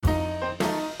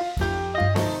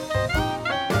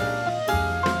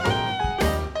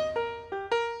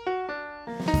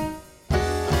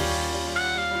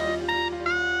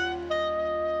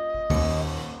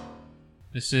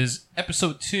This is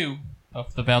episode 2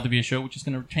 of the Valdivia Show, which is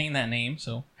going to retain that name,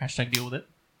 so hashtag deal with it.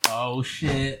 Oh,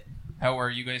 shit. How are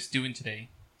you guys doing today?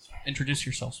 Introduce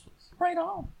yourselves, please. Right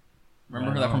on.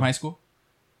 Remember Right that on. from high school?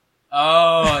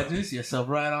 Oh, introduce yourself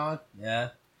right on. Yeah.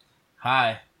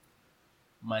 Hi.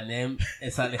 My name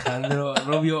is Alejandro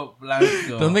Rubio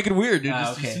Blanco. Don't make it weird, dude. Ah,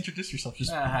 Just okay. introduce yourself.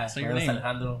 Just Hi. say My your name is name.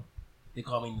 Alejandro. They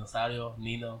call me Nosario,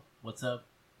 Nino. What's up?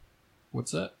 What's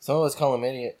that? Some of us call him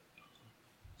idiot.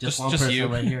 Just One person you.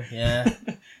 right here. Yeah.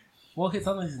 Well, okay,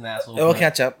 sometimes he's an asshole. It will but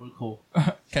catch up. We're cool.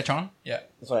 Catch on? Yeah,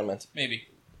 That's what I meant. maybe.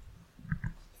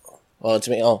 Well, it's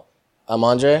me. Oh, I'm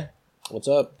Andre. What's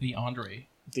up? The Andre.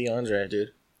 The Andre,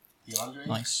 dude. DeAndre?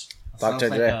 Nice. Sounds Dr.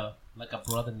 like Dre. like a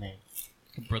brother name.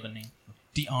 Good brother name.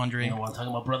 DeAndre. You know what I'm talking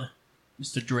about, brother?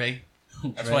 Mr. Dre.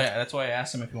 That's Dre. why I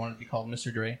asked him if he wanted to be called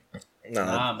Mr. Dre. No,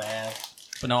 Nah, man.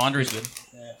 But no, Andre's good.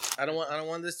 Yeah. I don't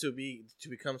want this to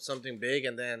become something big,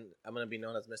 and then I'm gonna be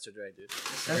known as Mr. Dre, dude.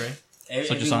 Mr. Dre. If,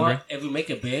 So if just we Andre? want, if we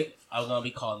make it big, I'm gonna be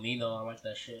called Nino. I like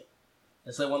that shit.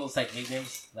 It's like one of those like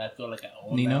nicknames that I feel like I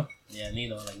own. Nino? Now. Yeah,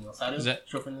 Nino. Like Nosario. Is that-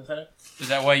 short for Nosario? Is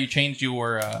that why you changed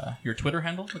your Twitter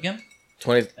handle again?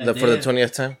 20 I for the did.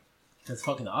 20th time. It's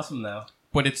fucking awesome now.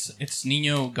 But it's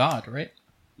Nino God, right?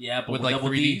 Yeah, but With, with, like, double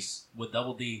 3 D. Ds? With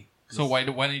double D. So why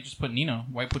didn't you just put Nino?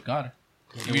 Why put God?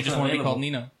 It If you just wasn't want to be called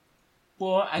available. Nino.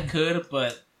 Well, I could,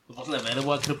 but it wasn't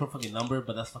available. I could have put a fucking number,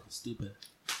 but that's fucking stupid.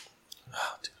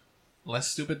 Oh, dude. Less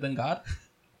stupid than God?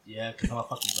 Yeah, because I'm a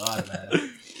fucking god,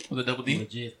 man. With a double D?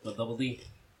 Legit, the double D.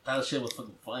 That shit was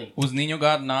fucking funny. Was Nino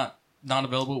God not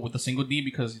available with a single D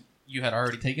because you had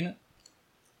already taken it?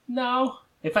 No,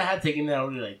 if I had taken it, I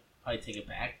would like probably take it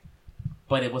back,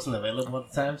 but it wasn't available at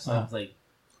the time. So I Uh-huh. was like,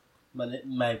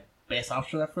 my best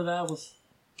option after that was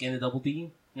getting a double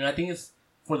D. You know, I think it's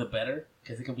for the better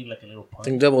because it can be like a little I punch.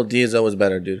 think double D is always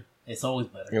better, dude. It's always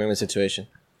better. In any situation.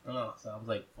 I don't know. So I was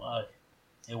like, fuck,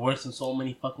 it works in so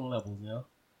many fucking levels. You know.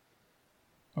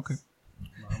 Okay.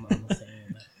 No, I'm not saying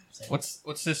that. I'm saying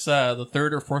What's this, the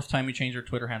third or fourth time you changed your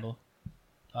Twitter handle?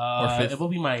 or fifth? It will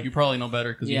be my You probably know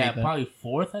better because you yeah, hate that. probably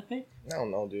fourth. I think. I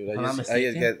don't know, dude. If I'm not I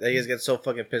mistaken. just get so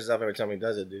fucking pissed off every time he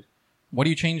does it, dude. Why do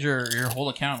you change your whole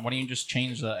account? Why don't you just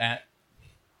change the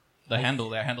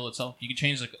handle itself? You can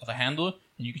change the handle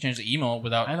and you can change the email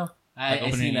without. I know. Like I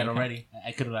opening seen an that account. already.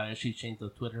 I could have actually changed the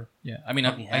Twitter. Yeah, I mean,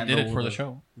 Fucking I did it handle for the the-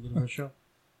 show. You did it for sure.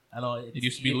 I know. It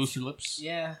used to be Loose Your Lips,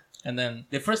 Yeah. and then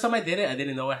The first time I did it, I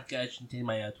didn't know I should change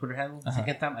my Twitter handle. The Uh-huh.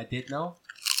 second time, I did know,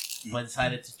 but I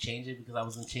decided to change it because I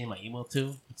was gonna change my email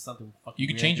too. It's something fucking. you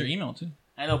can weird. change your email too.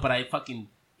 I know, but I fucking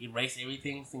erased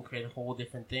everything and create a whole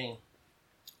different thing,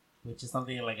 which is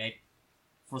something like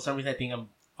for some reason, I think I'm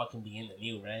fucking beginning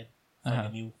anew, right? It's like Uh-huh.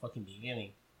 a new fucking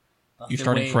beginning. That's You're the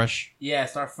starting way- fresh. Yeah,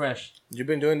 start fresh. You've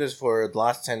been doing this for the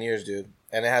last 10 years, dude.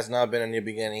 And it has not been a new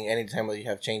beginning anytime that you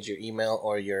have changed your email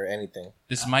or your anything.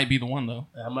 This might be the one though.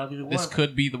 I might be the one. This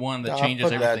could be the one that Nah, changes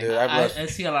fuck that, everything. dude. I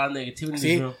see a lot of negativity.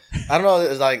 See? bro. I don't know.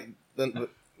 It's like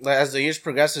as the years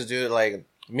progresses, dude. Like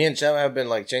me and Chem have been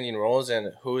like changing roles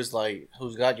and who's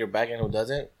got your back and who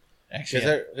doesn't. Actually,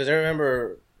 Because I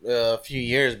remember a few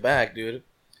years back, dude.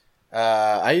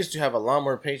 I used to have a lot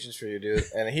more patience for you, dude,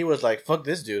 and he was like, "Fuck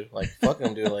this dude, like fuck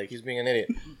him, dude, like he's being an idiot."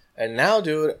 And now,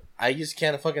 dude, I just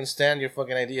can't fucking stand your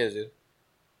fucking ideas, dude.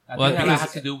 I Well, think that because-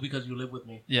 has to do because you live with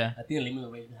me. yeah. I think the living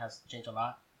arrangement has changed a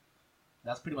lot.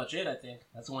 That's pretty much it. I think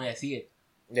that's the way I see it.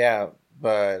 Yeah,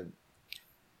 but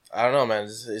I don't know, man.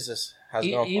 It's just has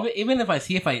no. Even if I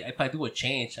see if I do a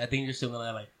change, I think you're still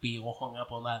gonna like be all hung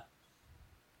up on that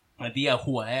idea of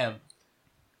who I am.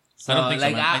 So I don't think so,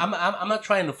 like man. I'm not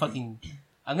trying to fucking.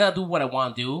 I'm gonna do what I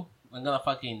want to do. I'm gonna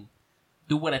fucking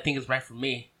do what I think is right for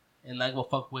me, and like what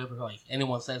fuck whoever like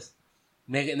anyone says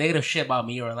negative shit about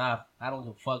me or not. I don't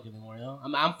give a fuck anymore. You know,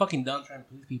 I'm fucking done trying to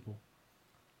please people.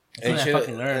 That's and, what I shit-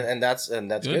 fucking learned. and that's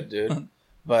Good. good, dude.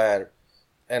 But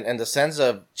and the sense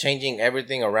of changing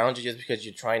everything around you just because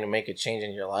you're trying to make a change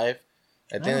in your life,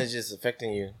 I think Yeah. it's just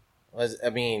affecting you. I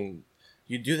mean,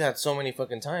 you do that so many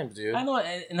fucking times, dude. I know,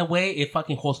 in a way, it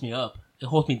fucking holds me up. It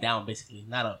holds me down, basically.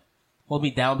 Not up. Hold me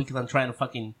down because I'm trying to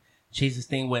fucking chase this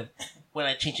thing when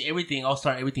I change everything, I'll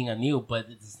start everything anew, but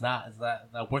it's not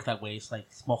work that way. It's like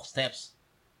small steps.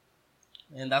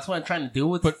 And that's what I'm trying to do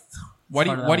with But Why do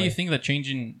you, started why that do you way. think that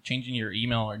changing your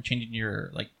email or changing your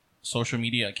like social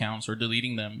media accounts or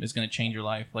deleting them is going to change your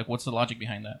life? Like, what's the logic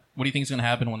behind that? What do you think is going to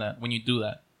happen when you do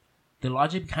that? The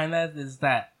logic behind that is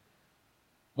that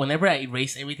whenever I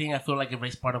erase everything, I feel like I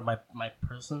erase part of my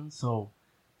person. So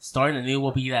starting anew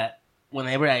will be that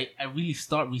whenever I really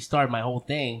restart my whole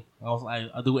thing,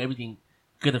 I'll do everything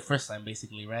good the first time,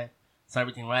 basically, right? Start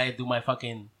everything right, do my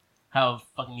fucking, have a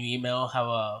fucking new email,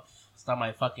 start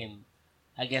my fucking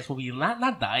I guess will be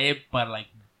not diet, but like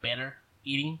better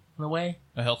eating in a way.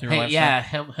 A healthier Hey, lifestyle. yeah,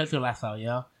 healthier lifestyle,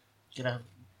 yeah.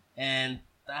 And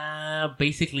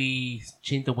basically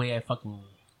change the way I fucking,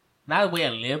 not the way I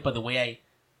live, but the way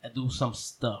I do some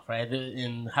stuff, right?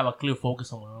 And have a clear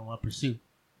focus on what I want to pursue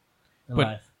in But-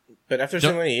 life. But after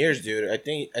so many years, dude, I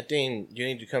think you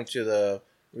need to come to the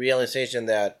realization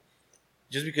that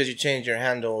just because you change your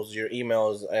handles, your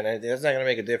emails, and everything, that's not gonna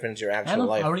make a difference in your I actual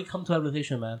life. already come to that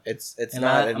realization, man. It's And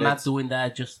not. I'm not doing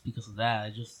that just because of that. I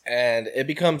just And it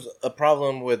becomes a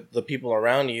problem with the people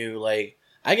around you. Like,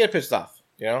 I get pissed off,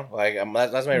 you know, like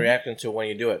that's my reaction to when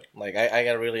you do it. Like, I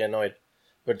get really annoyed.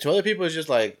 But to other people, it's just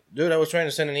like, dude, I was trying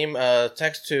to send an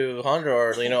text to Honda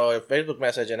or a Facebook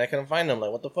message and I couldn't find him.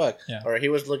 Like, what the fuck? Yeah. Or he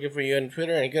was looking for you on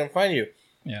Twitter and he couldn't find you.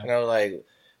 Yeah. And I was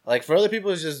like for other people,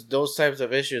 it's just those types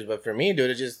of issues. But for me, dude,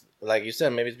 it's just like you said,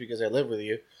 maybe it's because I live with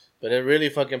you, but it really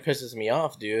fucking pisses me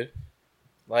off, dude.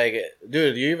 Like,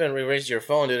 dude, you even erased your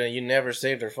phone, dude, and you never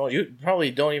saved her phone. You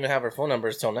probably don't even have her phone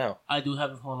numbers till now. I do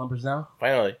have the phone numbers now.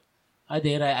 Finally. I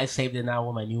did. I saved it now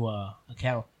with my new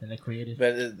account that I created.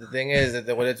 But the thing is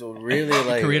that when it's really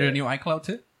like Created a new iCloud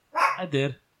too. I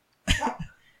did.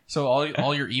 So all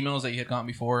your emails that you had gotten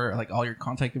before, like all your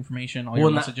contact information, all Well, your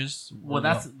not- messages. Well,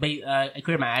 that's I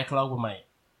created my iCloud with my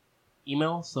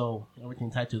email, so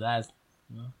everything tied to that.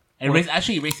 You know? I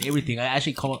actually erased everything. I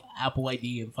actually called Apple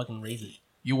ID and fucking erased it.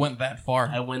 You went that far.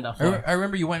 I went that I, far. I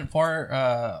remember you went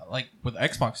far, like with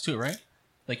Xbox too, right?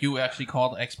 Like you actually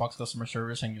called Xbox customer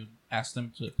service and you asked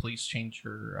them to please change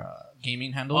your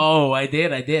gaming handle. Oh, I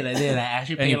did. I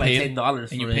actually And you paid like paid-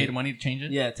 $10 and you for paid it. money to change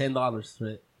it. Yeah, $10 for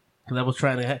it. Because I was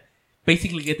trying to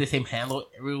basically get the same handle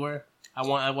everywhere.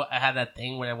 I had that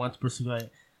thing where I want to pursue like,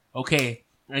 okay,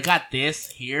 I got this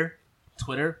here,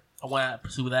 Twitter. I want to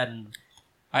pursue that in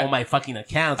all my fucking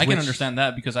accounts. I can which- understand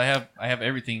that because I have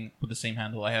everything with the same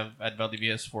handle. I have at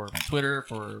Valdivieso for my Twitter,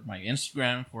 for my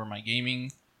Instagram, for my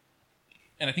gaming,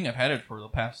 and I think I've had it for the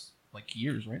past like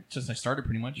years, right? Since I started,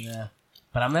 pretty much. Yeah,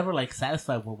 but I'm never like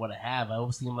satisfied with what I have. I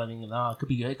always think like, no,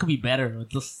 it could be better. Or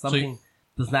just something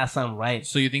does not sound right.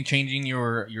 So you think changing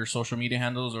your social media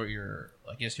handles or your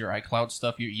your iCloud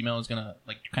stuff, your email is gonna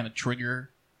like kind of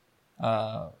trigger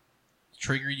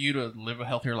you to live a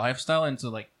healthier lifestyle and to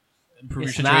like improve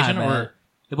It's your situation, not, man.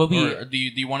 It will be. or do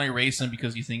you want to erase them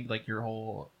because you think like your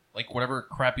whole like whatever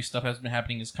crappy stuff has been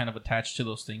happening is kind of attached to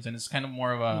those things and it's kind of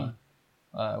more of a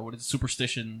what is it,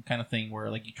 superstition kind of thing where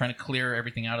like you're trying to clear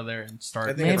everything out of there and I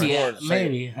start. think Maybe, it's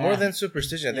maybe. more than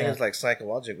superstition. I think Yeah. it's like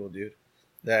psychological, dude.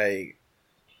 Like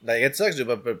it sucks, dude.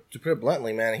 But to put it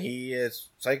bluntly, man, he is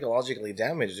psychologically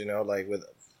damaged. You know, like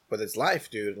with his life,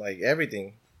 dude. Like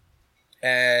everything,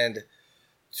 and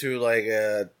to like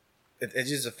it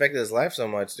just affected his life so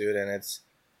much, dude. And it's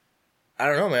I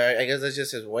don't know, man. I guess that's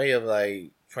just his way of like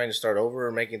trying to start over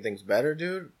and making things better,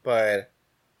 dude. But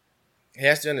he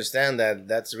has to understand that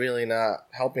that's really not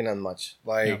helping him much.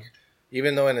 Like. Yeah.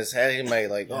 Even though in his head he might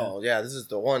like, oh yeah, this is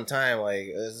the one time, like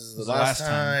this is the last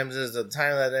time, this is the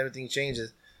time that everything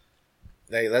changes.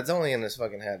 Like that's only in his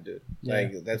fucking head, dude. Yeah.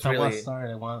 Like that's if I want really to start,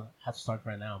 have to start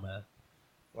right now, man.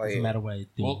 like Doesn't matter what I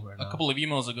do Well, right a now. couple of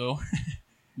emails ago,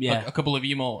 Yeah, a couple of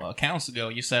email accounts ago,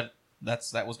 you said that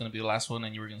was going to be the last one,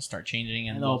 and you were going to start changing.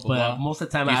 I And know, blah, blah, but blah. most of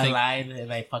the time Do you I think- lied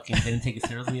and I fucking didn't take it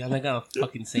seriously. I'm not gonna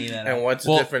fucking say that. And what's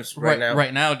Well, the difference right now?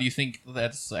 Right now, do you think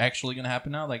that's actually going to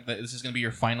happen now? Like, this is going to be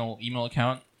your final email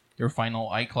account, your final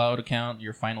iCloud account,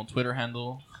 your final Twitter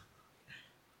handle.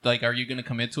 Like, are you going to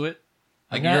commit to it?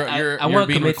 Like, I you're wanna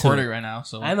being commit to recorded it. right now,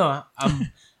 so I know.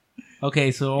 I'm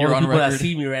okay. So all You're the on people that record.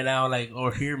 see me right now, like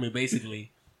or hear me,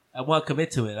 basically, I want to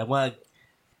commit to it. I want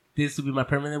this to be my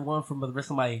permanent one for the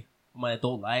rest of my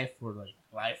adult life or like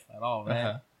life at all, man.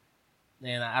 Uh-huh.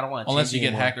 And I don't want to unless you get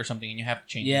anymore. hacked or something and you have to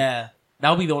change. it. Yeah, that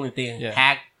would be the only thing. Yeah.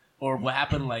 Hack or what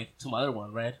happened like to my other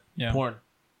one, right? Yeah. Porn,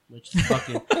 which is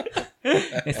fucking.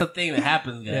 It's a thing that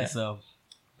happens, guys. Yeah. So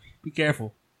be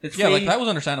careful. It's Yeah, free. like that was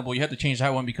understandable. You had to change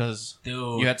that one because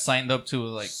dude. you had signed up to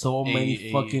like so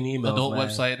many fucking emails, adult man.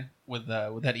 website with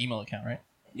that email account, right?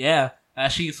 Yeah, I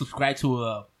actually subscribed to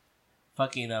a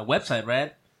fucking website,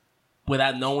 right?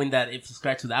 Without knowing that if you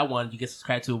subscribe to that one, you get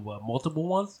subscribed to multiple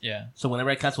ones. Yeah, So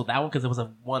whenever I canceled that one, because it was a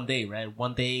 1 day, right?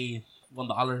 1 day,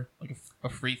 $1 like a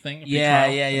free thing. A free Yeah,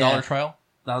 trial, yeah, a yeah. $1 trial.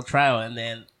 trial, and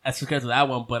then I subscribed to that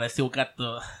one, but I still got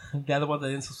the other one that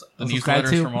I didn't The subscribe newsletters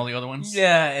to. from all the other ones.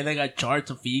 Yeah, and I got charged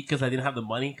a fee because I didn't have the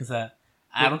money because I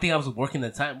don't think I was working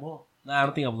at the time. Well, no, I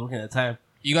don't think I was working at the time.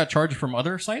 You got charged from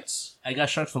other sites. I got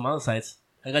charged from other sites.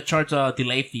 I got charged a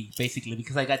delay fee basically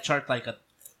because I got charged like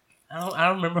I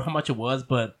don't remember how much it was,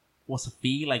 but was a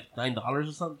fee like $9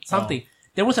 or something. Oh.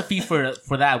 There was a fee for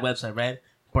that website, right?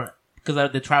 But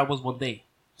because the trial was 1 day.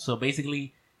 So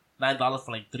basically, $9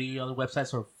 for like 3 other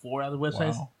websites or 4 other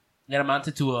websites. Wow. That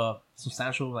amounted to a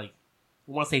substantial, like,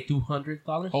 I want to say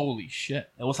 $200. Holy shit.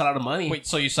 It was a lot of money. Wait,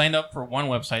 so you signed up for one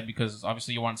website because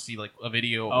obviously you want to see like a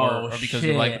video Oh, or because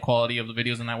you shit. like the quality of the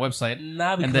videos on that website.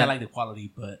 Not because And then- I like the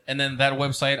quality, but And then that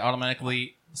website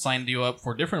automatically signed you up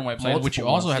for different websites, which you Multiple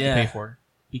also ones, had yeah. to pay for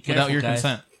be careful, without your guys.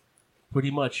 consent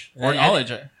Pretty much. or I-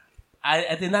 knowledge.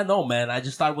 I did not know, man. I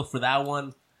just thought it was for that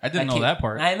one. I didn't know can't- that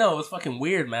part. I know. It was fucking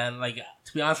weird, man. Like,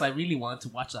 to be honest, I really wanted to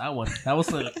watch that one. That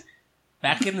was like...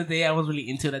 Back in the day, I was really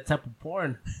into that type of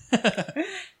porn.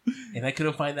 And I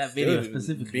couldn't find that video Dude,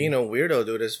 specifically. being a weirdo,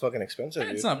 dude, is fucking expensive.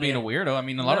 It's Dude. not being a weirdo. I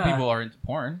mean, a lot of Nah. people are into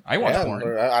porn. I watch Yeah,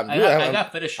 porn. I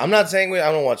got fetishes. I'm not saying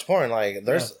I don't watch porn. Like,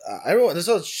 there's there's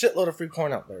a shitload of free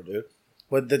porn out there, dude.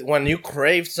 But when you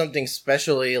crave something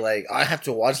specially, like I have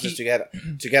to watch this to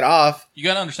get off. You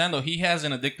gotta understand though, he has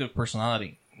an addictive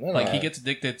personality. No, Like no. he gets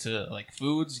addicted to like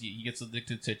foods. He gets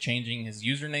addicted to changing his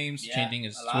usernames, Yeah, changing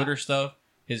his a lot. Twitter stuff,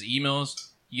 his emails.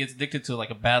 He gets addicted to like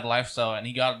a bad lifestyle, and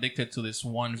he got addicted to this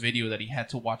one video that he had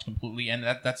to watch completely. And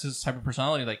that's his type of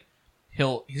personality. Like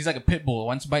he's like a pit bull.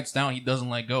 Once it bites down, he doesn't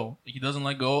let go. He doesn't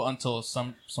let go until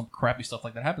some crappy stuff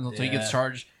like that happens. Until he gets Yeah.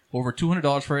 charged over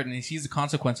 $200 for it, and he sees the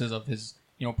consequences of his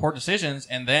poor decisions,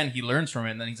 and then he learns from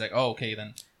it. And then he's like, oh, okay,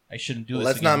 then I shouldn't do this.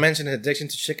 Let's again. not mention his addiction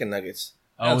to chicken nuggets.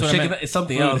 Oh, That's what I chicken meant. it's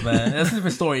something Food. else, man. That's a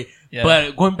different story. Yeah.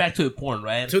 But going back to the porn,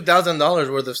 right?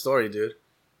 $2,000 worth of story, dude.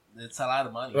 It's a lot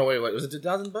of money. No, wait, was it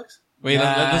 $2,000 bucks? Wait, Nah,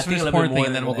 let's I finish think the a porn little thing, bit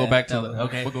and then more we'll than go back to that. the.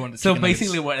 Okay. We'll go into So chicken nuggets.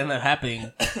 basically, what ended up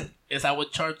happening is I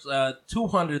would charge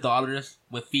 $200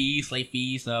 with fees, late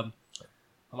fees, how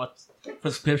much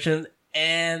prescription,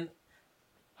 and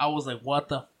I was like, "What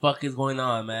the fuck is going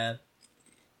on, man?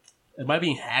 Am I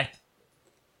being hacked?"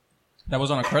 That was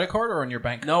on a credit card or on your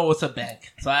bank? No, it's a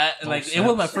bank. So it snaps.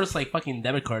 was my first like fucking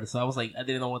debit card. So I was like, I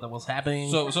didn't know what was happening.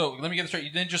 So let me get this straight. You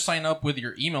didn't just sign up with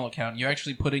your email account. You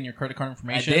actually put in your credit card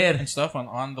information I did. and stuff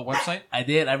on the website. I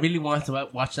did. I really wanted to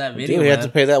watch that video. Dude, you had man.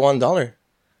 to pay that $1.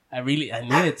 I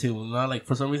needed to. Not like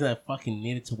for some reason I fucking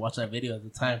needed to watch that video at the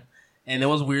time. And it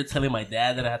was weird telling my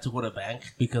dad that I had to go to the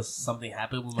bank because something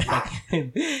happened with my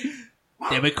fucking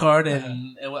debit card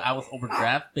and I was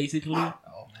overdraft basically.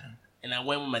 Oh man. And I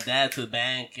went with my dad to the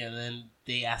bank and then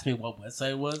they asked me what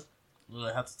website it was. Well,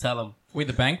 I had to tell them. Wait,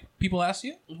 the bank people asked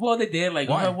you? Well, they did. Like,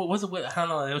 Why? what was it? I don't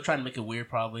know. They were trying to make it weird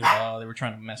probably. Oh, they were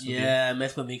trying to mess with you. Yeah,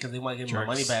 mess with me because they want to get my Jerks.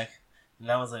 money back.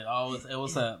 And I was like, oh, it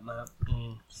was a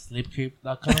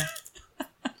sleepcreep.com.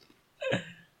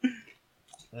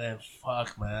 And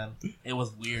fuck, man. It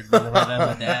was weird. Man. I met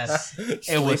my dad.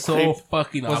 It was so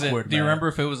fucking Was awkward. it? Do you man. remember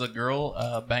if it was a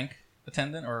girl bank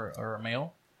attendant or a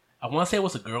male? I want to say it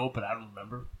was a girl, but I don't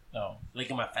remember. No. Like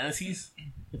in my fantasies,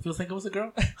 it feels like it was a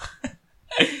girl.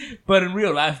 But in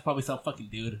real life, probably some fucking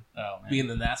dude Oh man. being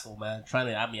an asshole, man, trying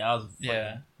to at me out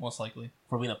Yeah, most likely.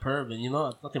 for being a perv. And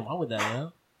there's nothing wrong with that,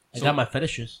 man. I So- got my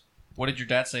fetishes. What did your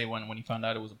dad say when you found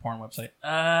out it was a porn website?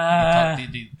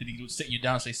 Did he sit you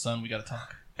down and say, "Son, we gotta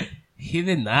talk"? He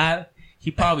did not. He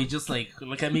probably just like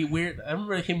look at me weird. I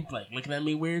remember him like looking at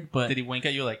me weird, but Did he wink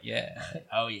at you like, "Yeah,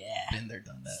 oh yeah, been there,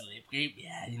 done that"? sleep creep.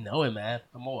 Yeah, you know it, man.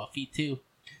 I'm all about feet too.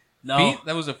 No, Feet?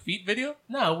 That was a feet video.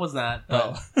 no, it was not.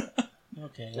 But, Oh,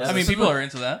 okay. I mean, people are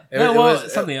into that. No, well,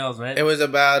 something else, right? It was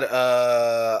about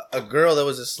a girl that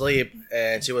was asleep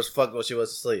and she was fucked while she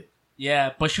was asleep.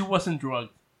 Yeah, but she wasn't drugged.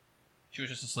 She was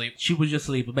just asleep. She was just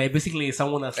sleeping. But basically,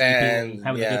 someone that's sleeping and And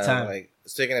having a yeah, good time. like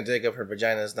sticking a dick up her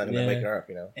vagina is not gonna Yeah. make her up,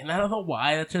 you know. And I don't know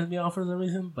why that turns me on for some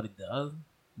reason, but it does.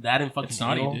 That and fucking It's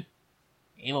naughty, anal. dude.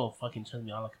 Anal fucking turns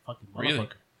me on like a fucking Really?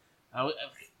 motherfucker.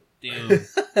 Dude,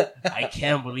 I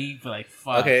can't believe like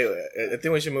fuck. Okay, I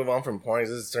think we should move on from porn 'cause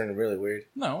this is turning really weird.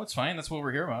 No, it's fine. That's what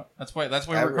we're here about. That's why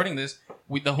we're I- recording this.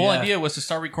 The whole Yeah. idea was to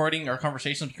start recording our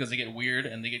conversations because they get weird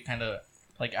and they get kind of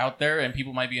like out there, and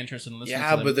people might be interested in listening. Yeah,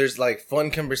 to them. but there's like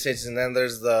fun conversations, and then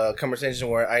there's the conversation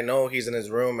where I know he's in his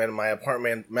room in my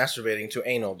apartment masturbating to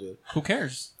anal, dude. Who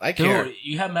cares? I care, Dude,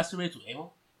 you have masturbated to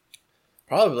anal?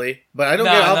 probably, but I don't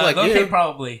get off like don't you. say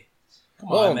probably. Come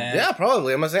Well, on, man. yeah,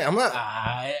 probably. I'm not saying I'm not.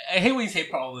 I hate when you say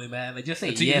probably, man. Like just say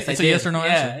It's a- yes. it's I a did. yes or no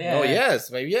yeah, answer. Yeah. Oh yes,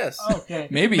 maybe yes. Okay.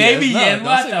 Maybe Maybe yes. No, yes. don't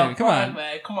What say the maybe. Come fuck, on.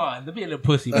 man? Come on. Don't be a little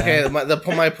pussy, Okay, man.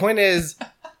 my point is,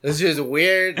 it's just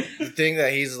weird thing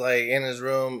that he's like in his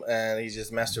room and he's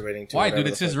just masturbating to. Why, whatever dude?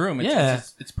 It's the his fuck. room. It's, Yeah.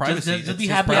 it's privacy. Just be It's his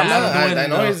happy I'm privacy. not, I'm doing I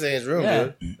know it, he's in his room, Yeah.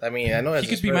 dude. I mean, I know He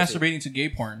could be masturbating to gay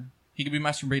porn. He could be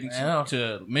masturbating I know.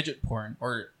 to midget porn,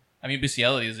 or I mean,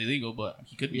 bestiality is illegal, but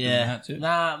he could be doing Yeah. that too.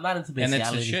 Nah, I'm not into And bestiality.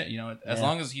 it's his shit, you know. As Yeah.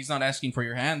 long as he's not asking for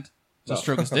your hand to No.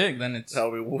 stroke his dick, then it's That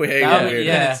would be way That would be- weird.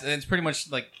 yeah. then it's pretty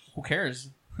much like who cares?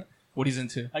 what he's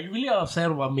into. Are you really upset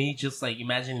about me just like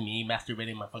imagining me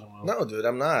masturbating in my fucking room? No, dude,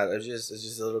 I'm not. It's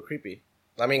just a little creepy.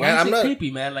 I mean, Why is I'm it not creepy,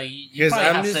 man. Like you 'Cause probably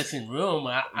I'm have just- sex in room.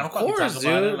 I don't Of fucking course, talk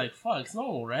about dude. it. Like fuck, it's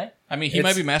normal, right? I mean, he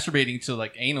might It's- be masturbating to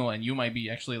like anal, and you might be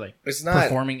actually like It's not.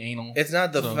 performing anal. It's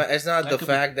not the. So, It's not that the could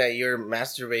be- fact that you're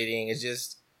masturbating. It's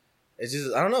just.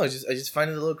 I don't know. I just find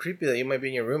it a little creepy that you might be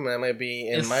in your room and I might be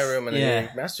in It's- my room and yeah. then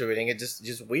you're masturbating. It's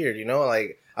just weird, you know.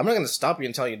 Like I'm not gonna stop you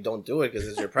and tell you don't do it because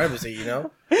it's your privacy, you know.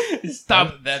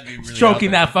 Stop that'd be really stroking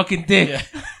out that fucking dick.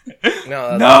 Yeah.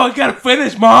 No, No, I gotta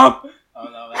finish, mom. Oh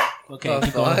no, man. Okay, what the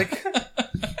keep going.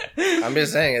 fuck? I'm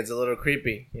just saying it's a little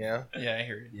creepy, you know. there. Yeah, I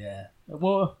hear you. Yeah.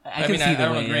 Well, I I can mean, see I the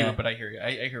don't way, agree, yeah. but I hear you.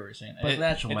 I hear what you're saying. But it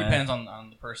natural, it man. depends on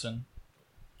the person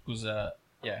who's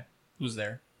who's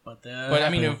there. But But I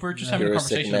mean, if we're just having a You're a sick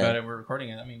conversation man. about it, we're recording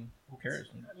it. I mean, who cares?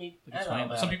 I mean, Like, it's I don't fine.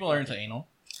 know, Some man. people are into anal.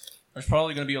 There's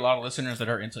probably going to be a lot of listeners that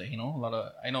are into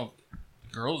anal. I know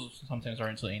girls sometimes are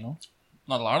into anal.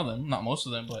 Not a lot of them, not most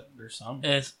of them, but there's some.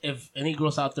 If any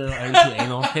girls out there are into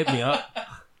anal, hit me up.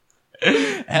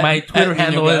 My Twitter at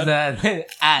handle Nino is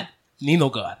at Nino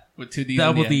God. with two D's.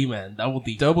 Double in the D, end. man. Double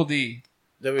D. Double D.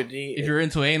 WD. If you're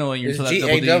into anal and you're it's into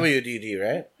that double D. GAWDD,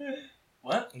 right?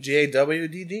 What?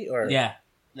 GAWDD or Yeah.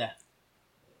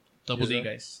 Double D, Is it?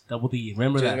 guys. Double D.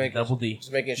 Remember Just that. make- Double D.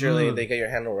 Just making sure they get your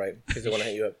handle right because they want to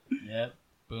hit you up. Yep.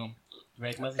 Boom.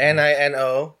 Direct message.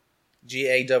 NINO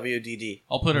GAWDD.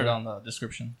 I'll put it on the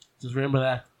description. Just remember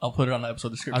that. I'll put it on the episode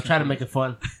description. I'll try to make it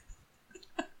fun.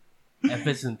 If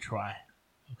it's in try.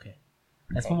 Okay.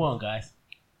 Let's move on, guys.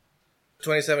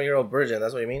 27-year-old virgin.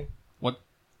 That's what you mean?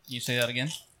 You say that again?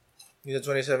 He's a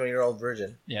 27-year-old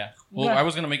virgin. Yeah. Well, Yeah. I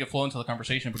was gonna make it flow into the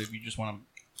conversation, but if you just want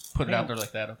to put it out there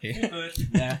like that, okay.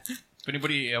 Yeah. If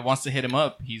anybody wants to hit him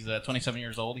up, he's 27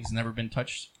 years old. He's never been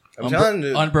touched. I'm telling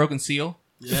you, Unbroken seal.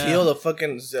 feel the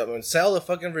fucking sell the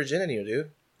fucking virginity,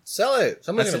 dude. Sell it.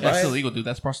 Somebody's That's gonna buy it. illegal, dude.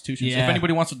 That's prostitution. So Yeah. if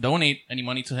anybody wants to donate any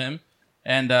money to him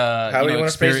and do you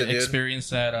wanna phrase it, dude? experience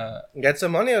that, Get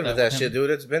some money out of That that with shit, him. dude.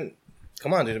 It's been.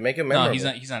 Come on, dude. Make it memorable.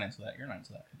 no, he's not into that. You're not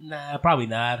into that. Nah, probably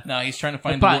not. No, he's trying to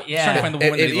find But, he's trying to find the If-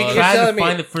 woman if that you he can loves. Try to telling me-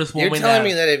 find the first You're woman telling that...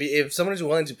 me that if somebody's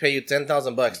willing to pay you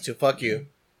 $10,000 to fuck you,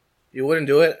 you wouldn't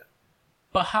do it?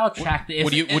 But how attractive...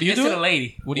 Would you do it? it? a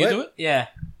lady. Would you What? do it? Yeah.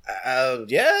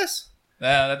 Yes.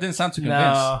 That didn't sound too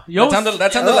convinced. No.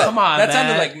 That sounded Come on, that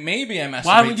sounded man. like maybe I masturbate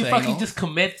Why would you to fucking anal. just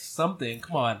commit to something?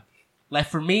 Come on. Like,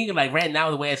 for me, like, right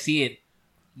now, the way I see it,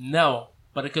 no.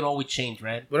 But it could always change,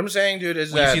 right? What I'm saying, dude,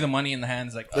 is when you that see the money in the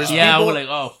hands, like There's Yeah, people- we're like,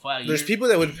 oh, fuck. there's people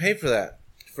that would pay for that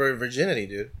for virginity,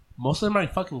 dude. Most of them are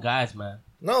fucking guys, man.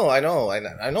 No, I know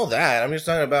that. I'm just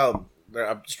talking about.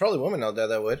 There's probably women out there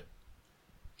that would.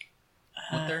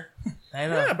 what there. I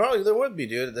know. Yeah, probably there would be,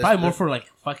 dude. That's- Probably more for, like,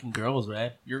 fucking girls,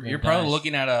 right? You're Than probably guys.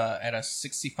 looking at a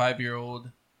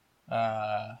 65-year-old,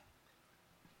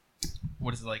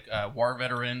 what is it, like war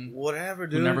veteran whatever,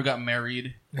 dude. who never got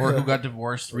married or who got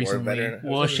divorced War recently veteran.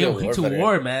 Well, Who's she a went to veteran?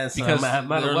 war, man. So because I'm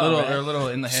not they're well, a man. little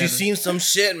in the head. She's seen some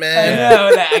shit, I man.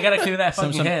 know, I gotta clear that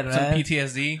some fucking head, some right?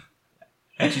 PTSD.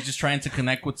 And she's just trying to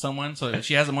connect with someone, so if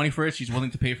she has the money for it, she's willing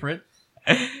to pay for it.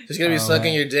 She's gonna be sucking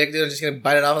man. your dick, dude. Just gonna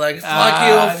bite it off like, fuck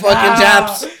Ah, you, fucking no.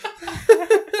 Japs.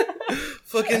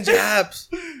 Fucking Japs.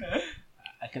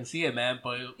 I can see it, man.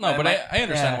 But No, but I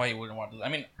understand yeah. why you wouldn't want to. I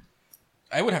mean,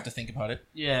 I would have to think about it.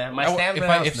 Yeah, my I w-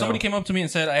 standard. if somebody came up to me and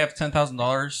said, "I have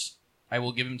 $10,000, I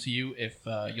will give him to you if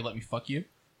you let me fuck you,"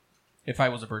 if I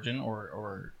was a virgin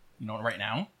or right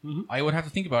now, Mhm. I would have to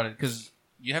think about it because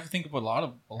you have to think of a lot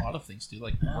of things, dude.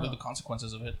 Like, what are the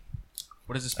consequences of it?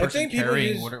 What is this I person think people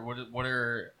carrying? use- What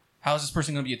are how is this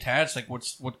person going to be attached? Like,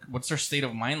 what's their state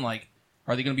of mind like?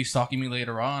 Are they going to be stalking me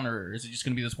later on, or is it just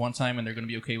going to be this one time and they're going to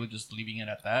be okay with just leaving it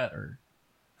at that? Or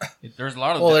there's a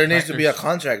lot of Well, there needs to be a factors.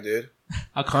 contract, dude.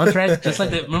 A contract, just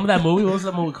like that. Remember that movie? What was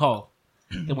that movie called?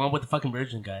 The one with the fucking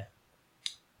virgin guy.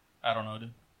 I don't know,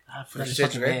 dude. I forgot his 50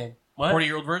 Shades fucking of Grey? name. What?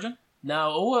 40-year-old virgin?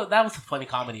 No, well, that was a funny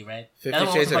comedy, right? 50 That one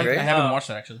was Shades of fucking- Grey? I haven't watched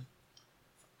that actually.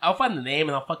 I'll find the name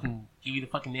and I'll fucking give you the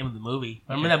fucking name of the movie.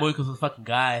 Remember that movie? Because this fucking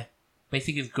guy,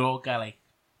 basically, his girl got like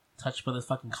touched by this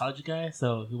fucking college guy,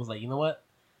 so he was like, you know what?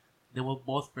 They were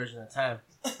both virgins at the time.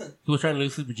 He was trying to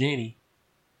lose his virginity,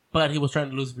 but he was trying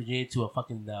to lose his virginity to a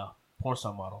fucking porn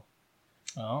star model.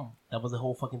 Oh, That was the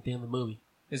whole fucking thing in the movie.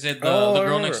 is it Oh, the I girl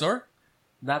remember. next door?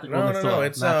 Not the girl No, next no, door. no.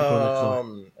 It's not the girl next door.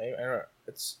 I don't know.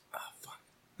 It's fuck.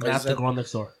 Not the girl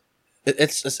next door.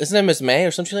 It's isn't it Miss May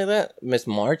or some shit like that? Miss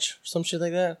March or some shit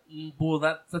like that? Well,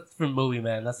 that's from movie,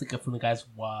 man. That's like from the guys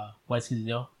White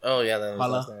Studio, Oh yeah, that was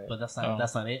Holla, last night. but that's Oh.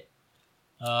 not it.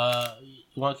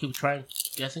 You want to keep trying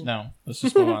guessing? No, let's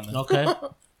just move on then. Okay,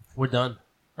 we're done.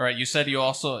 All right, you said you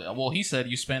also. Well, he said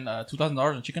you spent $2,000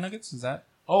 on chicken nuggets. Is that?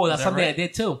 Oh, that's that something right? I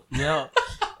did too. You know.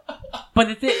 But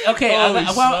the thing, okay, Holy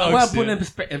I want to put it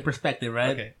smokes, in perspective,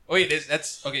 right? Okay. Wait,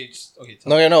 that's okay. Just okay.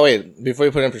 No, yeah, no, wait. Before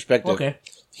you put it in perspective, Okay.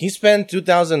 he spent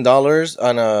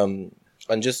 $2,000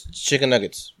 on just chicken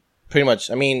nuggets. Pretty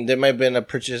much. I mean, there might have been a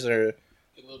purchase or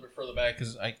Get a little bit further back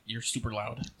because you're super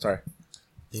loud. sorry,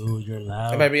 Dude, you're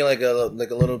loud. it might be like a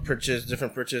little purchase,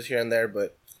 different purchase here and there,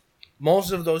 but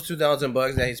most of those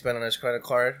 $2,000 that he spent on his credit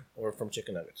card were from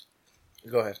chicken nuggets.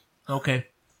 Go ahead. Okay.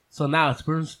 So now it's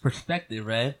perspective,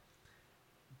 right?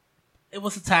 It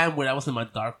was a time when I was in my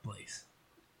dark place.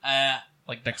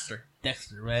 Like Dexter.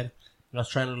 Dexter, right? I was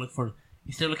trying to look for,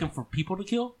 instead of looking for people to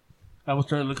kill, I was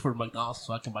trying to look for McDonald's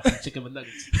so I can buy some chicken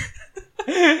McNuggets.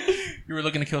 You were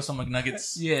looking to kill some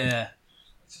McNuggets. Yeah.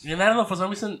 And I don't know, for some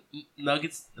reason,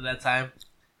 nuggets at that time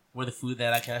were the food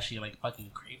that I can actually, like, fucking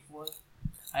crave for.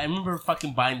 I remember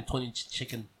fucking buying 20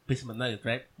 chicken pieces of McNuggets,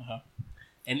 right? Uh-huh.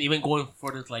 And even going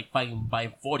for this, like, fucking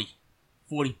buying 40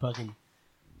 fucking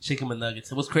chicken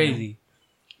McNuggets. It was crazy.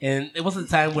 And it was a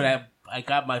time when I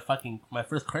got my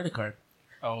first credit card.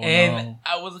 Oh And no.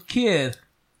 I was a kid.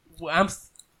 Well, I'm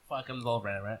fucking old,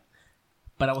 right?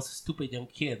 But I was a stupid young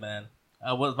kid, man.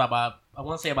 I was about, I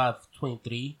want to say about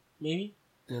 23, maybe.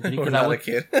 23, We're 'cause not I was, a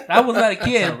kid. I was not a That's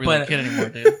kid, not really but a kid anymore,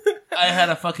 dude. I had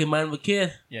a fucking mind of a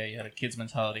kid. Yeah, you had a kid's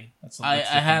mentality. That's I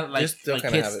had like You still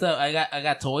kinda kid have it. stuff. I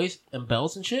got toys and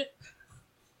belts and shit.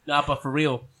 Nah, but for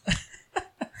real,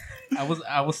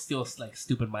 I was still like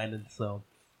stupid minded. So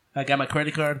I got my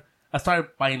credit card. I started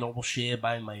buying normal shit,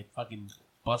 buying my fucking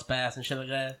bus pass and shit like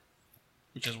that.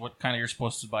 which is what kind of you're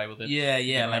supposed to buy with it. Yeah,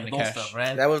 You don't like have those any cash. stuff,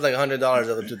 right? That was like $100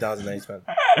 of the $2,000 that he spent.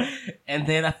 And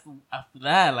then after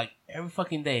that, like every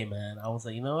fucking day, man, I was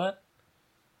like, you know what?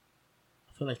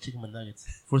 I feel like chicken McNuggets.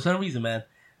 For some reason, man,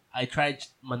 I tried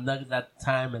McNuggets at the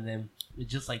time, and then it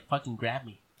just like fucking grabbed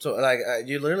me. So, like,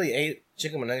 you literally ate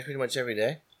chicken McNuggets pretty much every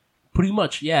day? Pretty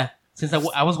much, yeah. Since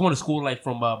I was going to school like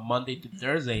from Monday to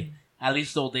Thursday, at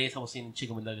least those days I was eating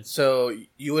chicken McNuggets. So,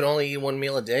 you would only eat one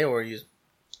meal a day, or you...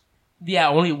 Yeah,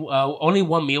 only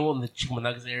one meal in the chicken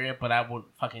McNuggets area, but I would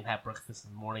fucking have breakfast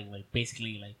in the morning, like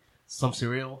basically like some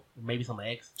cereal, maybe some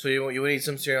eggs. So, you would eat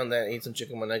some cereal and then eat some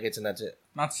chicken McNuggets, and that's it?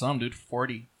 Not some, dude.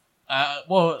 40.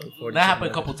 Well, 40 that happened a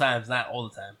chicken couple times, not all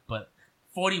the time, but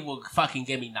 40 will fucking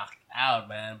get me knocked out,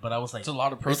 man. But I was like, It's a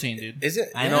lot of protein, dude. Is it?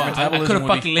 I know, Yeah. I metabolism could have would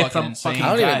be fucking lived fucking some insane. fucking I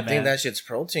don't guy, even think man. that shit's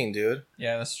protein, dude.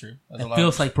 Yeah, that's true. That's a It lot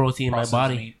feels of like protein in my processed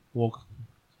body. meat. Woke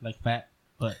like fat,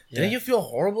 but yeah. Didn't you feel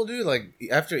horrible, dude? Like,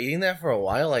 after eating that for a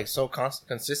while, like, so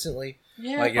consistently?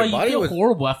 Yeah, like, but your you body feel was-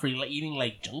 horrible after like, eating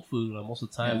like junk food like, most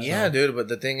of the time. Yeah, so. dude, but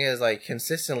the thing is, like,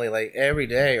 consistently, like, every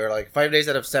day, or like 5 days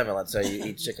out of 7, let's say, you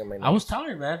eat chicken McNuggets. I was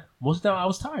tired, man. Most of the time, I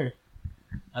was tired.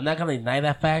 I'm not gonna deny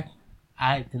that fact.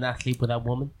 I did not sleep with that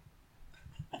woman,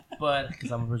 but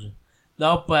because I'm a virgin.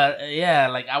 No, but yeah,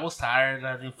 like I was tired and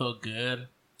I didn't feel good.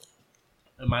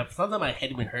 And sometimes my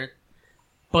head even hurt.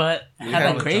 But I You had had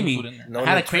a junk craving. food in there. No I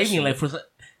had a nutrition. craving,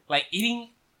 like eating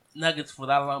nuggets for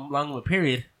that long of a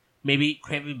period. Maybe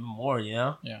crave even more, you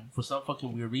know. Yeah. For some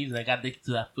fucking weird reason, I got addicted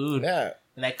to that food. Yeah.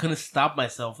 And I couldn't stop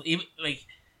myself. Even like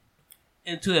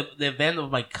into the event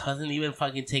of my cousin even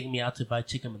fucking taking me out to buy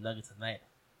chicken McNuggets at night.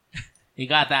 It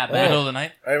got that In the middle bad. of the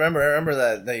night. I remember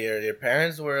that your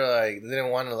parents were like, they didn't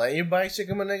want to let you buy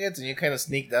chicken McNuggets, and you kind of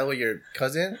sneaked out with your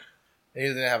cousin. And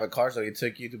you didn't have a car, so he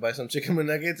took you to buy some chicken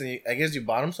McNuggets, and I guess you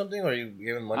bought him something, or you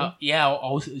gave him money. Yeah, I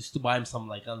always used to buy him some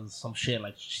like some shit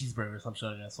like cheeseburger or some shit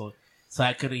like that. So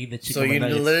I could eat the chicken So you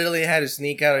McNuggets. literally had to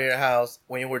sneak out of your house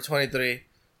when you were 23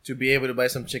 to be able to buy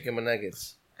some chicken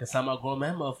McNuggets. Cause I'm a grown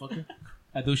man, motherfucker.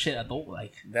 I do shit I don't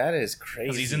like. That is crazy.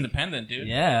 Because he's independent, dude.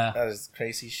 Yeah. That is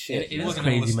crazy shit. It He is wasn't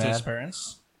gonna crazy, listen to man. his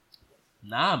parents.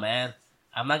 Nah, man.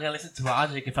 I'm not gonna listen to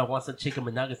logic if I want some chicken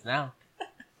McNuggets now.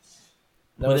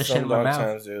 That Put was this shit some in my long mouth.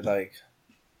 times, dude. Like,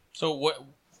 So what?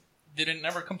 Did it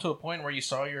never come to a point where you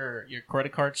saw your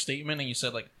credit card statement and you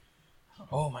said like,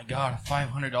 "Oh my god,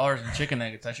 $500 in chicken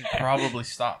nuggets. I should probably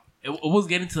stop." It was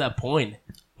getting to that point,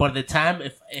 but at the time,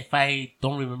 if I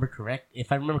remember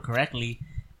correctly,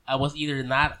 I was either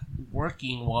not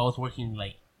working while I was working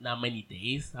like not many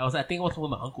days. I think I was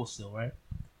with my uncle still, right?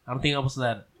 I don't think I was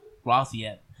at Ross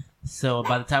yet. So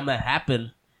by the time that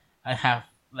happened, I have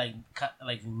like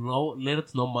little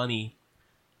to no money.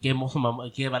 Gave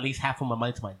at least half of my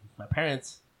money to my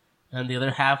parents, and the other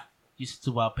half used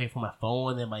to pay for my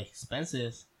phone and my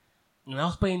expenses. And I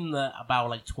was paying about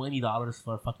like $20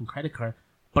 for a fucking credit card,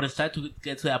 but it started to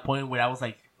get to that point where I was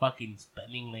like fucking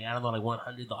spending like I don't know like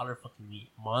 $100 fucking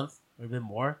month or even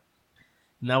more.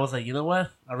 And I was like, you know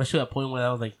what? I reached to that point where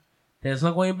I was like, there's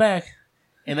no going back.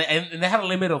 And they had a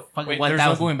limit of fucking Wait, 1,000.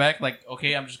 there's no going back. Like,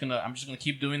 okay, I'm just gonna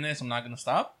keep doing this. I'm not gonna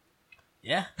stop.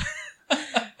 Yeah.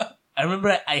 I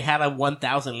remember I had a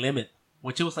 1,000 limit,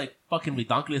 which it was like fucking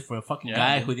ridiculous for a fucking Yeah,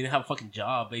 guy dude. who didn't have a fucking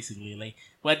job, basically. Like,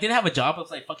 when I didn't have a job, it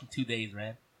was like fucking 2 days,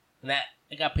 man. And that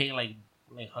I got paid like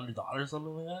 $100 or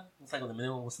something like that. It's like the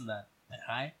minimum wasn't that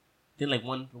high. Did like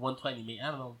 120, maybe, I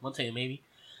don't know, 120 maybe.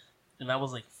 And I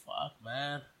was like, fuck,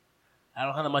 man. I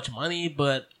don't have that much money,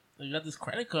 but I got this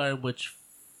credit card, which,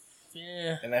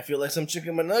 yeah. And I feel like some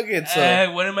chicken McNuggets.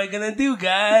 So What am I gonna do,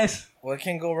 guys? what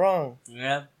can go wrong?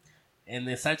 Yeah. And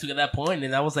it started to get that point,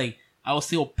 and I was like, I was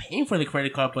still paying for the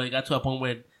credit card, but it got to a point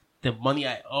where the money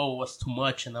I owe was too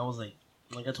much, and I was like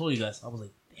I told you guys, I was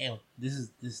like, damn, this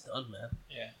is done, man.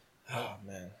 Yeah. Oh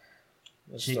man,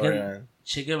 What Chicken- story, man.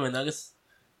 Chicken and nuggets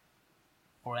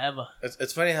forever.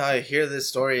 It's funny how I hear this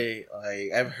story.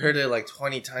 Like I've heard it like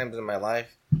 20 times in my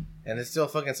life, and it still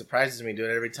fucking surprises me, dude.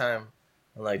 Every time,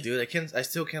 I'm like, dude, I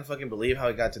still can't fucking believe how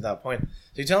it got to that point.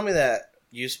 So you tell me that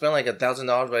you spent like $1,000,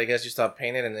 but I guess you stopped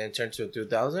paying it, and then it turned to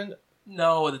 2,000.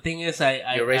 No, the thing is,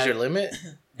 You raised your limit.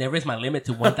 They raised my limit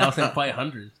to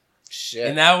 1,500, Shit.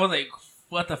 and I was like,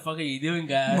 what the fuck are you doing,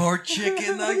 guys? More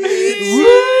chicken nuggets.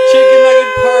 Chicken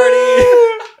nugget party.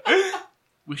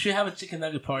 We should have a chicken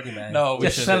nugget party, man. No, we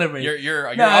just should celebrate. You're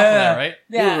off of No, that, right?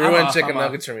 Yeah, you I'm ruined off, chicken I'm off.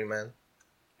 nuggets for me, man.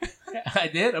 I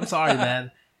did. I'm sorry,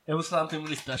 man. It was something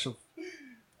really special.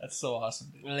 That's so awesome,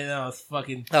 dude. Really, no, it's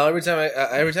fucking. How every time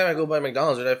I go by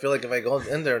McDonald's, dude, I feel like if I go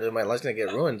in there, dude, my life's gonna get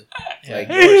ruined. Yeah. Like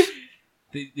yours.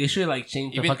 They should like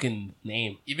change the Even- fucking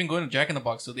name. Even going to Jack in the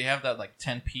Box, so they have that like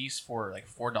 10 piece for like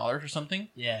 $4 or something.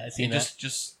 Yeah, I seen And that.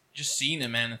 just seeing it,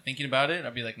 man, and thinking about it,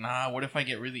 I'd be like, nah. What if I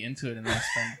get really into it and then I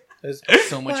spend It's-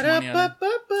 so much money on it?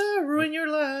 Ba-da-ba-ba-ba, ruin your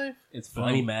life. It's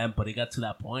funny, man, but it got to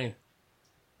that point.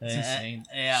 It's insane.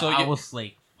 Yeah, So I you- was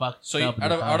like, fucked So you, up.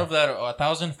 out of that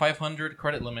 1,500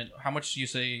 credit limit, how much would you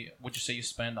say you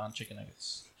spend on chicken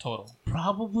nuggets total?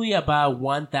 probably about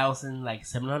 1,000, like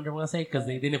 700. I want to say, because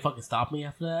they didn't fucking stop me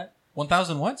after that.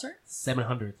 1,000 what, sir?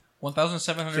 700.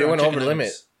 1,700. So you on went chicken over the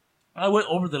nuggets. I went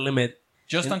over the limit.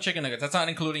 Just on chicken nuggets. That's not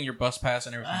including your bus pass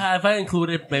and everything. If I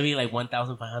included maybe like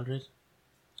 1,500.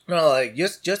 No, like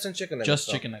just in chicken nuggets. Just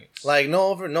though. chicken nuggets. Like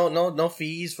no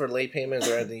fees for late payments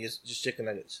or anything. Just chicken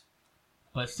nuggets.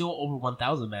 But still over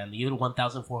 1,000, man. Either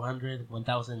 1,400,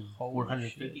 1,450,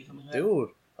 Holy something like that. Dude,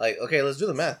 like okay, let's do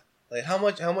the math. Like how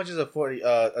much is a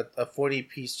 40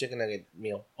 piece chicken nugget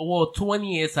meal? Well,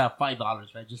 20 is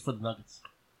 $5, right? Just for the nuggets.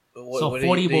 What, So what do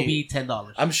 40 you- will be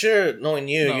 $10. I'm sure, knowing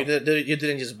you, No. you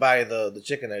didn't just buy the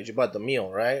chicken nuggets. You bought the meal,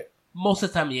 right? Most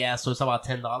of the time, yeah. So it's about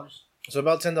 $10. So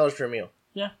about $10 per meal.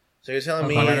 Yeah. So you're telling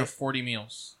me 140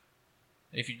 meals.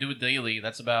 If you do it daily,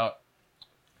 that's about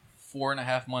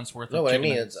 4.5 months worth no? of What I chicken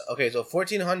mean nuggets. is okay. So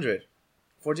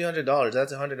 $1,400.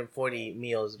 That's 140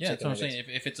 meals. Of Yeah, that's chicken what I'm nuggets.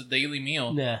 saying. If it's a daily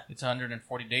meal, Yeah. it's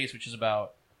 140 days, which is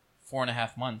about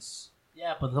 4.5 months.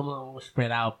 Yeah, but some of them were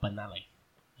spread out, but not like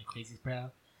crazy spread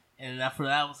out. And after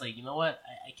that, I was like, you know what?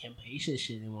 I can't pay shit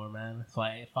anymore, man. So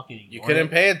I fucking ignored You couldn't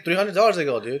it. pay it $300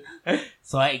 ago, dude.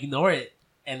 So I ignored it,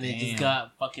 and it Damn. just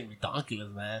got fucking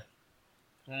ridiculous, man.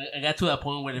 I got to that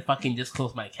point where they fucking just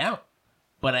closed my account.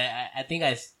 But I think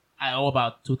I owe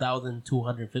about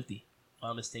 2,250, if I'm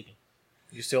not mistaken.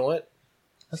 You still what?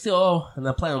 I still owe, and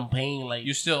I plan on paying like.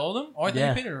 You still owe them? Oh, I thought Yeah.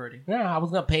 you paid it already. Yeah, I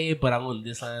was gonna pay it, but I'm on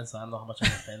this line, so I don't know how much I'm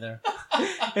gonna pay there.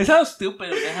 It sounds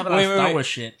stupid. They have a lot Wait, of wait, Star wait. Wars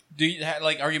shit. Do you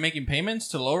are you making payments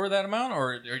to lower that amount,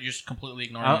 or are you just completely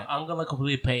ignoring it? I'm gonna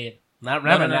completely pay it. Not No,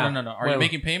 right no, now. no. Are you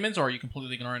making payments, or are you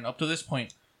completely ignoring it? Up to this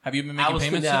point, have you been I making was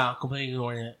payments? completely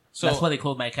ignoring it. So, That's why they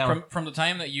closed my account. From the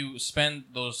time that you spend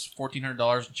those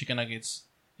 $1,400 in chicken nuggets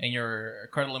and your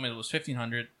credit limit was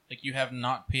 $1,500, like you have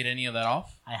not paid any of that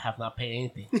off. I have not paid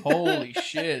anything. Holy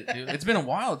shit, dude! It's been a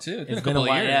while too. It's been a couple of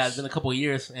years. Yeah, it's been a couple of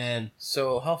years, and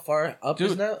So how far up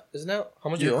is Dude. now? How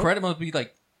much do you Your owe? credit must be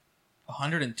like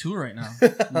 102 right now.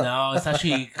 no, it's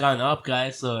actually gone up,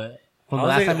 guys. So from the How's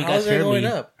last it- time you how's guys it heard going me,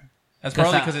 up? That's 'Cause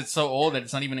probably I- because it's so old that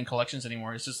it's not even in collections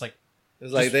anymore. It's just like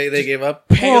It's like Just- they gave up.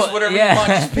 pay Well, us whatever yeah. you want.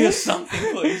 Just pay us something,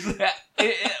 please.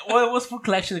 well, it was for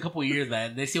collection a couple of years,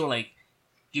 man. They still like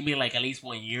give me like at least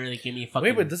 1 year. They give me a fucking.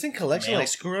 Wait, but doesn't collection mail. like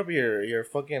screw up your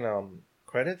fucking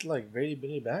credit like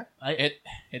really bad?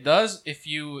 It does if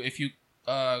you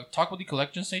talk with the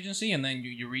collections agency and then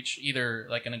you reach either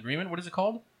like an agreement. What is it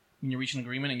called? When you reach an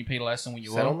agreement and you pay less than what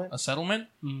you Settlement? owe, a settlement,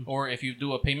 Mm. or if you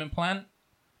do a payment plan,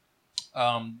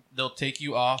 they'll take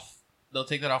you off. They'll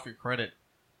take that off your credit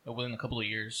within a couple of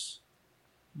years.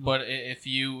 But if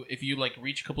you like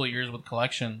reach a couple of years with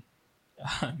collection,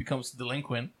 it becomes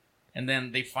delinquent, and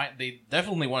then they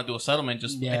definitely want to do a settlement.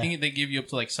 Just I Yeah. think they give you up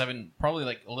to like probably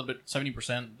like a little bit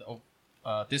 70%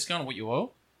 of discount of what you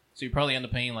owe. So you probably end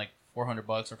up paying like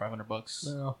 $400 or $500,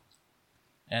 No.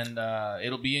 and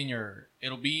it'll be in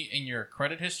your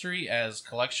credit history as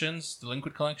collections,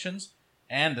 delinquent collections,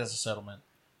 and as a settlement.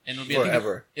 And it'll be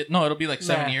Forever. It'll be like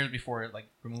 7 Nah. years before it like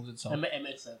removes itself. It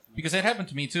makes sense. Because it happened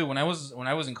to me too when I was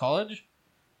in college.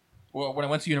 Well, when I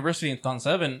went to university in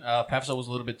 2007, FAFSA was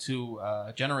a little bit too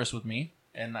generous with me,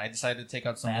 and I decided to take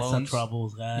out some That's loans. some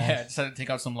troubles, guys. Yeah, I decided to take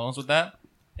out some loans with that,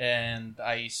 and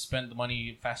I spent the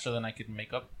money faster than I could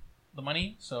make up the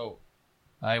money. So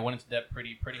I went into debt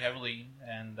pretty heavily,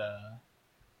 and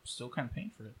still kind of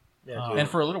paying for it. Yeah, Oh. dude. And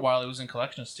for a little while, it was in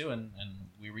collections too, and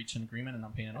we reached an agreement, and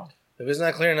I'm paying it off. If it's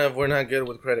not clear enough, we're not good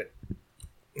with credit.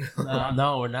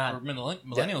 No, we're We're not.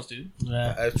 millennials, dude.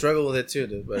 Yeah. I struggle with it too,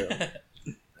 dude. But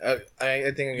I think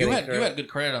I'm You getting had credit. good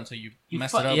credit until you You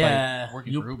messed fu- it up yeah. by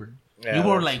working You- for Uber. Yeah, You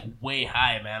were that's- like way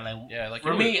high, man. Like Yeah, like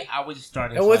for you me, I was just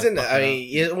starting. It so wasn't. fucked I it up.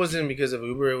 mean, it wasn't because of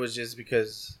Uber. It was just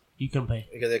because You can pay.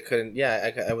 I couldn't.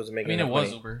 Yeah, I wasn't I making. mean, it enough was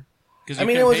money. Uber. 'Cause I you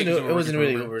mean, it couldn't wasn't. pay 'cause you were It wasn't working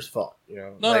really for Uber. Uber's fault. You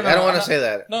know, No, like, no, I don't I'm want to not- say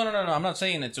that. No. I'm not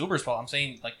saying it's Uber's fault. I'm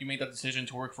saying like you made that decision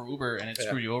to work for Uber and it Yeah.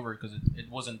 screwed you over because it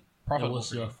wasn't It profitable was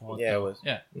for your you. fault. Yeah, it though. was.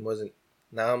 Yeah. It wasn't.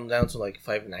 Now I'm down to like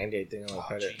 590. I think on my Oh,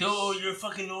 credit. jeez. Dude, you're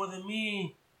fucking lower than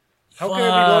me. How can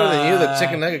I be lower than you, the Fuck.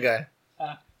 chicken nugget guy?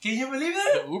 Can you believe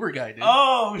that? The Uber guy, dude.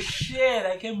 Oh shit!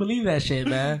 I can't believe that shit,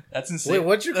 man. That's insane. Wait,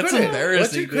 what's your That's credit? embarrassing,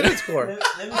 What's your dude. credit score?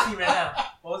 Let me see right now.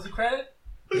 What was the credit?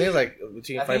 I think it's like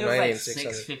between I think it was 590 like and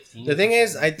 600. 615. The thing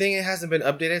is, I think it hasn't been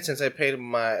updated since I paid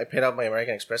out my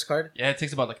American Express card. Yeah, it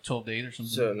takes about like 12 days or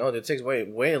something. So no, it takes way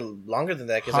longer than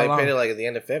that because How I paid long? it like at the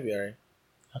end of February.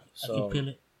 I So- can feel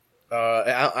it.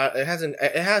 It hasn't.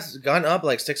 It has gone up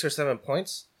like 6 or 7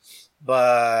 points,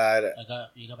 but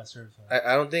You got my service.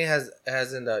 I don't think it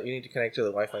hasn't. You need to connect to the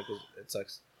Wi-Fi because it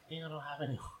sucks. I think I don't have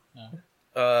any.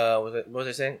 What was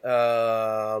I saying?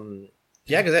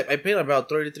 Yeah, because I paid about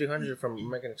 3,300 from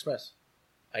American Express.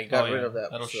 I got rid of that.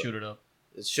 That'll so shoot it up.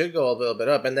 It should go a little bit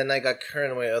up, and then I got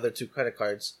current with my other 2 credit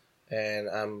cards, and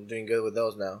I'm doing good with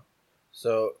those now.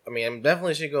 So I mean, I'm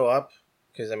definitely should go up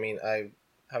because I mean I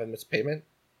haven't missed payment.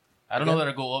 I don't know that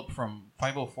it'll go up from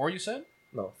 504, you said?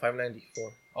 No,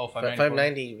 594. Oh,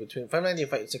 590 between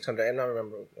 590 and 600. I don't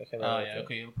remember. I can't Oh, remember. yeah,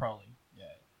 okay, it'll probably. Yeah.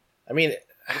 I mean, It'll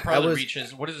I probably was reach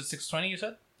his, what is it, 620 you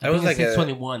said? I was like at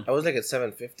 621. I was like at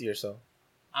 750 or so.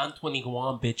 I'm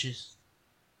 21, bitches.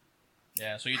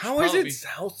 Yeah, so you How is it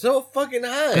so fucking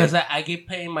high? Because I get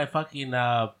paying my fucking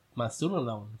my student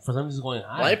loan. For some reason, it's going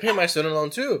high. Well, I pay my student loan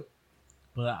too.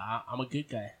 But I'm a good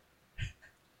guy.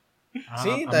 See, I'm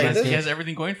like, not this- He good. has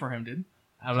everything going for him, dude.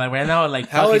 I'm like right now, like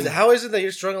How fucking, is it that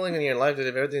you're struggling in your life that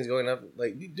if everything's going up?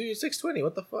 Like, dude, you're 620.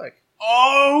 What the fuck?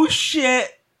 Oh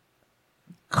shit!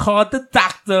 Call the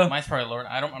doctor. Mine's probably lower.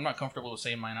 I'm not comfortable with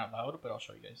saying mine out loud, but I'll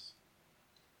show you guys.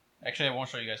 Actually, I won't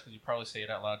show you guys because you probably say it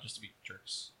out loud just to be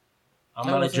jerks. I'm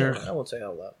I not a won't say- jerk. I won't say it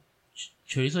out loud.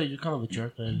 Chorizo, you're kind of a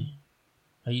jerk, lately.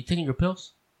 Are you taking your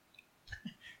pills?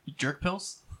 You jerk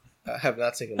pills? I have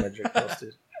not taken my drink pills,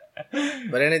 dude.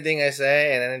 But anything I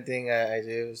say and anything I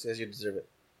do says you deserve it.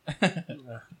 I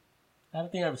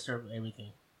don't think I deserve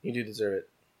everything. You do deserve it.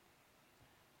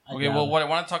 I Okay, doubt well, it. what I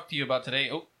want to talk to you about today.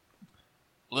 Oh,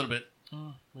 a little bit.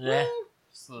 Yeah.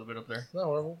 Just a little bit up there. It's not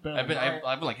horrible.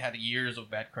 I've like had years of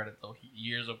bad credit though.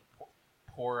 Years of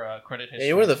poor credit history. Yeah,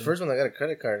 you were the too. first one that got a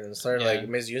credit card and started Yeah. like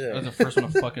misusing I was it. the first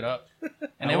one to fuck it up,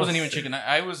 and I it wasn't was- even chicken.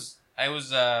 I was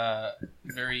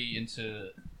very into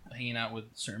hanging out with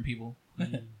certain people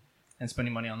and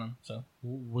spending money on them. So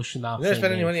We should not You never say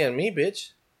spent any names. money on me,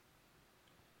 bitch.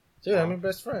 Dude, I'm Oh. your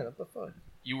best friend. What the fuck?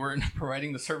 you weren't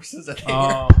providing the services that they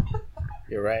Oh,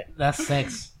 You're right. that's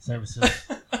sex services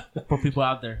for people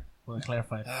out there. Want to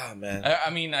clarify? Oh man. were.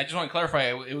 I mean, I just want to clarify.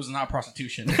 It was not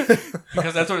prostitution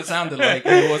because that's what it sounded like.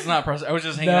 It was not prostitution. I was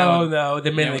just hanging out. With, No,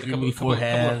 they made an with a agreement couple of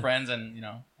beforehand. friends, and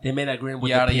They made an agreement with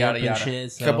Yada, the yada, pimp and yada.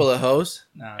 shit. So. Couple of hoes,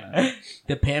 no.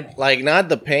 the pimp. like not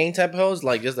the paying type hoes,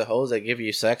 like just the hoes that give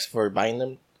you sex for buying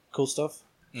them cool stuff.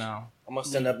 No. I'm gonna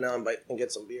stand up now and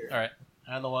get some beer. All right.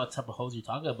 I don't know what type of hoes you're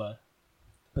talking about,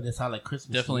 but they sound like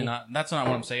Christmas. Definitely to me. not. That's not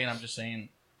what I'm saying. I'm just saying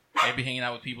I'd be hanging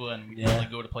out with people and we'd Yeah.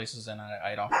 like go to places and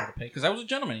I'd offer to pay because I was a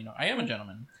gentleman. You know, I am a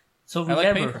gentleman. So I like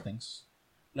paying for remember, things.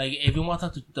 like if you want to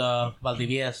talk to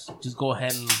Valdivias, just go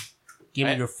ahead and give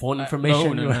me your phone No,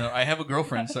 information. no. I have a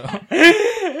girlfriend, so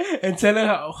And tell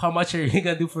her how much are you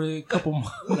gonna do for a couple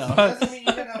months.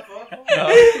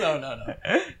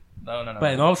 no, no.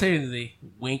 But in all seriously,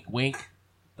 wink, wink.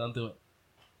 Don't do it.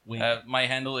 Wink. My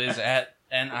handle is at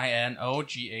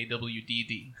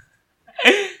NINOGAWDD.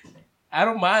 I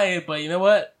don't mind, but you know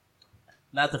what?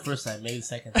 Not the first time, maybe the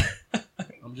second time.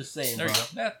 I'm just saying, There bro. you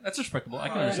go. Yeah, that's respectable. I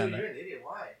can understand that. an idiot.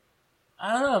 Why?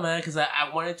 I don't know, man, because I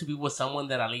wanted to be with someone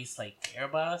that at least like care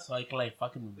about us, so I can like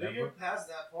fucking Dude, you're remember. past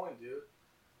that point, dude.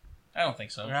 I don't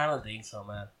think so. I don't think so,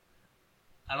 man.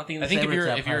 I don't think. I think if you're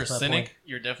a past that cynic, point.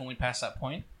 you're definitely past that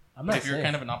point. I'm But not. if you're saying.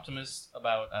 kind of an optimist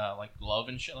about like love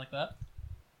and shit like that,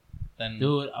 then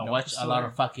Dude, I no, watch it's a still lot there.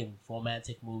 of fucking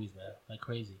romantic movies, man. Like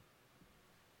crazy.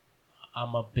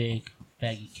 I'm a big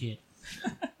faggy kid.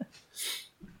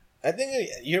 I think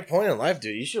your point in life,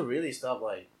 dude, you should really stop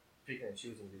like picking and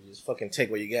choosing, dude. Just fucking take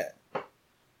what you get,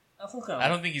 That's okay. I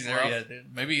don't think he's there Rough. yet,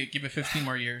 dude. Maybe give it 15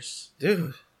 more years.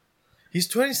 dude. He's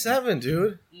 27,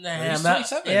 dude. Nah, He's I'm not-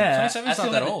 27. Yeah, 27 's I not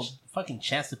still that have a old. Fucking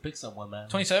chance to pick someone, man.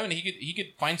 27, he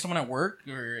could find someone at work,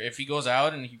 or if he goes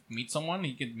out and he meets someone,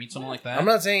 he could meet someone like that. I'm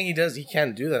not saying he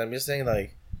can't do that. I'm just saying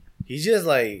like he's just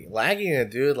like lagging it,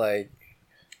 dude. Like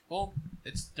Well,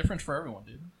 it's different for everyone,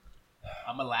 dude.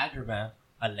 I'm a lagger, man.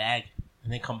 I lag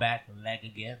and then come back and lag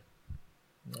again.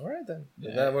 all right then, if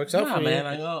Yeah. that works out Nah, for man.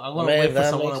 you. I'm gonna Man, wait for that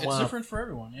someone makes- I It's want. different for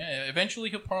everyone. Yeah, eventually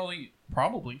he'll probably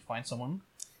find someone.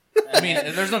 I mean,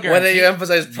 there's no Why do guarantee you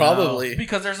emphasize probably?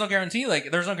 because there's no guarantee.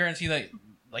 Like, there's no guarantee that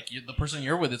the person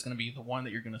you're with is going to be the one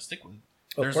that you're going to stick with.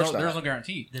 Of There's course no not.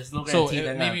 guarantee. There's no So guarantee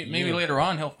that maybe later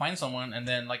on he'll find someone, and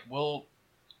then like we'll,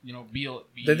 be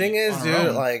The thing is, on our dude,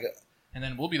 own, like and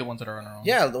then we'll be the ones that are on our own.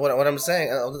 yeah, what I'm saying,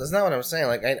 that's not what I'm saying.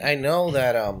 Like I know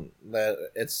that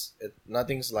that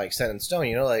nothing's like set in stone.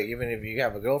 You know, like even if you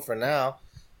have a girlfriend now,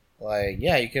 like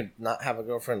yeah, you could not have a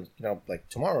girlfriend, like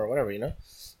tomorrow or whatever, you know.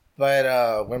 But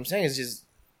what I'm saying is just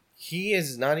he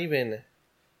is not even.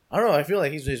 I don't know. I feel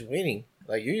like he's just waiting.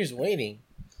 Like you're just waiting,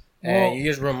 Well- and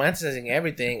you're just romanticizing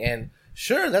everything. And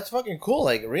sure, that's fucking cool.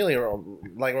 Like really,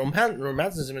 like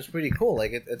romanticism is pretty cool.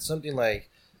 Like it's something like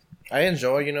I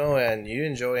enjoy, and you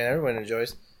enjoy, and everyone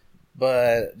enjoys.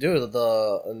 But dude,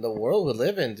 the world we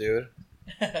live in, dude,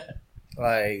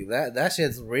 like that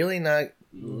shit's really not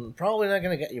probably not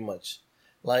gonna get you much.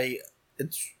 Like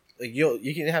it's like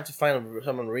you can have to find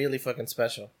someone really fucking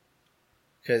special.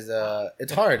 Because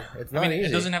it's hard. It's not easy.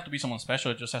 It doesn't have to be someone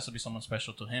special. It just has to be someone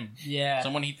special to him. Yeah.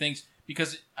 Someone he thinks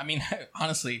because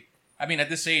honestly, at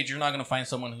this age, you're not gonna find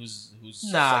someone who's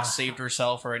Nah. like saved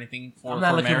herself or anything for, I'm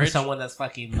not for looking marriage. for someone that's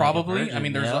fucking like, a Probably.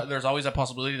 virgin, There's always a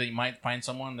possibility that you might find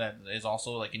someone that is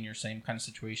also like in your same kind of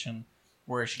situation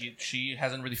where she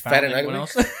hasn't really found Fat and anyone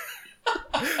ugly? else.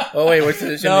 Oh wait, what's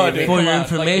the shit No, that you dude. mean? For Come your on,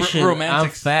 like, information, I'm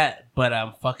romantics. fat, but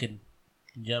I'm fucking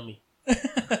yummy.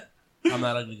 I'm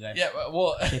not ugly, guys. Yeah,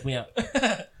 well, Check me out.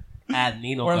 Add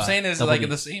Nino. what I'm God. saying is Double like D. in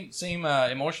the same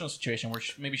emotional situation where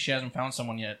maybe she hasn't found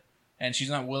someone yet, and she's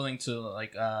not willing to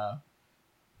like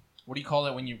what do you call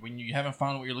it when you haven't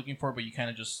found what you're looking for, but you kind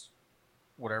of just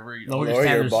whatever. Lower your Lower your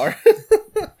standards. bar.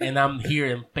 And I'm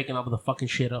here and picking up the fucking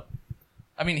shit up.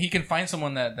 I mean, he can find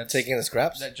someone that's Taking the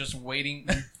scraps. that just waiting.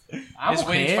 I'm is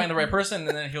waiting to okay. find the right person,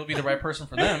 and then he'll be the right person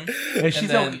for them. And she's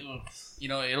then-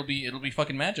 okay. It'll be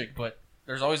fucking magic. But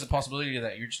there's always a possibility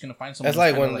that you're just gonna find someone. That's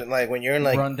like who's when kinda, like when you're in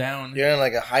like run down. you're in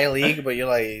like a high league, but you're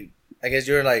like I guess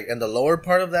you're like in the lower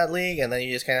part of that league, and then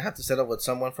you just kind of have to set up with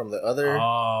someone from the other.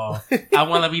 Oh, I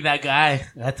want to be that guy.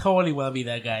 I totally want to be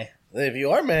that guy. If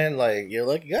you are, man, like you're a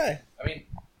lucky guy. I mean,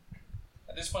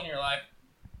 at this point in your life,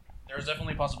 there's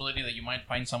definitely a possibility that you might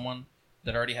find someone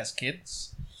that already has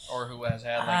kids or who has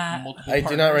had like multiple. I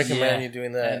do not partners recommend Yeah. you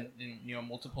doing that. and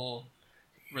multiple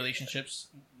relationships.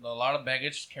 A lot of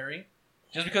baggage to carry.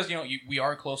 Just because we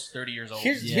are close to 30 years old.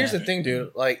 Here's the thing,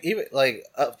 dude. Like even like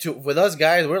up to with us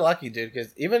guys, we're lucky, dude.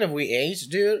 Because even if we age,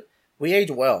 dude, we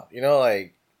age well.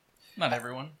 Like Not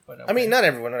everyone, but I mean, not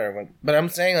everyone. But I'm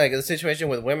saying like the situation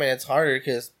with women, it's harder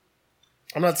because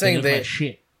I'm not saying Look at they. that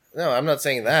shit. No, I'm not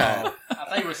saying that. Oh, I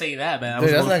thought you were saying that, man. I Dude,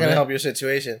 was that's going not for gonna that. help your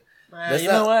situation. That's You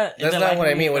not, know what? If That's they not like what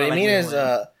I me, mean. What they I like mean me, is,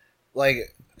 whatever. like,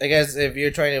 I guess if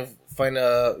you're trying to find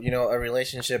a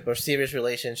relationship or serious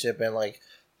relationship and like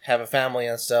have a family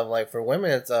and stuff, like for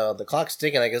women, it's the clock's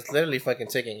ticking. Like it's literally fucking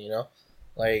ticking.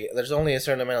 Like there's only a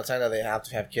certain amount of time that they have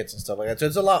to have kids and stuff like that. So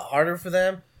it's a lot harder for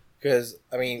them because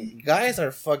I mean, guys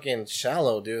are fucking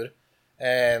shallow, dude.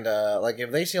 And like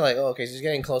if they see like, oh, okay, she's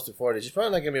getting close to 40, she's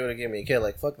probably not gonna be able to give me a kid.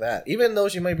 Like fuck that. Even though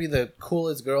she might be the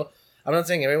coolest girl, I'm not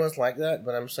saying everyone's like that,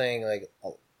 but I'm saying like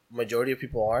a majority of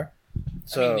people are.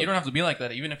 So I mean, you don't have to be like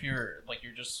that. Even if you're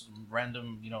just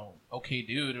random, okay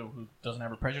dude who doesn't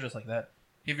have a prejudice like that.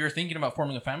 If you're thinking about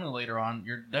forming a family later on,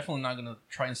 you're definitely not gonna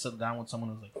try and settle down with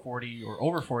someone who's like 40 or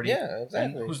over 40. Yeah,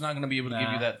 exactly. And who's not gonna be able to give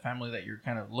Nah. you that family that you're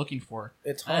kind of looking for.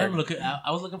 it's I am hard. looking.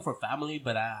 I was looking for family,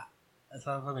 but that's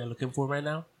not something I'm looking for right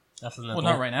now. That's Well,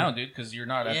 not right now, dude, because you're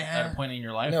not Yeah. at a point in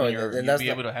your life No, when and you'll that's be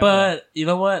not- able to have that. But you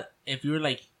know what? If you're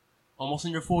like almost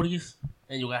in your 40s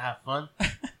and you gotta have fun,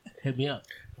 hit me up.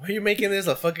 Why are you making this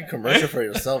a fucking commercial for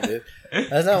yourself, dude?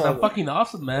 That's not 'Cause I'm what fucking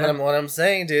awesome, man. what I'm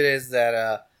saying, dude, is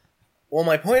that Well,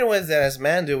 my point was that as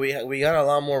man, dude, we got a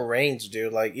lot more range,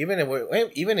 dude. Like even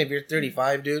if you're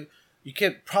 35, dude, you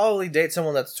could probably date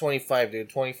someone that's 25, dude,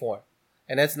 24,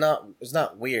 and it's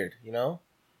not weird, you know.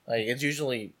 Like it's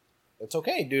usually it's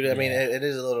okay, dude. I mean, it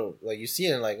is a little like you see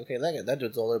it and like okay, that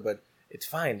dude's older, but it's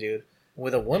fine, dude.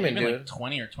 With a woman, even dude, like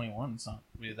 20 or 21, it's not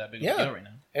really that big of a deal right now.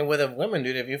 And with a woman,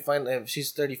 dude, if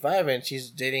she's 35 and she's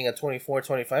dating a 24,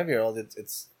 25-year-old,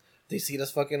 it's they see it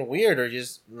as fucking weird or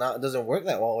just not doesn't work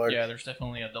that well. Or, yeah, there's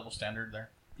definitely a double standard there.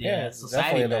 Yeah, it's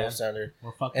definitely a double standard.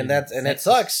 And it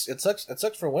sucks. It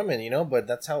sucks for women, you know. But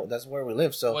that's where we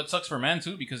live. So well, it sucks for men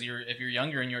too because if you're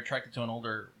younger and you're attracted to an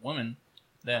older woman,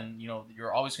 then you know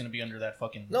you're always going to be under that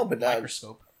fucking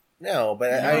microscope. No, but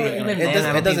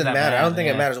it doesn't matter. I don't think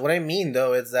it matters. What I mean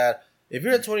though is that if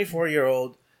you're a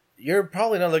 24-year-old, you're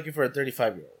probably not looking for a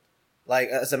 35-year-old, like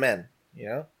as a man, you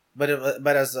know. But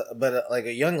like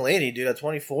a young lady, dude, a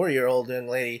 24-year-old young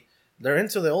lady, they're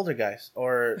into the older guys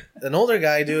or an older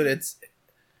guy, dude. It's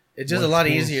just a lot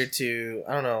easier to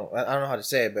I don't know how to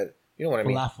say it, but you know what I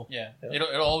mean. Yeah.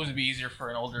 It'll always be easier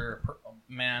for an older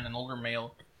man, an older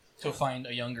male, to find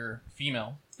a younger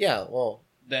female. Yeah, well.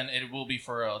 Then it will be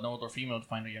for an older female to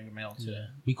find a younger male too. Yeah.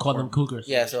 We call them cougars.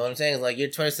 Yeah, so what I'm saying is like you're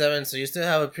 27, so you still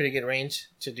have a pretty good range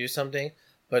to do something.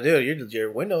 But dude,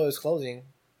 your window is closing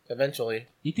eventually.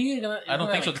 You think you're gonna? I don't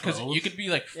think so because you could be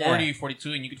like 40,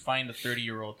 42, and you could find a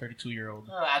 30-year-old, 32-year-old.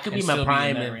 I could be my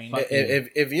prime.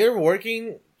 If you're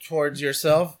working towards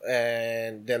yourself,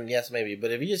 and then yes, maybe.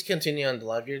 But if you just continue on the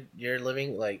life you're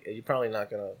living, like you're probably not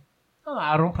gonna. Oh,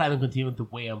 I don't plan to continue the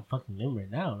way I'm fucking living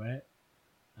right now, right?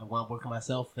 I want to work on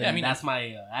myself. And I mean, that's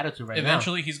my attitude right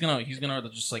eventually, now. Eventually, he's gonna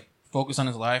just like focus on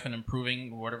his life and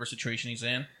improving whatever situation he's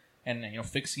in, and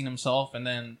fixing himself, and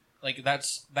then like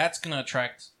that's gonna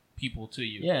attract people to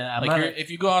you. Yeah, like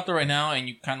if you go out there right now and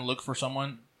you kind of look for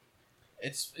someone,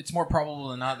 it's more probable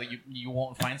than not that you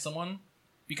won't find someone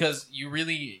because you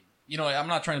really I'm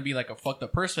not trying to be like a fucked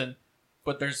up person,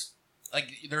 but there's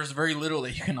very little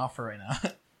that you can offer right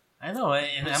now. I know,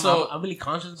 and I'm really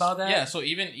conscious about that. Yeah, so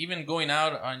even going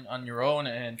out on your own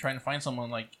and trying to find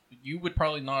someone, like, you would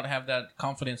probably not have that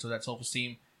confidence or that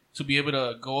self-esteem to be able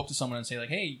to go up to someone and say, like,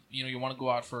 hey, you want to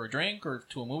go out for a drink or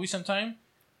to a movie sometime,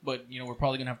 but, we're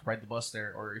probably going to have to ride the bus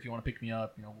there, or if you want to pick me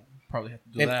up, we'll probably have to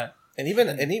do that. And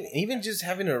even just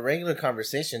having a regular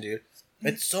conversation, dude,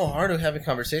 it's so hard to have a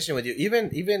conversation with you.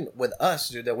 Even with us,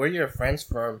 dude, that we're your friends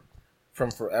from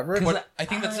forever. But I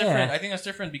think that's different. Yeah. I think that's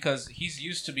different because he's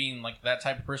used to being like that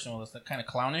type of person with that kind of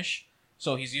clownish.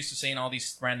 So he's used to saying all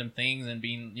these random things and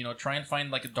being, try and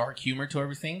find like a dark humor to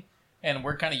everything. And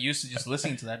we're kind of used to just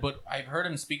listening to that. But I've heard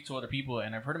him speak to other people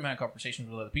and I've heard him have conversations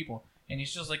with other people. And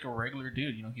he's just like a regular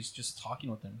dude. He's just talking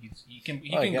with them. He can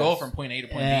go from point A to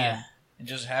point B and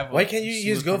just have. Why can't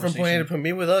you just go from point A to point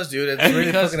B with us, dude? It's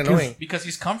really fucking annoying. Because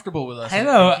he's comfortable with us. I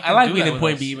know. I like being in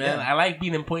point B, man. Yeah. I like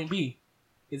being in point B.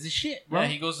 It's a shit, bro. Yeah,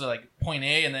 he goes to like point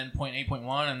A and then point A, point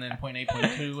 1 and then point A,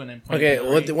 point 2 and then point Okay,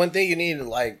 well, the one thing you need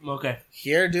to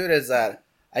here, dude, is that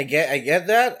I get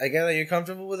that you're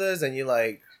comfortable with us and you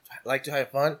like to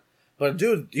have fun, but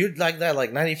dude, you're like that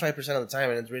like 95% of the time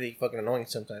and it's really fucking annoying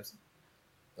sometimes.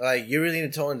 Like, you really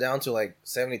need to tone it down to like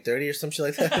 70-30 or some shit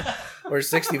like that, or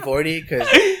 60-40, because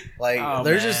like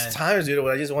there's just times, dude,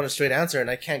 where I just want a straight answer and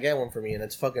I can't get one from you, and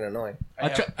it's fucking annoying.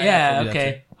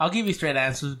 Okay, I'll give you straight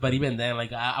answers, but even then,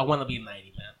 like I want to be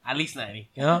 90, man, at least 90.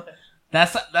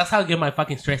 That's how I get my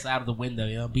fucking stress out of the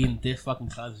window. Being this fucking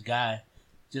college guy,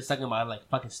 just talking about like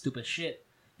fucking stupid shit.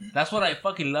 That's what I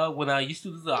fucking love. When I used to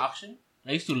do the auction,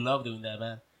 I used to love doing that,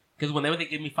 man, because whenever they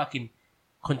give me fucking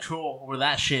control over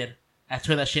that shit, I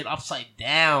turn that shit upside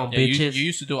down, bitches. You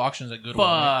used to do auctions at Goodwill.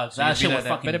 Fuck, that shit was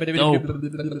fucking dope.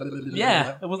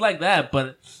 Yeah, it was like that,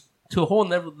 but to a whole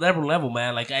level,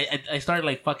 man. Like, I started,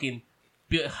 like, fucking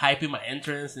hyping my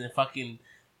entrance and fucking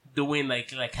doing,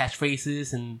 like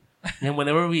catchphrases and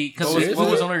whenever we... What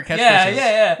was one of your catchphrases?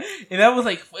 Yeah. And that was,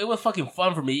 like, it was fucking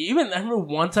fun for me. Even, I remember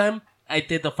one time I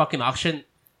did the fucking auction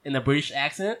in a British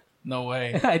accent. No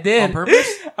way. I did. On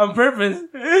purpose? On purpose.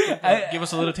 Give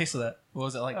us a little taste of that. What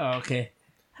was it like? Oh, okay.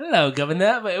 Hello,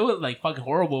 Governor. But it was like fucking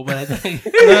horrible. But I think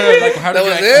like, how did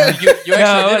you actually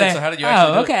did it. So how did you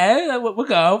actually do it? Okay. We'll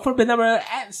go for the number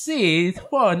at C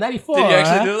 494. Did you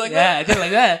actually do it like that? Yeah, I did it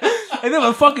like that. And it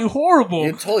was fucking horrible.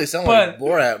 You totally sound like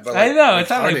Borat. But I know it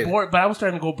sounded like Borat, but I was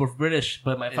trying to go British,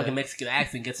 but my fucking Mexican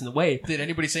accent gets in the way. Did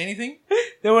anybody say anything?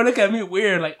 They were looking at me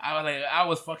weird. I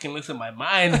was fucking losing my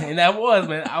mind, and I was,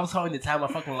 man. I was having the time of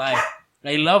my fucking life.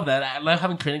 I love that. I love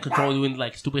having training control, doing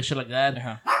like stupid shit like that.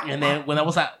 Uh-huh. And then when I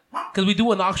was because we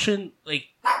do an auction like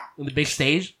in the big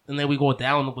stage, and then we go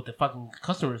down with the fucking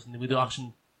customers, and then we do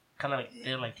auction kind of like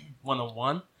they're like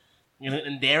 1-on-1.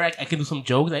 And there I can do some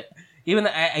jokes. Even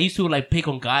I used to like pick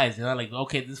on guys, like,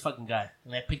 okay, this fucking guy,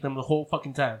 and I pick them the whole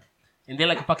fucking time, and they're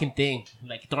like a fucking thing,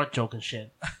 like dark joke and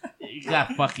shit. You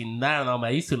got fucking, I don't know, man.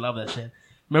 I used to love that shit.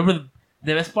 Remember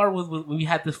the best part was when we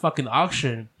had this fucking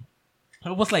auction.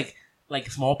 It was like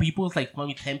small people, it's like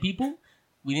maybe 10 people.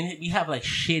 We have like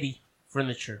shitty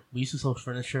furniture. We used to sell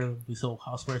furniture, we sold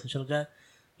housewares and shit like that.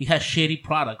 We had shitty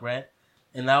product, right?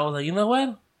 And I was like, you know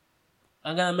what?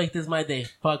 I'm gonna make this my day.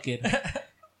 Fuck it.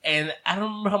 And I don't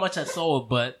remember how much I sold,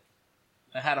 but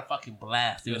I had a fucking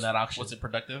blast doing that auction. Was it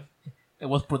productive? It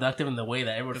was productive in the way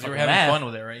that everyone Because fucking you were having laughed. fun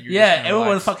with it, right? Yeah, everyone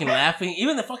was fucking laughing.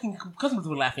 Even the fucking customers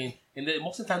were laughing. And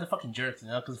most of the time, they're fucking jerks,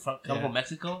 because come from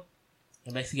Mexico.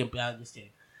 And Mexican, I'm just kidding.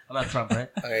 I'm not Trump, right?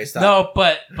 Okay, stop. No,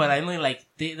 but I mean, like,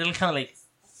 they're kind of like,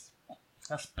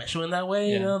 not special in that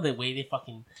way, the way they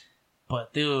fucking.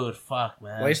 But, dude, fuck,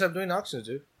 man. Why you stop doing auctions,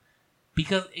 dude?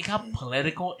 Because it got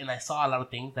political, and I saw a lot of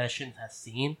things that I shouldn't have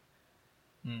seen.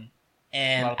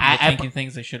 And a lot of people taking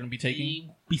things they shouldn't be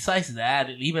taking. Besides that,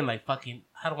 even like fucking,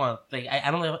 I don't want like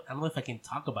I don't know if I can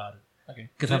talk about it. Okay.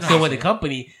 Because I'm still with the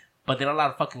company, but there are a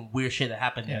lot of fucking weird shit that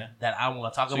happened that I don't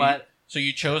want to talk about. So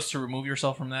you chose to remove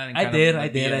yourself from that? And I kind did.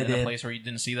 of be in a did. place where you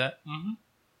didn't see that? Mm-hmm.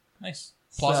 Nice.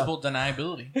 Plausible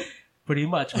deniability. Pretty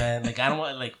much, man. Like I don't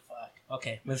want fuck.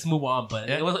 Okay, let's move on. But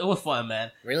it was fun,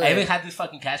 man. Really? I even had this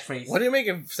fucking catchphrase. What do you make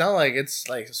it sound like? It's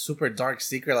like a super dark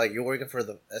secret, like you're working for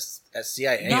the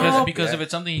CIA. No. Because if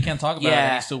it's something you can't talk about,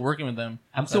 and you're still working with them.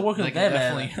 I'm still working with them,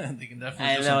 man. They can definitely.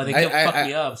 I know they can fuck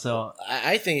me up. So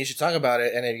I think you should talk about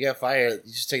it, and if you get fired,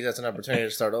 you just take that as an opportunity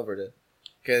to start over, dude.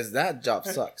 Because that job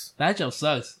sucks. That job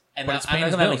sucks. And but it's I'm paying not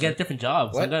his gonna bills. get different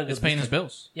jobs. What? It's paying his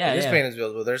bills. Yeah, It is paying his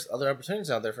bills, but there's other opportunities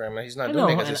out there for him, and he's not doing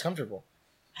it because he's comfortable.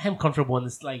 I am comfortable, and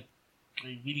it's like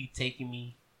really taking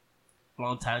me a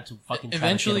long time to fucking.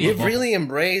 Eventually, You've really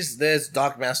embraced this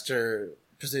Dock Master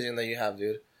position that you have,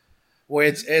 dude. Where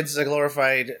it's a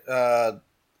glorified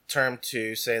term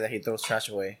to say that he throws trash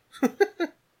away.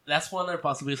 That's one of the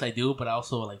possibilities I do, but I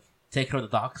also like take care of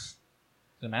the docks.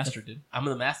 The master did. I'm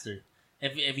the master.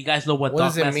 If you guys know what What dock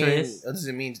does it master mean? is, What does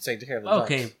it mean to take care of the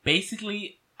okay, docks?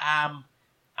 basically, I'm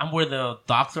where the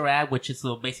docks are at, which is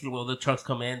basically where the trucks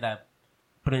come in that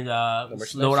put in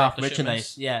merchandise. load off The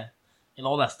merchandise, and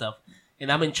all that stuff.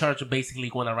 And I'm in charge of basically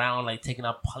going around like taking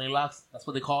out polylocks. That's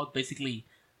what they call it. Basically,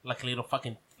 like a little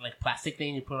fucking like plastic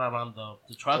thing you put around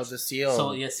the trucks. Oh, the seal.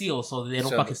 So seal, so they don't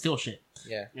So fucking steal shit.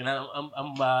 Yeah. And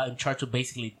I'm in charge of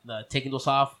basically taking those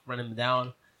off, running them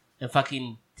down, and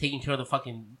fucking taking care of the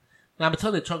fucking. Now I'm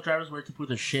telling the truck drivers where to put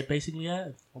their shit basically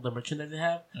at, all the merchandise they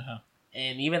have,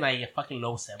 and even like fucking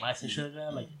low semis and shit like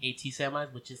that, like AT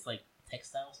semis, which is like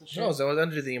textiles and shit. No, so I was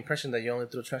under the impression that you only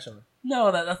threw trash on them.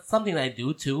 No, that's something I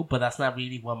do too, but that's not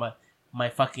really what my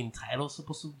fucking title's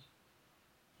supposed to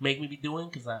make me be doing.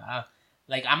 Because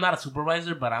I'm not a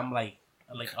supervisor, but I'm like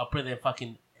upper than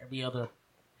fucking every other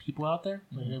people out there,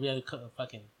 like every other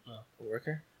fucking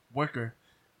worker.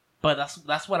 But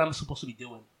that's what I'm supposed to be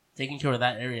doing, taking care of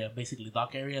that area, basically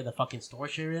dock area, the fucking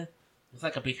storage area. It's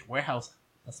like a big warehouse.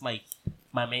 That's my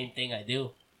main thing I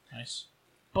do. Nice.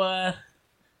 But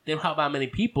they don't have that many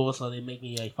people, so they make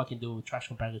me like fucking do trash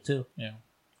compactor too. Yeah.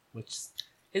 Which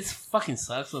it's fucking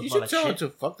sucks. So You it's should like tell them shit. to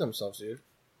fuck themselves, dude.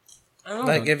 I don't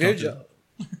Like, know. if your job...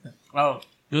 Oh,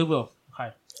 Goodwill.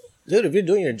 Hi. Dude, if you're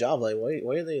doing your job, like,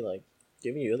 why are they, like,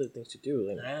 giving you other things to do?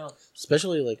 Like, I know.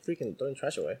 especially, like, freaking throwing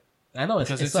trash away. I know. It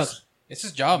Because sucks. it's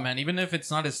his job, man. Even if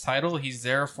it's not his title, he's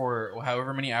there for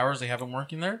however many hours they have him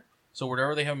working there. So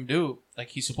whatever they have him do, like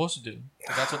he's supposed to do,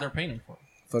 because that's what they're paying him for.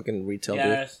 Fucking retail, dude.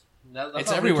 Yes.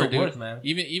 It's everywhere, dude. Works, man.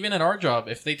 Even at our job,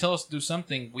 if they tell us to do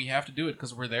something, we have to do it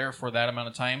because we're there for that amount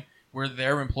of time. We're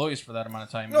their employees for that amount of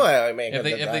time. No, I mean... if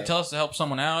they tell us to help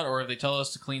someone out, or if they tell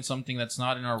us to clean something that's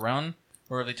not in our run,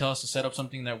 or if they tell us to set up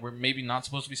something that we're maybe not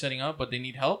supposed to be setting up, but they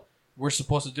need help, we're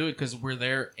supposed to do it because we're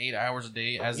there 8 hours a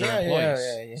day as their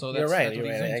employees. Yeah. So you're right. what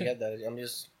he's doing I too. get that. I'm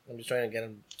just trying to get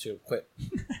him to quit.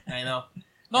 I know.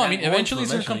 No, I mean, Yeah, eventually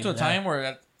it's going to come to a eventually, time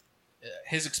where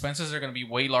his expenses are going to be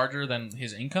way larger than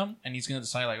his income, and he's going to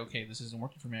decide, like, okay, this isn't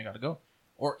working for me, I got to go.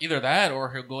 Or either that,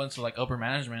 or he'll go into, like, upper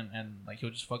management, and, like, he'll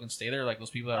just fucking stay there, like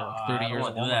those people that are 30 I years don't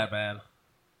old. want to do that, man.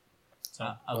 So,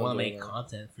 I Don't want to do make that.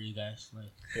 content for you guys.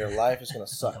 Like Your life is gonna like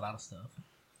suck. a lot of stuff.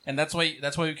 and that's why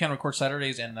we can't record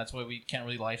Saturdays, and that's why we can't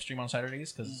really live stream on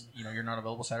Saturdays, because, you know, you're not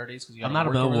available Saturdays, because you I'm got not to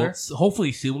work over available. there. So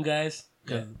hopefully soon, guys.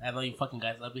 Because I know you fucking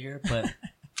guys love me here, but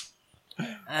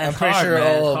I'm pretty sure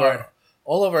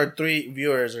all of our 3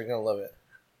 viewers are gonna love it.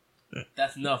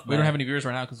 That's enough. We Man. don't have any viewers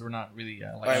right now, because we're not really,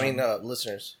 I mean,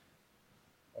 listeners.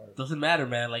 Doesn't matter,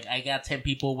 man. Like I got 10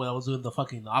 people when I was doing the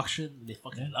fucking auction. And they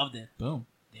fucking loved it. boom.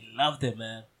 They loved it,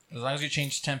 man. As long as you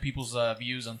change 10 people's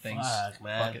views on things. Fuck,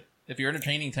 man. Fuck it. If you're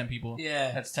entertaining 10 people,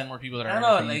 Yeah. that's 10 more people that are I don't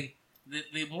know, entertaining.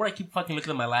 like, the more I keep fucking looking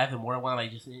at my life, the more I want to,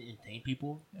 like, just entertain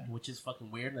people, Yeah. which is fucking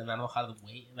weird, and I don't know how to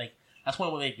wait. Like, that's why I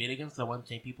want to make video games, because I want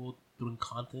to entertain people doing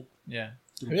content. Yeah.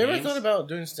 Doing Have you ever games. thought about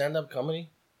doing stand-up comedy?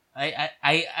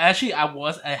 I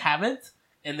haven't,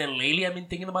 and then lately I've been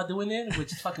thinking about doing it,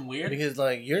 which is fucking weird. Because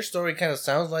like your story kind of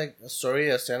sounds like a story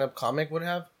a stand-up comic would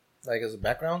have, like as a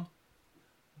background.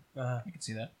 Uh, I can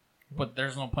see that. But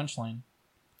there's no punchline.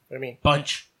 What do you mean?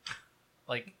 bunch.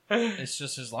 Like, it's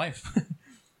just his life.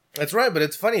 That's right, but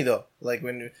it's funny though. Like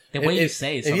when The way you if,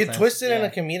 say it if you sometimes, twist it in yeah.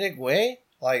 a comedic way,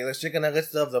 like the chicken nugget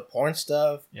stuff, the porn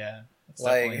stuff, Yeah. It's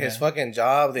like definitely, his fucking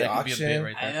job, the that could be a bit auction.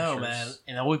 right there I for know, sure. man,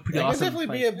 and that would be pretty That awesome. could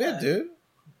definitely be a bit, Yeah. dude.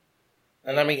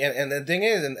 And I mean, and the thing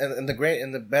is, and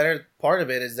the better part of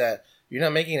it is that you're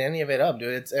not making any of it up,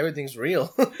 dude. It's everything's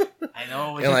real. I know,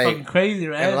 And which is like- fucking crazy,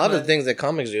 right? And a lot of But- the things that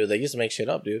comics do, they used to make shit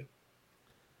up, dude.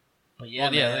 But yeah,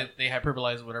 Well, yeah, man. they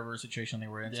hyperbolize whatever situation they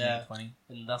were in to Yeah. make it funny.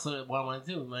 And that's what I want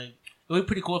to do. Like, it would be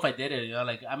pretty cool if I did it. You know,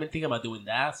 like I've been thinking about doing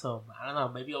that. So I don't know.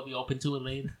 Maybe I'll be open to it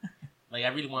later. Like I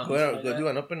really want to Go do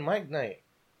an open mic night.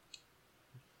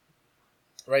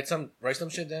 Write some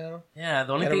shit down. Yeah,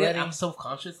 the only Get it thing is ready. I'm self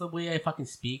conscious of the way I fucking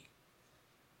speak.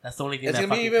 That's the only thing. It's that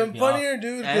gonna be fucking even pisses me off. funnier,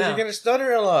 dude, because Yeah. you're gonna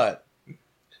stutter a lot.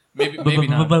 Maybe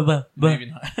not. But Maybe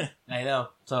not. I know.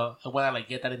 So I want to like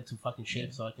get that into fucking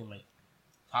shape so I can like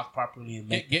talk properly and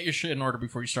make. Get your shit in order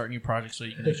before you start new projects so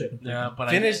you can actually complete Yeah, them. but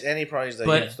Finish any projects that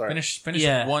but you start. Finish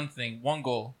Yeah. one thing, one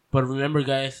goal. But remember,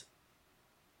 guys.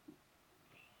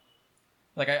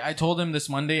 Like I told him this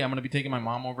Monday, I'm gonna be taking my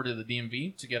mom over to the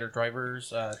DMV to get her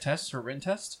driver's test, her written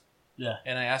test. Yeah.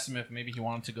 And I asked him if maybe he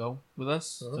wanted to go with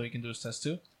us Uh-huh. so he can do his test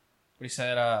too. But he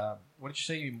said, "What did you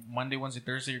say? Monday, Wednesday,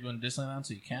 Thursday, you're going to Disneyland,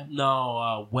 so you can't.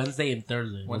 No, Wednesday and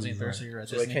Thursday. Wednesday and Thursday, you're at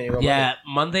So like, Disney. can you go Yeah,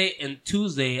 Monday and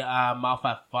Tuesday, I'm off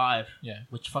at 5. Yeah.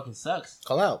 Which fucking sucks.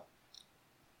 call out?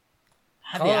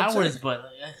 I had Call the out hours, sick. but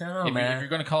I don't know, If man. you're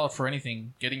going to call out for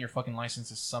anything, getting your fucking license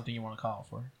is something you want to call out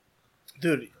for.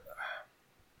 Dude,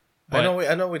 But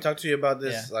I know we talked to you about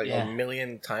this Yeah. like Yeah. a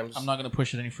million times. I'm not going to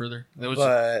push it any further. There was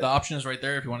But- the option is right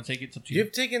there. If you want to take it, it's up to you.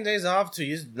 You've taken days off to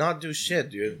just not do shit,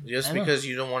 dude, just I know. because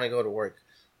you don't want to go to work.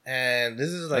 And this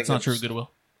is like That's not true,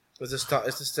 Goodwill. It's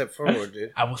a step forward,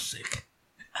 dude. I was sick.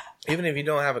 Even if you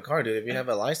don't have a car, dude, if you have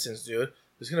a license, dude,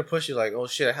 it's gonna push you like, oh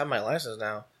shit, I have my license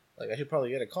now. Like I should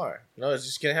probably get a car. No, it's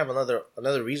just gonna have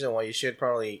another reason why you should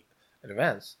probably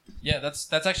advance. Yeah,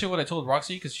 that's actually what I told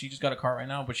Roxy because she just got a car right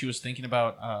now, but she was thinking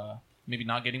about maybe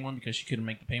not getting one because she couldn't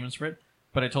make the payments for it.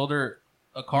 But I told her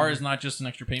a car is not just an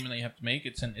extra payment that you have to make.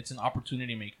 It's an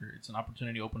opportunity maker. It's an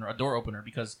opportunity opener, a door opener.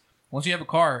 Because once you have a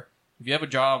car, if you have a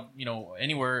job,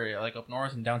 anywhere like up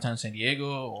north in downtown San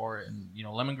Diego or in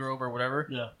Lemon Grove or whatever,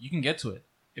 Yeah. you can get to it.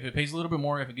 If it pays a little bit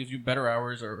more, if it gives you better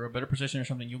hours or a better position or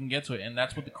something, you can get to it, and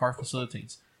that's what the car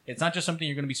facilitates. It's not just something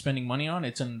you're going to be spending money on;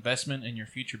 it's an investment in your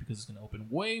future because it's going to open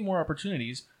way more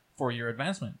opportunities for your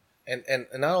advancement. And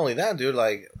not only that, dude,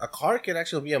 like a car could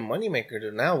actually be a moneymaker,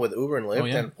 dude. Now with Uber and Lyft Oh,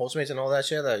 yeah. and Postmates and all that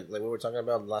shit, like we were talking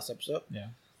about in the last episode. Yeah,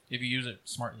 if you use it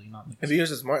smartly, not like If you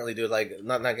use it smartly, dude, like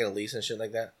not get a lease and shit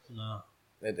like that, No.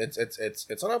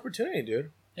 it's an opportunity,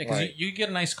 dude. yeah, because Right. you get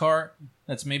a nice car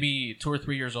that's maybe 2 or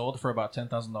 3 years old for about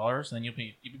 $10,000, and then you'll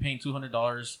be paying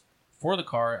 $200 for the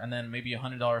car, and then maybe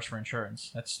 $100 for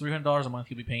insurance. That's $300 a month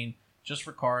you'll be paying just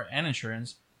for car and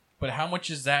insurance. But how much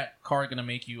is that car gonna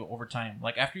make you over time?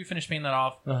 Like after you finish paying that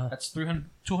off, Uh-huh. that's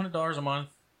 $200 a month.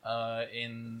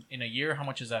 In a year, how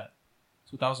much is that?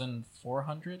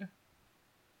 2,400.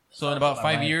 So in Sounds about about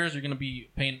 5 right. years, you're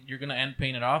gonna end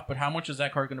paying it off. But how much is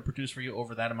that car gonna produce for you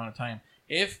over that amount of time?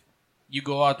 If you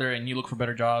go out there and you look for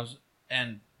better jobs,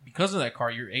 and because of that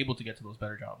car, you're able to get to those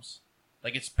better jobs.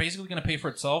 Like it's basically gonna pay for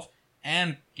itself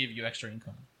and give you extra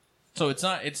income. So it's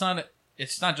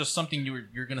not just something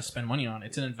you're gonna spend money on.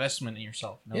 It's an investment in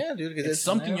yourself. You know? Yeah, dude, because It's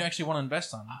something you actually want to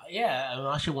invest on. Yeah,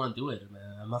 I actually want to do it,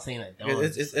 man. I'm not saying I don't.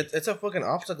 it's a fucking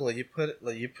obstacle that you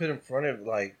put in front of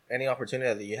like any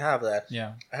opportunity that you have that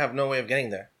Yeah. I have no way of getting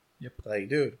there. Yep. Like,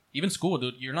 dude, Even school,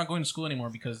 dude. You're not going to school anymore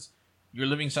because you're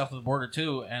living south of the border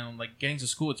too, and like getting to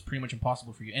school, it's pretty much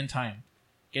impossible for you in time.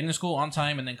 Getting to school on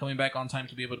time and then coming back on time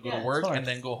to be able to go Yeah, to it's work hard. and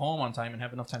then go home on time and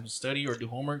have enough time to study or do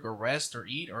homework or rest or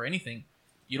eat or anything.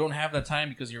 You don't have that time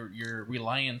because you're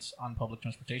reliant on public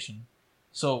transportation.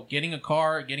 So getting a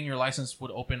car, getting your license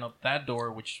would open up that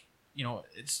door, which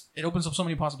it opens up so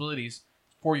many possibilities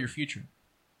for your future.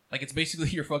 Like it's basically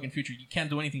your fucking future. You can't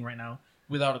do anything right now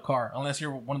without a car unless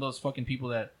you're one of those fucking people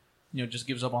that just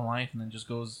gives up on life and then just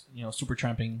goes super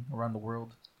tramping around the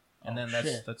world, and Oh, then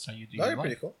shit. that's how you do that'd your be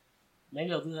pretty life. cool.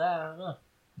 Maybe I'll do that. I don't know.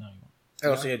 No, you won't. I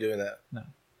don't Yeah. see you doing that.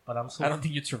 But But I'm so. I don't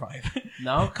think you'd survive.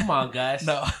 No, come on, guys.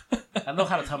 No. I know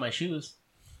how to tie my shoes.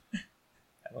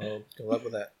 Oh, good luck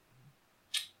with that.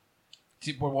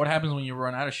 See, but what happens when you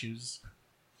run out of shoes?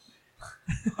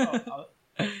 I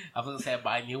was gonna say I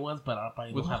buy new ones, but I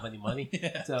probably don't have any money.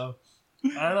 Yeah. So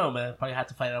I don't know, man. Probably have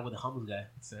to fight it out with the homeless guy,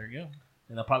 So there you go.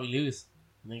 and I'll probably lose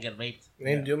and then get raped. You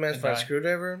need to do, man, And find a die.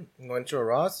 screwdriver, go into a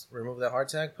Ross, remove that hard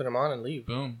tack, put them on, and leave.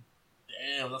 Boom.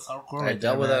 Damn, that's hardcore. I Right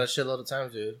dealt there, with man. that a shitload of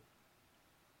times, dude.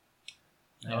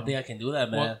 I don't think I can do that,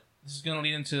 man. Well, this is going to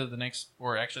lead into the next,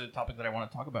 or actually the topic that I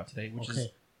want to talk about today, which is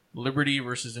Okay. liberty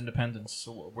versus independence.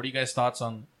 So, what are you guys' thoughts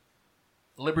on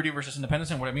liberty versus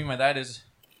independence? And what I mean by that is,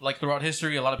 like throughout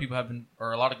history, a lot of people have been,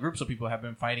 or a lot of groups of people have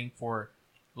been fighting for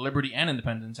liberty and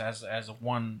independence as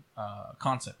one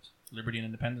concept. Liberty and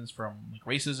independence from like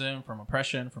racism, from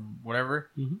oppression, from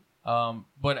whatever. Mhm.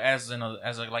 But as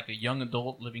like a young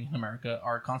adult living in America,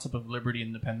 our concept of liberty and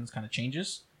independence kind of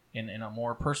changes in a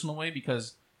more personal way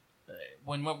because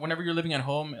whenever you're living at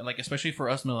home, like especially for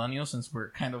us millennials, since we're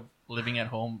kind of living at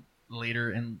home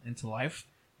later into life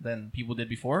than people did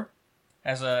before,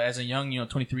 as a young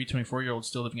 23, 24-year-old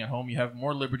still living at home, you have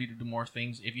more liberty to do more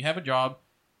things. If you have a job,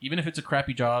 even if it's a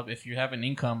crappy job, if you have an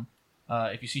income,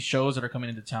 if you see shows that are coming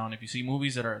into town, if you see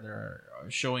movies that are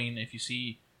showing, if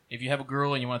you have a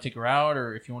girl and you want to take her out,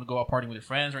 or if you want to go out partying with your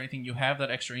friends or anything, you have that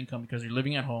extra income because you're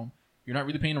living at home. You're not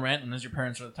really paying rent unless your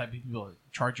parents are the type of people that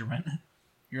charge you rent.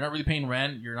 You're not really paying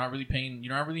rent. You're not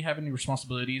really having any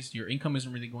responsibilities. Your income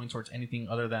isn't really going towards anything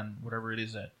other than whatever it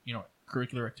is that,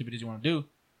 curricular activities you want to do.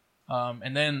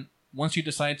 And then once you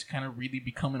decide to kind of really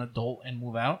become an adult and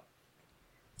move out,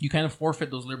 you kind of forfeit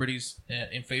those liberties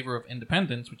in favor of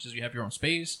independence, which is you have your own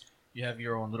space, you have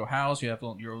your own little house, you have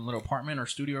your own little apartment or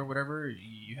studio or whatever.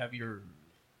 You have your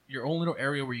own little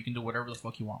area where you can do whatever the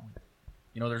fuck you want with.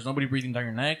 There's nobody breathing down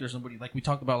your neck. There's nobody, like we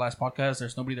talked about last podcast,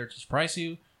 there's nobody there to surprise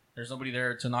you. There's nobody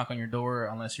there to knock on your door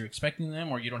unless you're expecting them,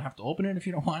 or you don't have to open it if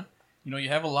you don't want. You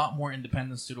have a lot more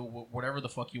independence to do whatever the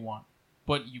fuck you want.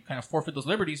 But you kind of forfeit those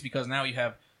liberties because now you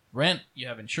have rent, you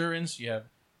have insurance, you have,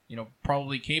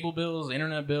 probably cable bills,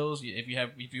 internet bills.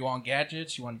 If you want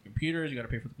gadgets, you want computers, you got to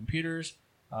pay for the computers.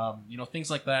 Things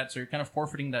like that. So you're kind of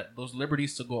forfeiting those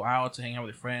liberties to go out, to hang out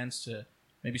with your friends, to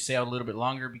maybe stay out a little bit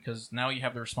longer because now you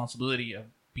have the responsibility of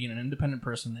being an independent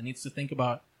person that needs to think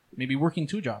about maybe working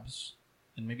 2 jobs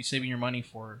and maybe saving your money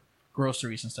for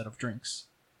groceries instead of drinks.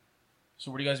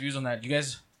 So what are you guys' views on that? You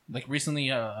guys, like recently,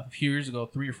 a few years ago,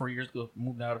 3 or 4 years ago,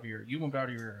 moved out of your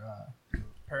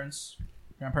grandparents'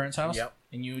 house? Yep.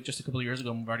 And you just a couple of years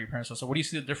ago moved out of your parents' house. So what do you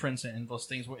see the difference in those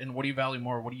things? And what do you value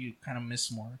more? What do you kind of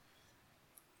miss more?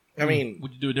 I mean,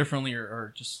 would you do it differently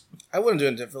or just... I wouldn't do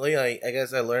it differently. I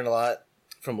guess I learned a lot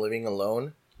from living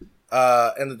alone.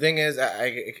 And the thing is,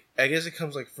 I guess it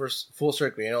comes like first full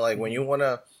circle. Like when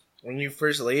you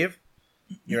first leave,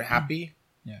 you're happy.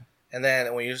 Yeah. And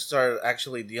then when you start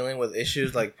actually dealing with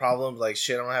issues like problems, like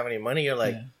shit, I don't have any money. You're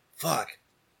like, fuck.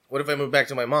 What if I move back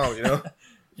to my mom's?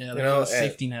 Yeah, there's a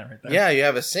safety net right there. Yeah, you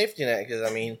have a safety net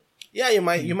because you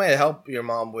might help your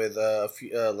mom with a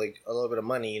little bit of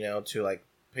money, to like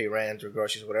pay rent or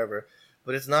groceries or whatever.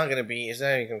 But it's not even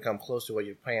gonna come close to what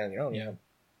you're paying on your own. Yeah.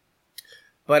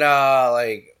 But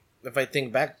like if I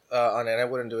think back on it, I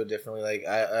wouldn't do it differently. Like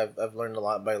I've learned a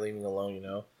lot by leaving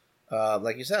alone.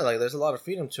 Like you said, like there's a lot of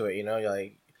freedom to it. You're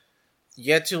like you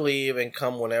get to leave and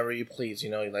come whenever you please.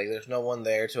 Like there's no one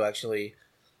there to actually,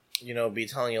 be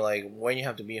telling you like when you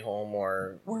have to be home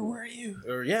or where were you?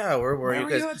 Or yeah, where were you?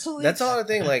 Because that's all I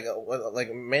think. Like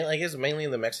I guess mainly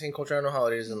in the Mexican culture. I don't know how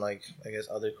it is in like I guess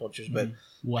other cultures, but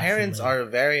parents are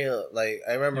very like.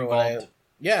 I remember involved.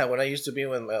 when I used to be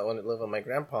when I lived with my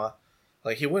grandpa,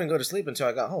 like he wouldn't go to sleep until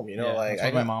I got home.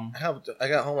 Like my mom. I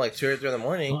got home like 2 or 3 in the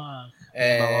morning, Fuck.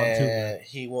 and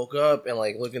he woke up and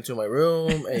like looked into my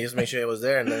room and just make sure it was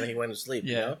there, and then he went to sleep.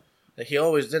 Yeah. Like he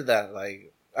always did that.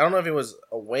 Like I don't know if he was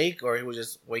awake or he was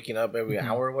just waking up every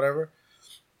hour or whatever,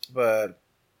 but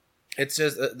it's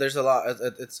just there's a lot.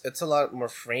 It's a lot more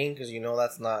freeing because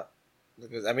that's not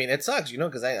because I mean it sucks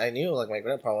because I knew like my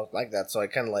grandpa was like that, so I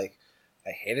kind of like. I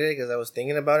hated it because I was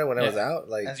thinking about it when I was out.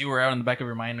 Like as you were out in the back of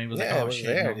your mind, maybe it was like, I oh was shit,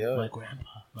 there, no.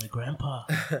 My grandpa.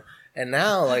 And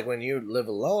now, like when you live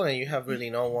alone and you have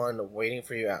really no one waiting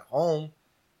for you at home,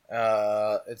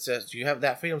 it's just you have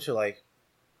that freedom to like,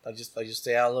 I just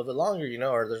stay out a little bit longer,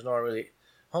 or there's no really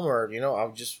home, or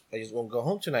I just won't go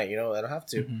home tonight, I don't have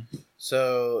to. Mm-hmm.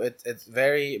 So it's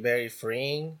very very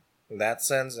freeing in that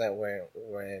sense that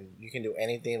when you can do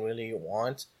anything really you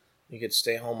want. You could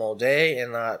stay home all day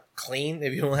and not clean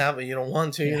if you don't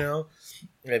want to,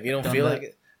 If you don't feel like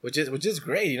it. which is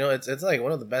great. You know, it's like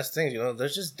one of the best things. You know,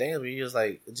 there's just days where you're just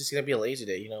like, it's just gonna be a lazy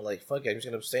day. You know, like fuck it, I'm just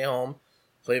gonna stay home,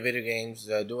 play video games,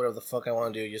 do whatever the fuck I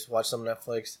want to do. Just watch some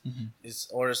Netflix,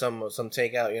 just order some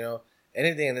takeout. You know,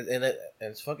 anything, and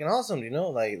it's fucking awesome. You know,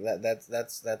 like that's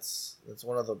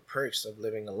one of the perks of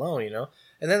living alone. You know,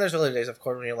 and then there's other days, of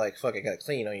course, when you're like, fuck, I gotta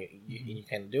clean. You know, you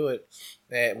can't do it,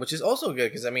 which is also good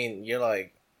because I mean, you're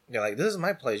like, this is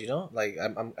my place. You know, like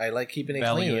I like keeping it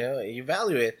clean. You know, you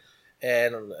value it.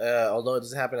 And although it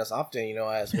doesn't happen as often, you know,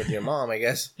 as with your mom, I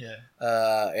guess,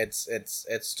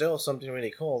 it's still something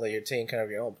really cool that you're taking care of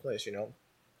your own place, you know.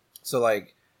 So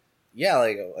like, yeah,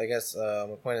 like I guess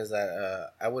my point is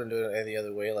that I wouldn't do it any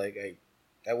other way. Like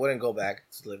I wouldn't go back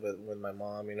to live with my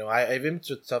mom. You know, I've been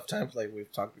through tough times, like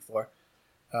we've talked before,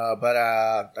 but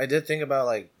I did think about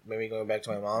like maybe going back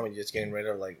to my mom and just getting rid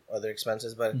of like other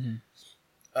expenses, but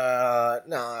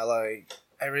no, like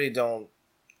I really don't.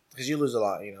 Because you lose a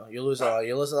lot, you know. You lose a lot.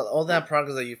 You lose a lot. All that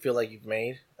progress that you feel like you've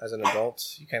made as an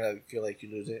adult, you kind of feel like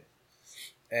you lose it.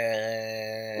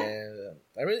 And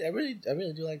I really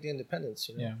do like the independence,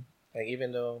 you know. Yeah. Like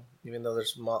even though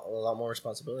there's a lot more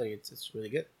responsibility, it's really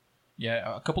good.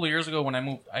 Yeah, a couple of years ago when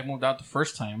I moved out the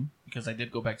first time because I did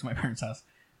go back to my parents' house.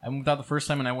 I moved out the first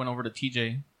time and I went over to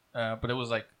TJ, but it was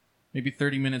like maybe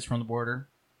 30 minutes from the border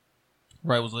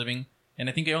where I was living. And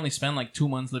I think I only spent like 2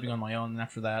 months living on my own. And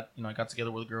after that, you know, I got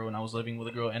together with a girl and I was living with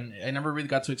a girl. And I never really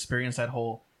got to experience that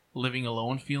whole living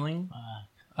alone feeling.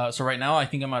 So right now, I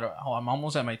think I'm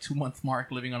almost at my 2-month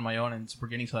mark living on my own. And we're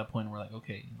getting to that point where like,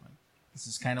 okay, you know, this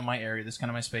is kind of my area. This is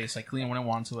kind of my space. I clean when I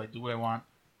want to. I do what I want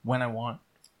when I want.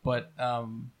 But,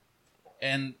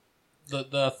 and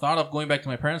the thought of going back to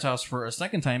my parents' house for a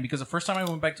second time, because the first time I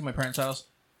went back to my parents' house,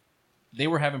 they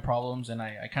were having problems and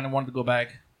I kind of wanted to go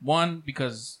back. One,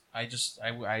 because I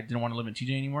didn't want to live in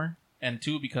TJ anymore. And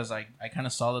two, because I kind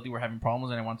of saw that they were having problems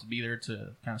and I wanted to be there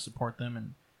to kind of support them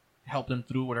and help them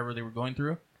through whatever they were going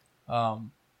through.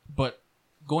 But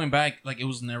going back, like, it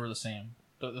was never the same.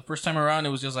 The first time around, it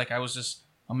was just like I was just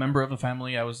a member of the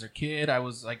family. I was their kid. I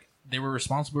was like, they were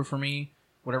responsible for me.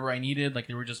 Whatever I needed, like,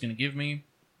 they were just going to give me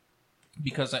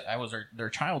because I was their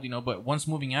child, you know. But once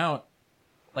moving out,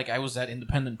 like, I was that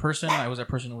independent person. I was that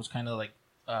person who was kind of like,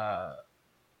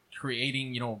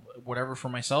 creating, you know, whatever for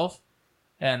myself,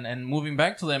 and moving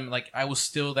back to them, like I was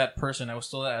still that person. I was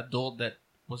still that adult that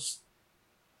was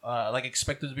like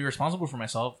expected to be responsible for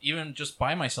myself, even just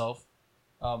by myself.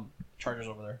 Charger's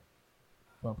over there.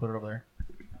 I'm gonna put it over there.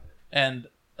 And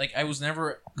like I was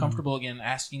never comfortable again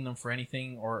asking them for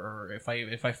anything, or if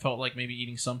I felt like maybe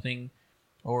eating something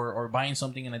or buying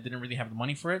something and I didn't really have the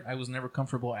money for it, I was never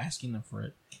comfortable asking them for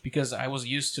it because I was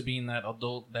used to being that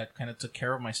adult that kind of took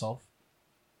care of myself.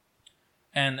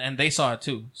 And they saw it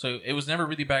too. So it was never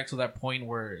really back to that point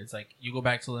where it's like you go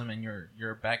back to them and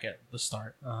you're back at the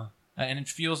start. And it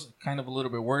feels kind of a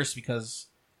little bit worse because,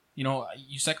 you know,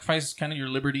 you sacrifice kind of your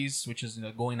liberties, which is, you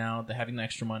know, going out, having the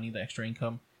extra money, the extra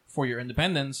income for your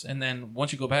independence. And then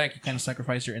once you go back, you kind of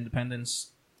sacrifice your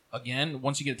independence again.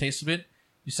 Once you get a taste of it,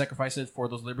 you sacrifice it for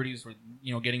those liberties, or,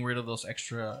 you know, getting rid of those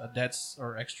extra debts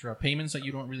or extra payments that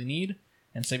you don't really need.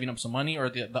 And saving up some money, or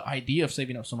the idea of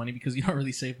saving up some money, because you don't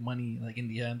really save money, like, in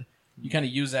the end. You kind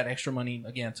of use that extra money,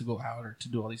 again, to go out or to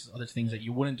do all these other things that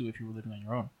you wouldn't do if you were living on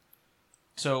your own.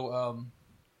 So,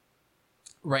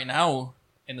 right now,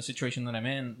 in the situation that I'm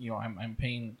in, you know, I'm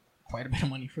paying quite a bit of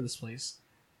money for this place.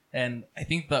 And I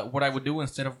think that what I would do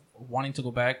instead of wanting to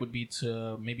go back would be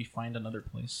to maybe find another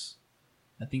place.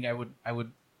 I think I would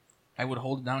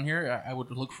hold it down here. I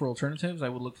would look for alternatives. I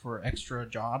would look for extra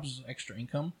jobs, extra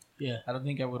income. Yeah. I don't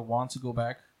think I would want to go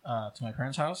back to my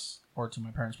parents' house or to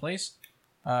my parents' place,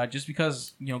 just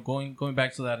because, you know, going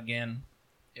back to that again,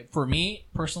 for me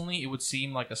personally, it would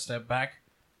seem like a step back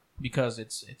because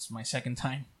it's my second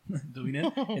time doing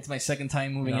it. It's my second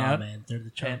time moving out. Man, they're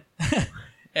the charm.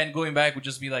 And going back would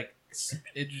just be like,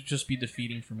 it would just be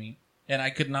defeating for me, and I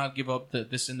could not give up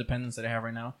this independence that I have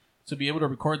right now to be able to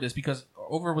record this, because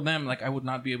over with them, like, I would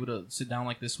not be able to sit down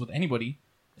like this with anybody,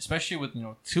 especially with, you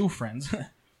know, 2 friends.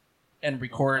 And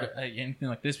record anything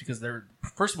like this, because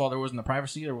first of all, there wasn't the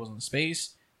privacy, there wasn't the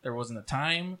space, there wasn't the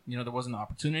time, you know, there wasn't the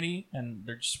opportunity, and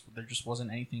there just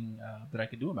wasn't anything that I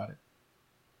could do about it.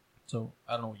 So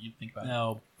I don't know what you think about it.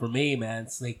 No, for me, man,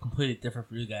 it's like completely different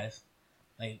for you guys.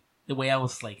 Like the way I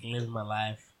was like living my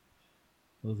life,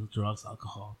 it was with drugs,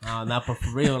 alcohol. No, not but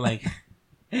for real. Like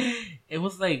it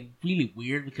was like really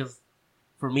weird because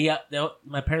for me,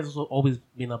 my parents was always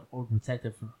being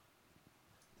overprotective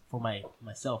for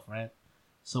myself, right?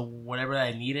 So whatever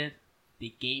I needed,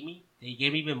 they gave me. They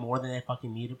gave me even more than I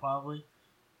fucking needed, probably.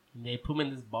 And they put me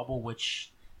in this bubble,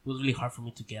 which was really hard for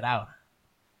me to get out.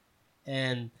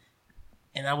 and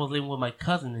I was living with my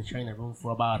cousin and sharing a room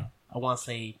for about, I want to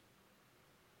say,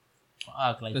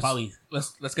 probably.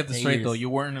 Let's get this 10 straight years. though. You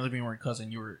weren't living with your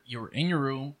cousin. You were in your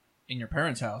room in your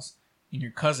parents' house, and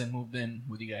your cousin moved in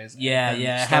with you guys. Yeah, and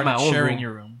yeah, I had started my own sharing room.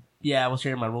 your room. Yeah, I was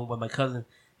sharing my room with my cousin,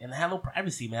 and I had no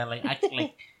privacy, man. Like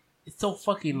it's so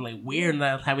fucking like weird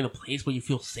not having a place where you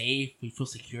feel safe, where you feel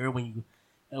secure, when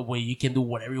you can do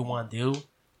whatever you want to do, and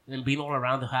then being all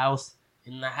around the house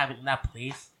and not having that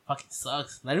place fucking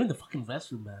sucks. Not even the fucking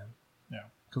restroom, man. Yeah.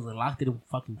 Because they locked it and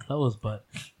fucking closed, but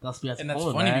that's And that's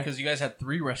funny because you guys had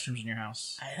 3 restrooms in your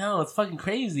house. I know it's fucking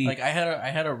crazy. Like I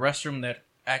had a restroom that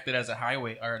acted as a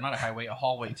highway, or not a highway, a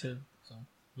hallway too. So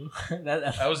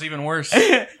that was even worse.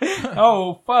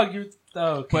 Oh fuck you!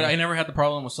 Okay. But I never had the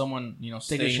problem with someone,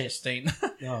 Take a shit. staying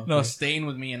staying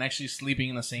with me and actually sleeping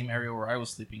in the same area where I was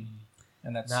sleeping.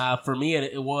 And that's Nah, for me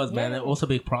it was, man. It was a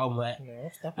big problem.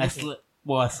 No, stop I looking. slept.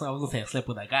 Well, I was gonna say I slept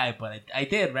with that guy, but I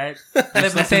did, right? slept in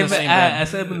the same bed. I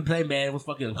slept in the same bed. It was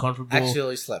fucking uncomfortable.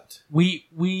 Actually slept. we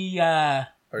Or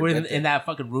were did in they? that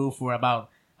fucking room for about,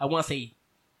 I want to say,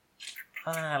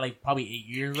 like probably 8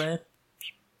 years, right?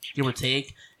 Give or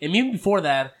take. And even before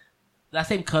that, that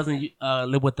same cousin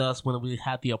lived with us when we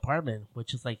had the apartment,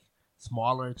 which is like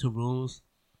smaller, 2 rooms.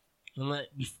 And like,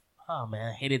 oh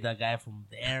man, I hated that guy from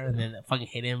there, and then I fucking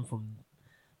hate him from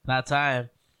that time.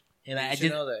 And You I should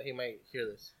just, know that he might hear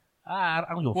this. I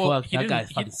don't give a Well, fuck. he That guy didn't-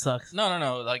 he- fucking sucks.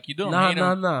 no. Like you don't No, hate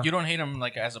him. no. You don't hate him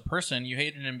like as a person. You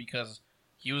hated him because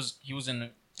he was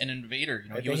an invader.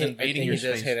 I He was think invading he your just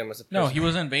space. hate him as a person. No, he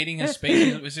was invading his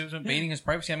space. He was invading his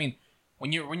privacy. I mean,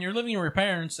 when you're living with your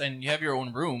parents and you have your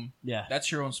own room, Yeah.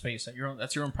 that's your own space.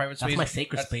 That's your own private That's space. my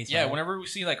sacred space, Yeah. man. Whenever we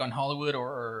see like on Hollywood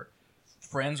or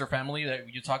friends or family that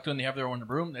you talk to and they have their own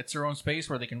room, it's their own space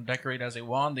where they can decorate as they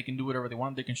want. They can do whatever they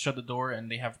want. They can shut the door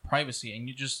and they have privacy. And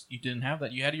you didn't have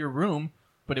that. You had your room,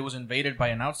 but it was invaded by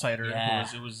an outsider Yeah.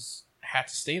 who was had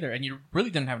to stay there, and you really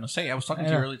didn't have no say. I was talking to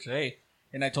Yeah. you earlier today,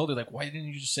 and I told you like, why didn't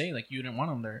you just say like you didn't want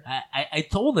him there? I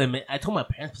told them, I told my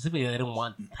parents specifically that I didn't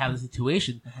want to have the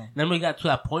situation. Uh-huh. And then we got to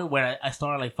that point where I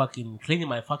started like fucking cleaning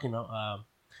my fucking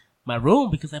my room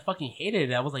because I fucking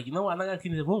hated it. I was like, you know what, I'm not gonna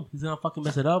clean the room. He's gonna fucking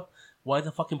mess it up. What's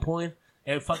the fucking point?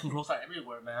 It fucking grows out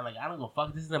everywhere, man. Like I don't go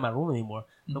fuck. This isn't my room anymore.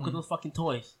 Look at those fucking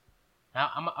toys.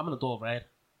 I'm an adult, right?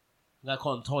 I'm gonna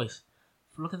call them toys.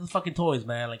 Look at those fucking toys,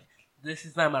 man. Like this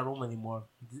is not my room anymore.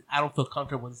 I don't feel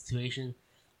comfortable in the situation.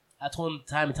 I told him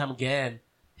time and time again,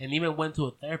 and even went to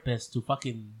a therapist to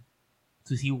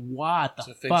see what the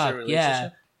To fix fuck, your yeah,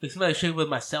 relationship? fix my relationship with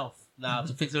myself. Now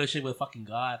to fix the relationship with fucking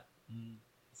God.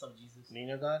 What's up, Jesus?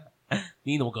 Nino God?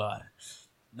 Nino God.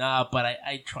 Nah, but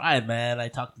I tried, man. I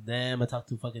talked to them. I talked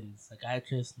to fucking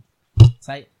psychiatrists.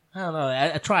 I don't know.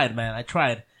 I tried, man. I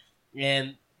tried,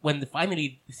 and when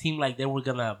finally it seemed like they were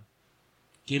gonna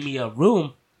give me a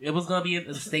room, it was gonna be at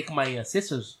the stake of my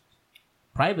sister's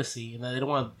privacy, and I didn't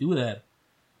want to do that.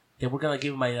 They were gonna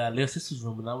give me my little sister's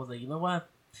room, and I was like, you know what?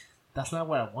 That's not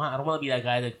what I want. I don't want to be that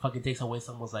guy that fucking takes away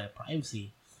someone's like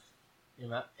privacy.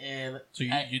 And So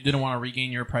I- you didn't want to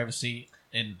regain your privacy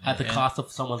at the cost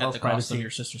of someone at else's the cost privacy. of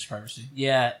your sister's privacy.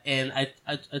 Yeah, and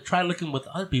I tried looking with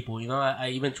other people. You know, I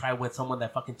even tried with someone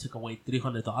that fucking took away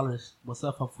 $300. What's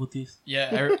up, Futis? Yeah,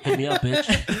 Hit me up,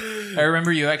 bitch. I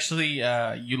remember you actually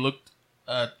you looked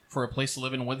for a place to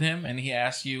live in with him, and he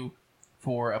asked you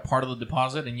for a part of the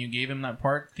deposit, and you gave him that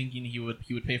part, thinking he would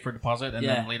pay for a deposit, and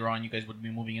Yeah. then later on you guys would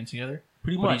be moving in together.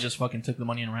 Pretty But he much. just fucking took the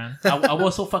money and ran. I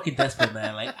was so fucking desperate,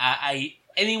 man. Like I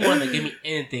anyone that gave me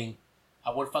anything, I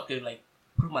would fucking like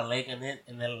put my leg in it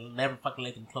and then never fucking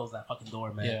let them close that fucking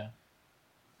door, man. Yeah.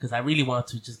 Because I really wanted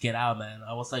to just get out, man.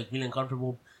 I was like really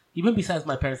uncomfortable. Even besides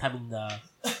my parents having the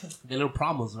little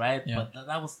problems, right? Yeah. But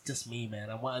that was just me,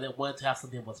 man. I wanted to have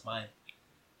something that was mine.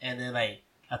 And then I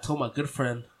told my good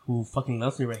friend who fucking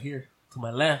loves me right here to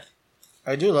my left.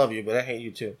 I do love you, but I hate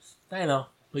you too. I know,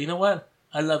 but you know what?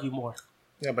 I love you more.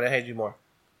 Yeah, but I hate you more.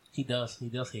 He does. He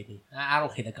does hate me. I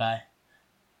don't hate the guy.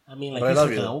 I mean, like But I he's love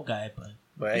like you, an though. old guy, but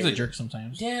But I He's hate a you. jerk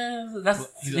sometimes. yeah, that's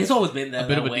He's he's always been that A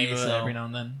bit of a way, diva so every now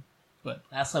and then. But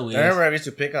that's how he I remember is. I used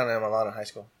to pick on him a lot in high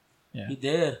school. yeah. He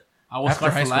did. I was After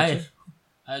scarred high for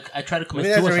school, life. I tried to commit Maybe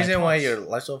that's the suicide reason why twice. your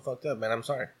life's so fucked up, man. I'm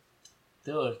sorry.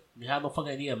 Dude, you have no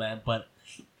fucking idea, man. But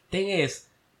thing is,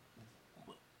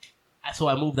 so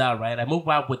I moved out, right? I moved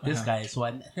out with this guy, so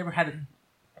I never had.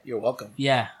 You're welcome.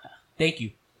 Yeah, thank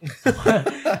you.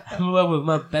 I moved out with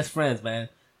my best friends, man.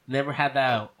 Never had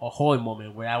that a holy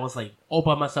moment where I was like all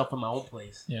by myself in my own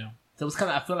place. Yeah. So it was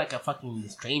kind of, I feel like a fucking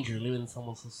stranger living in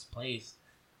someone else's place,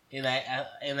 and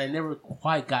I never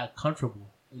quite got comfortable.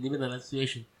 And even in that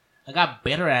situation, I got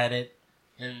better at it,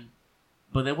 and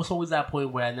But there was always that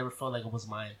point where I never felt like it was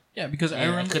mine. Yeah, because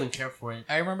And I couldn't care for it.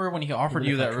 I remember when he offered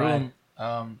Even you if I that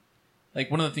room. Like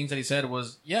one of the things that he said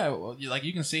was, "Yeah, well, like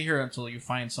you can stay here until you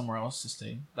find somewhere else to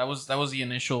stay." That was the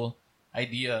initial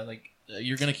idea. Like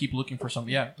you're gonna keep looking for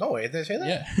something. Yeah, No way, did they say that?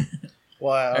 yeah.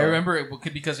 Wow. I remember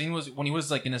it because when he was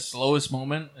like in his slowest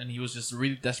moment and he was just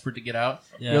really desperate to get out.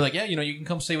 Yeah. You're like, yeah, you can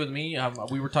come stay with me.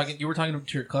 You were talking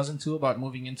to your cousin too about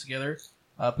moving in together,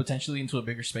 potentially into a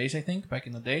bigger space. I think back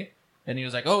in the day, and he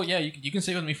was like, oh yeah, you can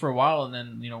stay with me for a while, and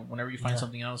then whenever you find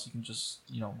something else, you can just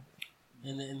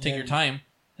and take your time,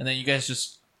 and then you guys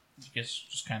just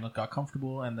kind of got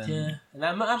comfortable, and then Yeah, and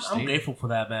I'm grateful for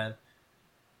that, man.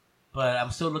 But I'm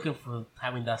still looking for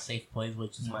having that safe place,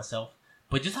 which is myself.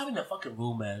 But just having a fucking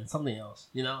room, man, something else.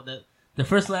 The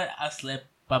first night I slept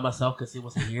by myself because it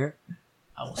wasn't here,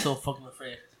 I was so fucking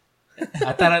afraid.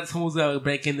 I thought someone was gonna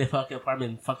break in the fucking apartment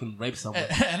and fucking rape someone.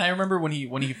 And I remember when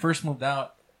he first moved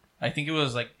out, I think it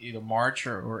was like either March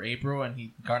or April, and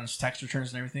he got his tax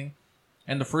returns and everything.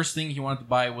 And the first thing he wanted to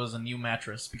buy was a new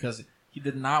mattress because he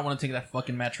did not want to take that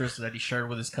fucking mattress that he shared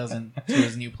with his cousin to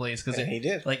his new place because he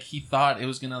did. Like he thought it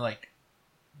was gonna like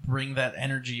bring that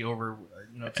energy over,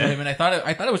 to him. And I thought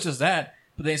it was just that.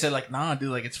 But then he said, like, nah, dude,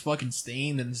 like, it's fucking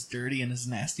stained and it's dirty and it's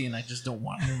nasty and I just don't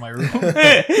want it in my room.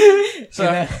 So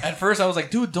at first I was like,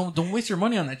 dude, don't waste your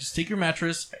money on that. Just take your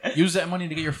mattress, use that money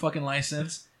to get your fucking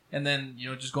license, and then,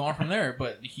 just go on from there.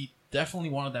 But he definitely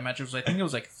wanted that mattress. I think it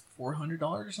was like $400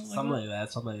 or something like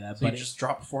that. Something like that. So he just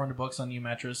dropped $400 on a new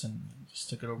mattress and just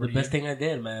took it over The best thing I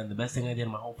did, man. The best thing I did in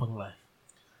my whole fucking life.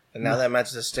 And now that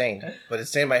mattress is stained. But it's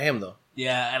stained by him, though.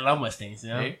 Yeah, I love my stains,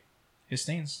 Hey, his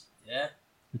stains. Yeah.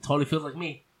 It totally feels like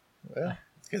me. Yeah,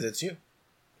 because it's you.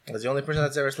 That's the only person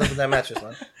that's ever slept with that mattress,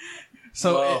 man.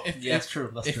 So that's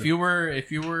true. That's if true. you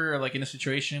were like in a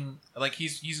situation like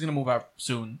he's gonna move out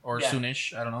soon or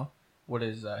soonish, I don't know what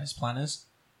his plan is,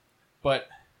 but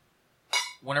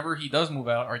whenever he does move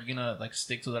out, are you gonna like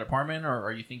stick to that apartment, or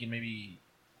are you thinking maybe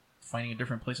finding a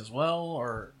different place as well,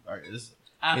 or is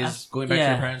going back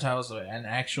to your parents' house an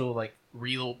actual like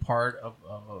real part of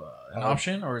an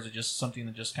option, or is it just something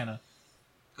that just kind of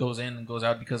goes in and goes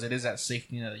out because it is that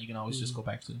safety net that you can always just go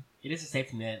back to? It is a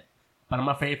safety net, but I'm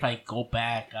afraid if I go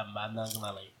back, I'm not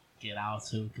gonna like get out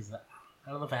soon because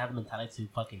I don't know if I have the mentality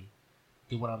to fucking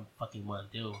do what I'm fucking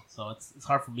want to do. So it's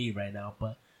hard for me right now.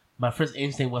 But my first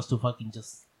instinct was to fucking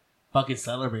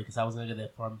celebrate because I was gonna get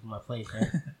that farm to my place.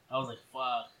 Right? I was like,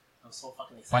 fuck, I'm so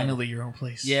fucking excited. Finally, your own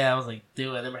place. Yeah, I was like,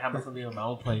 dude, I never had something in my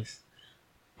own place.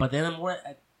 But then the more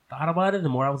I thought about it, the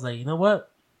more I was like, you know what?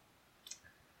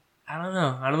 I don't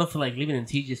know. I don't know if like living in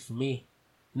TJ is for me.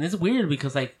 And it's weird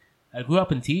because like I grew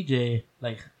up in TJ.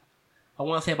 Like I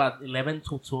want to say about 11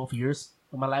 to 12 years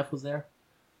of my life was there.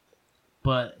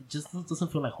 But it just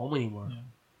doesn't feel like home anymore. Yeah.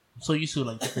 I'm so used to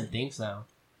like different things now.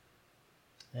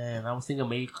 And I was thinking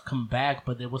maybe come back,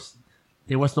 but there was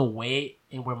no way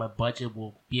in where my budget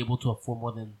will be able to afford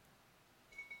more than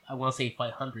I want to say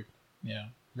 500. Yeah.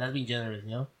 That's being generous,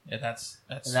 Yeah, that's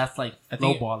like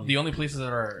lowballing. The only places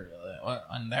that are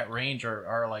on that range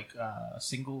are like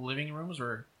single living rooms,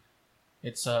 or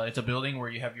it's a building where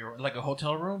you have your like a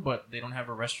hotel room, but they don't have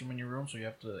a restroom in your room, so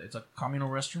it's a communal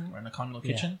restroom and a communal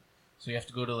kitchen. So you have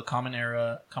to go to the common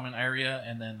area,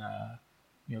 and then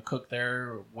cook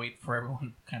there, wait for everyone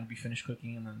to kind of be finished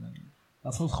cooking, and then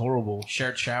that sounds horrible.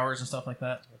 Shared showers and stuff like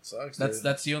that. That sucks.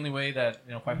 That's the only way that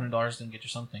 $500 didn't get you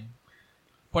something.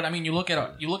 But I mean, you look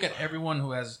at everyone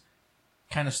who has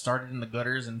kind of started in the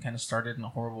gutters and kind of started in a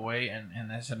horrible way and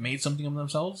has made something of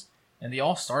themselves, and they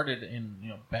all started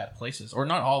in bad places, or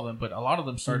not all of them, but a lot of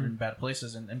them started in bad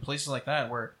places, and places like that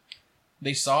where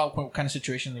they saw what kind of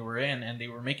situation they were in, and they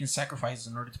were making sacrifices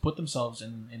in order to put themselves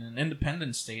in an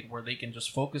independent state where they can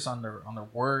just focus on their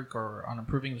work or on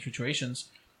improving their situations,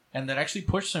 and that actually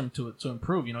pushed them to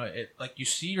improve. Like you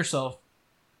see yourself,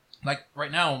 like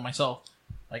right now myself.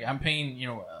 Like, I'm paying,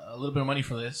 a little bit of money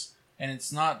for this, and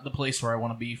it's not the place where I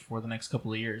want to be for the next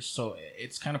couple of years. So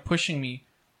it's kind of pushing me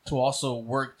to also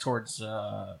work towards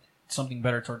something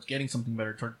better, towards getting something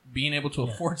better, towards being able to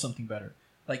afford something better.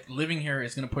 Like, living here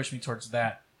is going to push me towards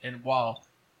that. And while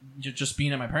just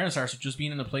being at my parents' house, or just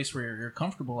being in a place where you're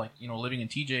comfortable, like, living in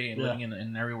TJ and living in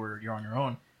an area where you're on your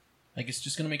own, like, it's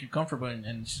just going to make you comfortable, and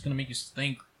it's just going to make you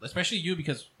think, especially you,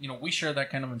 because, we share that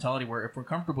kind of mentality where if we're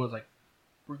comfortable, it's like,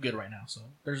 we're good right now, so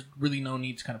there's really no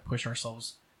need to kind of push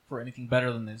ourselves for anything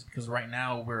better than this, because right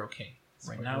now we're okay.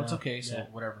 Right now it's okay, so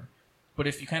whatever. But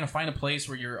if you kind of find a place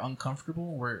where you're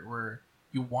uncomfortable, where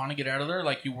you want to get out of there,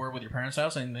 like you were with your parents'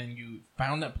 house, and then you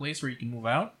found that place where you can move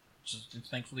out, which is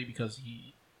thankfully because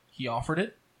he offered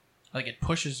it, like it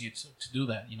pushes you to do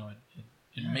that.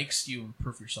 It makes you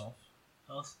improve yourself.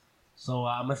 else. So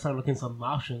I'm gonna start looking some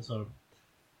options or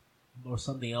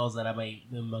something else that I might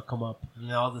come up, and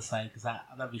then I'll decide because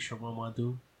I'm not really sure what I'm gonna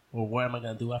do or what am I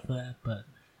gonna do after that. But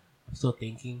I'm still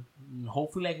thinking. And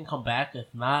hopefully, I can come back. If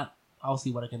not, I'll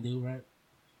see what I can do. Right.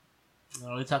 I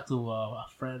already talked to a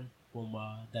friend from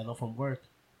that I know from work,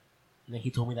 and then he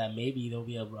told me that maybe there'll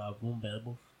be a room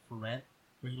available for rent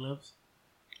where he lives.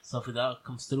 So if that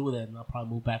comes through, then I'll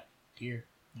probably move back here.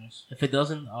 Nice. If it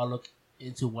doesn't, I'll look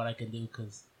into what I can do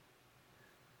because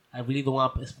I really don't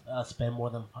want to spend more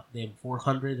than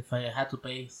 400. If I had to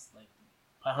pay like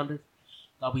 500,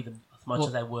 that'll be as much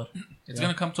as I would. It's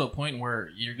gonna come to a point where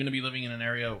you're gonna be living in an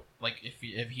area like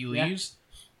if he leaves,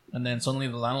 and then suddenly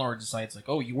the landlord decides like,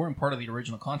 oh, you weren't part of the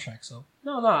original contract, so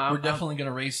No, we're definitely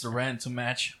gonna raise the rent to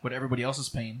match what everybody else is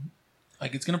paying.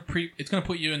 Like it's gonna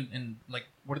put you in like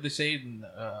what did they say?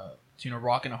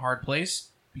 Rock in a hard place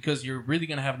because you're really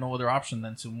gonna have no other option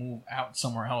than to move out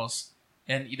somewhere else,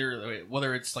 and either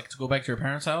whether it's like to go back to your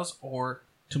parents' house or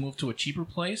to move to a cheaper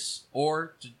place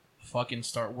or to fucking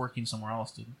start working somewhere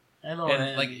else, dude. I know,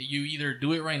 And like you either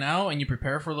do it right now and you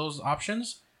prepare for those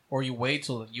options, or you wait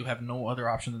till you have no other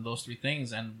option than those three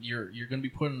things, and you're gonna be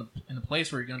put in a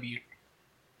place where you're gonna be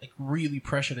like really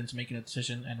pressured into making a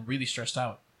decision and really stressed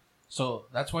out. So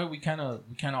that's why we kind of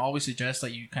always suggest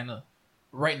that you kind of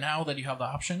right now that you have the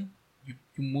option, you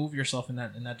move yourself in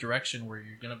that direction where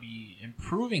you're gonna be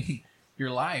improving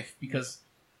your life because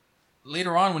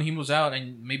later on when he moves out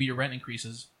and maybe your rent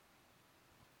increases,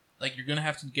 like you're gonna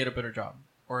have to get a better job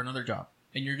or another job,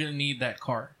 and you're gonna need that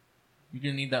car, you're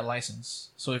gonna need that license.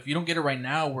 So if you don't get it right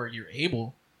now where you're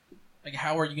able, like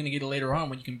how are you gonna get it later on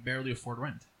when you can barely afford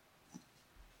rent?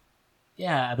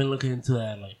 Yeah, I've been looking into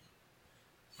that. Like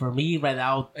for me right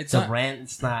now, rent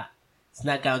it's not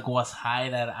gonna go as high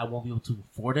that I won't be able to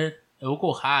afford it. It will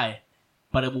go high,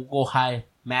 but it will go high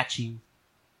matching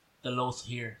the lows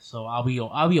here. So I'll be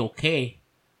okay.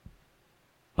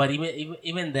 But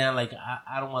even then, like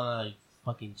I don't want to like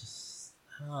fucking just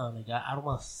I don't know, like I don't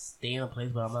want to stay in a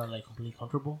place where I'm not like completely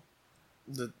comfortable.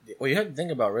 What you have to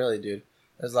think about really, dude,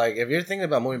 is like if you're thinking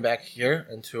about moving back here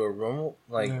into a room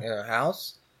like in a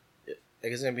house.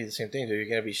 It's gonna be the same thing, dude. You're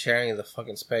gonna be sharing the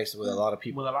fucking space with a lot of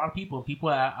people. People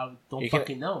I don't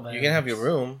fucking know, man. You can have your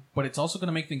room, but it's also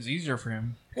gonna make things easier for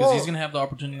him because he's gonna have the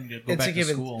opportunity to go back to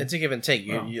school. It's a give and take.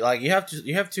 You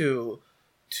have to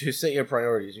set your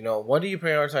priorities. You know, what do you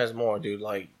prioritize more, dude?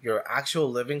 Like your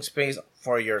actual living space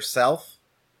for yourself,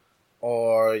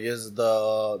 or is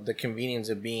the convenience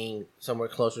of being somewhere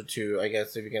closer to, I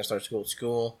guess, if you're gonna start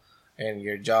school, and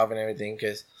your job and everything,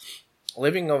 because.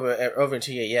 Living over in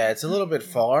TA, it's a little bit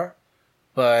far,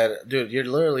 but dude, you're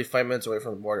literally 5 minutes away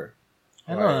from the border.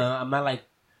 I know. I'm not like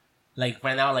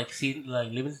right now, like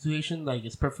living situation, like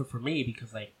it's perfect for me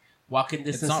because like walking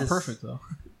distance. It's not perfect though.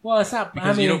 Well, it's not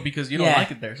because you don't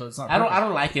like it there, so it's not. I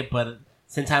don't like it, but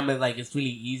sometimes it's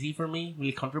really easy for me,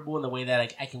 really comfortable in the way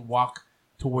that I can walk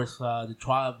towards the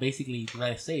trolley, basically the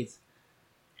United States,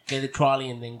 get the trolley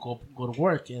and then go to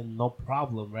work and no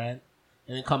problem, right?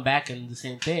 And then come back and do the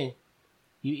same thing.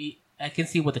 I can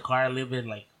see with the car I live in,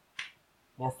 like,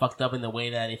 more fucked up in the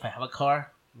way that if I have a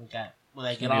car, when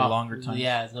I get off, longer time.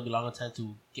 Yeah, it's gonna be longer time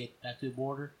to get back to the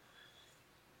border.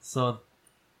 So,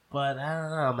 but I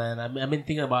don't know, man. I've been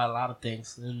thinking about a lot of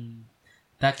things, and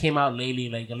that came out lately,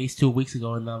 like at least 2 weeks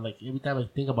ago, and I'm like, every time I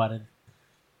think about it,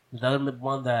 the other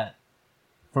one that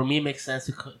for me makes sense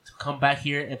to come back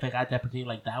here if I got the opportunity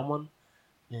like that one.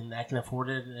 And I can afford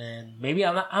it, and maybe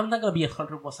I'm not gonna be as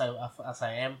comfortable as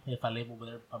I am if I live over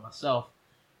there by myself.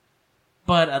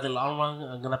 But at the long run,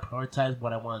 I'm gonna prioritize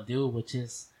what I want to do, which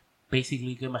is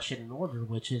basically get my shit in order,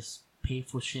 which is pay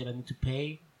for shit I need to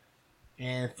pay,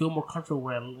 and feel more comfortable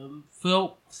where I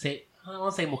feel. I don't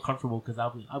want to say more comfortable because I'll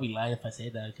be lying if I say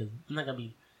that because I'm not gonna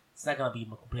be. It's not gonna be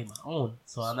completely my own,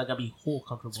 so I'm not gonna be whole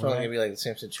comfortable. It's probably gonna be like the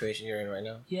same situation you're in right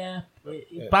now. Yeah,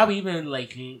 probably even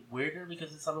like weirder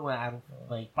because it's something where I don't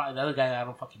like. Probably the other guy I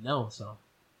don't fucking know. So,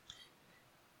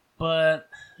 but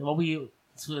we'll be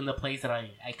in the place that I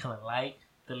kind of like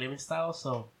the living style,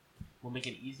 so we'll make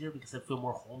it easier because I feel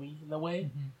more homey in a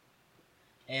way,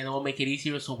 and it will make it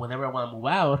easier. So whenever I want to move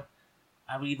out,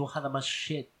 I really don't have that much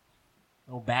shit,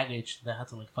 no baggage that I have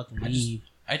to like fucking leave.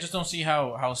 I just don't see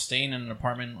how staying in an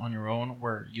apartment on your own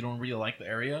where you don't really like the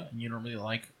area and you don't really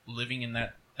like living in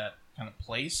that kind of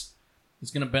place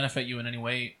is going to benefit you in any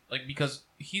way. Like, because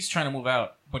he's trying to move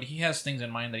out, but he has things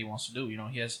in mind that he wants to do. You know,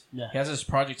 he has his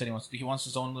projects that he wants to do. He wants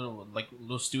his own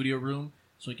little studio room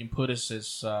so he can put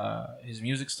his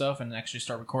music stuff and actually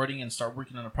start recording and start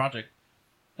working on a project.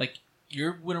 Like,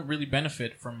 you wouldn't really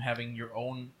benefit from having your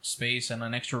own space and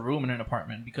an extra room in an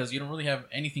apartment because you don't really have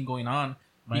anything going on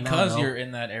Right because now, no. you're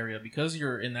in that area, because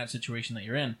you're in that situation that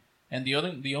you're in. And the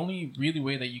only really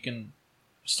way that you can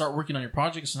start working on your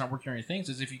projects and start working on your things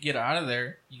is if you get out of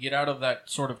there, you get out of that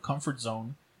sort of comfort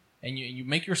zone, and you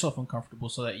make yourself uncomfortable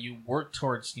so that you work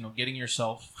towards getting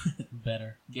yourself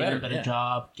better, getting a better yeah.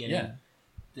 job, getting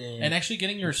yeah. And actually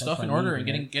getting your stuff in order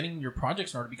and getting your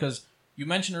projects in order, because you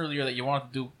mentioned earlier that you wanted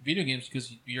to do video games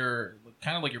because you're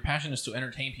kind of like your passion is to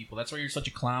entertain people. That's why you're such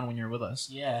a clown when you're with us.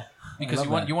 Yeah, Because you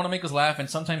want to make us laugh, and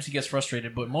sometimes he gets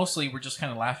frustrated, but mostly we're just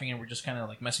kind of laughing and we're just kind of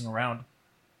like messing around.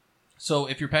 So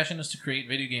if your passion is to create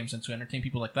video games and to entertain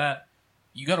people like that,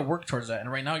 you got to work towards that.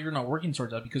 And right now you're not working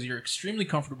towards that because you're extremely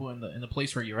comfortable in the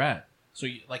place where you're at. So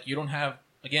you don't have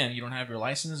your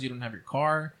license, you don't have your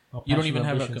car, you don't even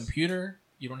have a computer,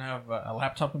 you don't have a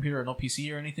laptop computer or no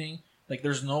PC or anything. Like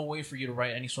there's no way for you to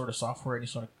write any sort of software,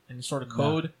 any sort of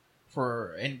code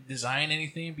for and design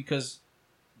anything, because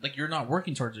like you're not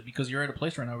working towards it because you're at a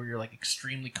place right now where you're like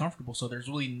extremely comfortable. So there's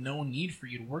really no need for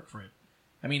you to work for it.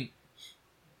 I mean,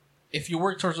 if you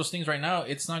work towards those things right now,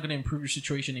 it's not going to improve your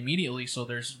situation immediately. So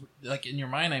there's like in your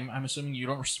mind, I'm assuming you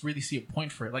don't really see a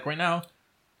point for it. Like right now,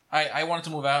 I wanted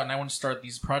to move out and I want to start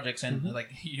these projects, and like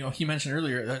he mentioned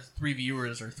earlier, that's 3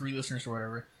 viewers or 3 listeners or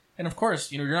whatever. And of course,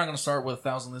 you're not going to start with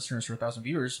 1,000 listeners or 1,000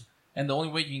 viewers. And the only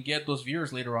way you can get those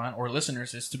viewers later on or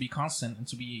listeners is to be constant and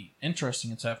to be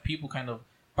interesting and to have people kind of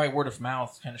by word of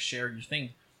mouth kind of share your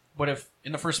thing. But if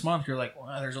in the first month you're like,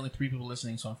 well, there's only 3 people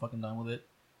listening, so I'm fucking done with it.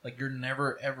 Like you're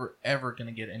never, ever, ever going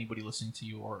to get anybody listening to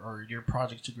you or your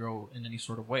project to grow in any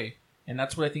sort of way. And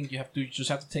that's what I think you have to do. You just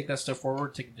have to take that step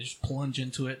forward, just plunge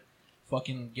into it,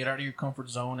 fucking get out of your comfort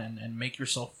zone and make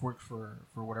yourself work for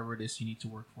whatever it is you need to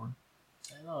work for.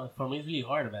 I know, for me it's really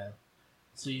hard, man.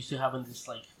 So used to having this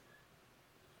like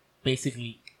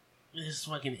basically this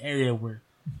fucking area where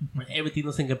everything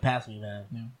doesn't get past me, man.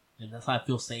 Yeah. And that's how I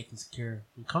feel safe and secure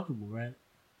and comfortable, right?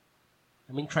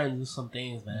 I've been trying to do some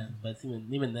things, man, but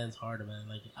even then it's harder, man.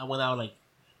 Like I went out like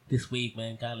this week,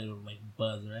 man, got a little like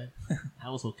buzz, right? I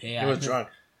was okay. He was drunk.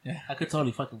 Yeah, I could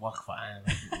totally fucking walk fine.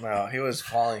 No, he was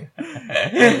falling.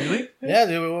 Really? Yeah,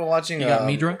 dude, we were watching. You got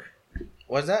me drunk?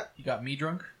 What's that? You got me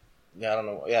drunk? Yeah, I don't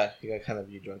know. Yeah, he got kind of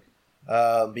you drunk.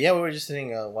 But yeah, we were just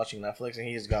sitting watching Netflix, and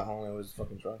he just got home and was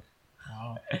fucking drunk.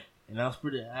 Wow. And I was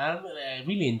I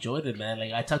really enjoyed it, man.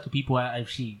 Like I talk to people I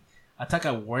talk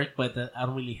at work, but that I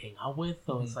don't really hang out with.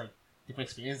 So it's like different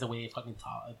experience. The way they fucking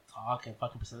talk and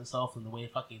fucking present themselves, and the way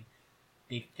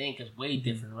they think is way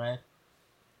different, right?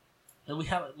 And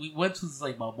we went to this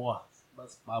like Balboa.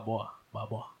 It's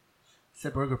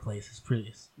a burger place. It's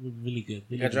really good.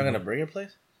 Really You got drunk in a good. burger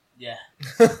place? Yeah.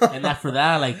 And after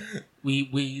that, like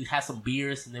we had some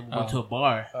beers, and then we went to a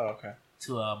bar, Oh, okay.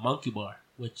 to a monkey bar,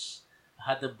 which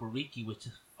had the burriki, which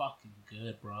is fucking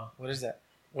good, bro. What is that?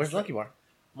 Where's Monkey Bar?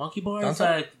 Monkey bar is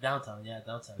Downtown? like downtown, yeah,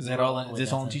 downtown. Is that all? Is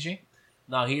this all in TJ?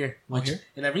 No, here. Here?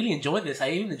 And I really enjoyed this. I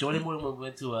even enjoyed it more when we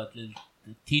went to the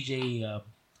TJ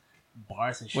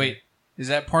bars and shit. Wait, is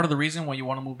that part of the reason why you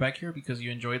want to move back here? Because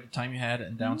you enjoyed the time you had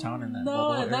in downtown and that No,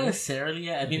 Balboa not area?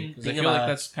 necessarily. I mean, I feel like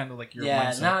that's kind of like your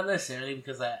mindset. not necessarily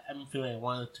because I'm feeling I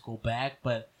wanted to go back,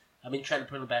 but I've been trying to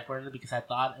put it back right now because I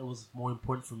thought it was more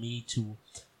important for me to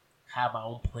have my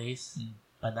own place.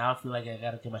 But now I feel like I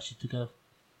gotta get my shit together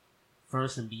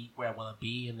first and be where I want to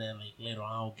be, and then like later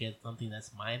on I'll get something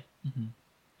that's mine. Mm-hmm.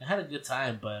 I had a good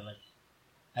time, but like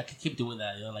I could keep doing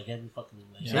that, like every fucking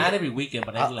Yeah. not every weekend,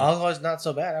 but every Alcohol's not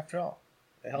so bad after all.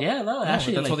 yeah, no,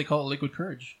 actually that's like, what they call it, liquid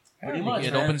courage. pretty much,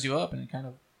 It man. opens you up and it kind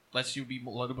of lets you be a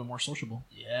little bit more sociable.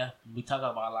 Yeah, we talk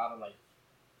about a lot of like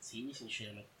series and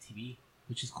shit, like TV,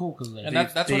 which is cool because like And Did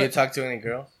that's you what talk to any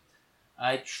girls?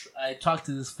 I talked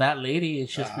to this fat lady and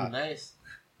she's pretty nice.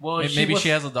 Well, maybe was- she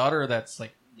has a daughter that's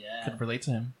like yeah. could relate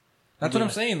to him. That's what I'm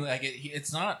saying. Like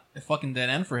it's not a fucking dead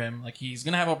end for him. Like he's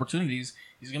gonna have opportunities.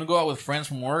 He's gonna go out with friends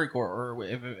from work, or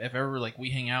if ever like we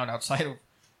hang out outside of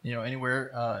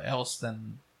anywhere else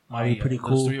than That'd be pretty the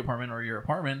cool. studio apartment or your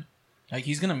apartment. Like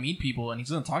he's gonna meet people and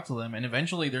he's gonna talk to them, and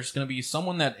eventually there's gonna be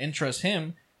someone that interests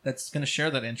him that's gonna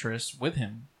share that interest with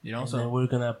him. And So then we're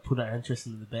gonna put our interest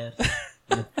in the bed.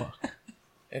 And fuck.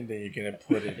 And then you're gonna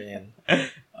put it in.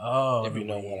 Oh, If you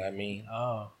know what I mean.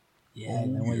 Oh, yeah, I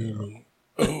know what you mean.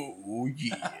 Oh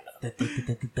yeah.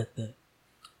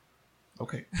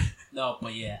 okay. No,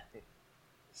 but yeah.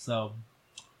 So,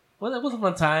 well, it was a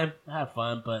fun time. I had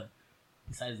fun, but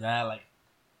besides that, like,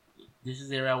 this is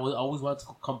the area I always wanted to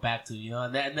come back to.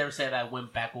 And I never said I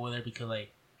went back over there because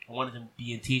like I wanted to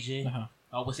be in TJ. Uh-huh.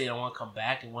 I always say I want to come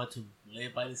back and want to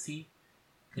live by the sea.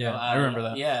 Yeah, I remember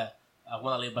that. Yeah, I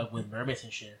want to live by with mermaids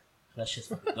and shit. That shit's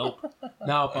fucking dope.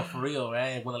 No, but for real,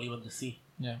 right? I want to live on the sea.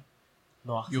 Yeah.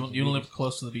 No access You to don't beach. live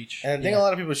close to the beach. And the thing a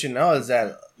lot of people should know is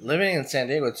that living in San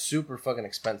Diego, it's super fucking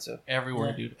expensive. Everywhere,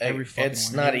 Yeah. dude. Like, Every fucking it's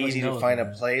where. not Everybody easy to knows find a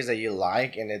that. place that you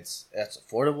like and it's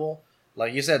affordable.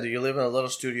 Like you said, you live in a little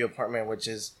studio apartment, which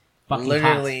is Fucking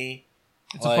literally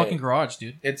It's like, a fucking garage,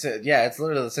 dude. it's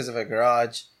literally the size of a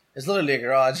garage. It's literally a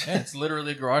garage, Yeah, it's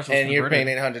literally a garage. that's and you're paying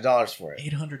 $800 for it.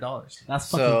 $800. That's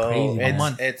fucking So crazy. it's Man.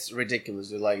 month. it's ridiculous.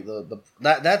 Dude. Like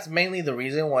that's mainly the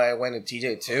reason why I went to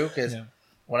TJ too. Because Yeah.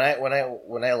 when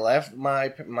I left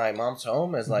my mom's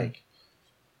home, it's like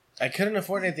I couldn't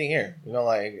afford anything here. You know,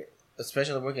 like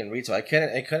especially working in retail, I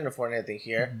couldn't afford anything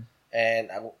here. Mhm. And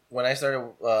when I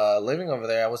started living over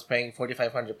there, I was paying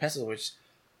 4,500 pesos, which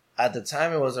at the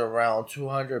time it was around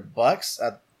 $200.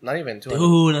 Not even 200.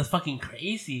 Dude, that's fucking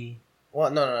crazy.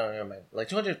 Well, no, never mind. Like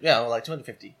 200, yeah, well, like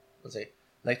 250. Let's say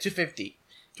like 250.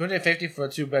 250 for a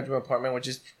 2-bedroom apartment, which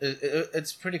is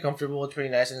it's pretty comfortable. It's pretty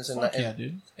nice, and it's Fuck yeah,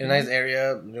 dude. in a nice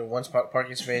area. You know, one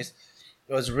parking space.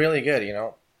 It was really good, you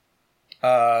know.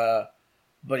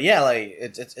 But yeah, like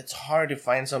it's hard to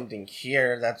find something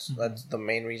here. That's the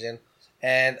main reason.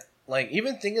 And like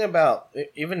even thinking about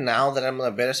even now that I'm in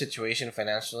a better situation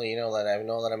financially, you know, that I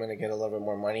know that I'm gonna get a little bit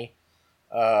more money.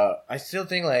 I still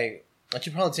think like I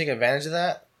should probably take advantage of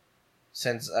that.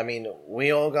 Since I mean,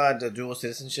 we all got the dual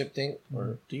citizenship thing,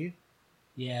 or do you?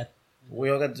 Yeah. We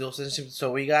all got dual citizenship,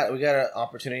 so we got an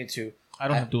opportunity to. I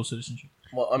don't have dual citizenship.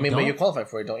 Well, I mean, You but you don't? qualify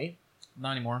for it, don't you?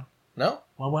 Not anymore. No.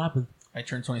 What happened? I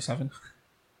turned 27.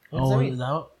 What does that mean? Is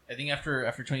that what? I think after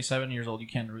 27 years old, you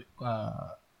can't. No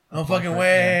apply fucking for it.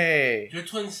 way. You're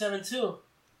 27 too.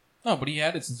 No, but he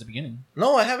had it since the beginning.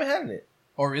 No, I haven't had it.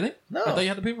 Oh, really? No. I thought you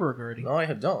had the paperwork already. No, I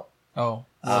don't. Oh.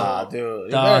 Dude. You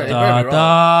Da better be da wrong.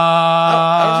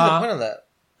 I don't see the da. point of that.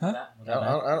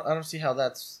 Huh? I don't see how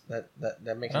that makes I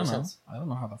any don't know. sense. I don't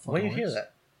know how that fucking When you works. hear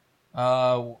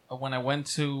that? When I went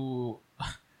to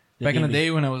back in the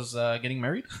day when I was getting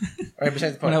married, All right,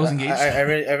 besides the point, When I was engaged, I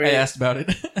really, I asked about it.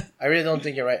 I really don't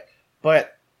think you're right.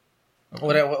 But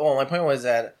my point was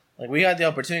that like we had the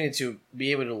opportunity to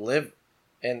be able to live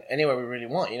in anywhere we really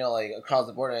want. You know, like across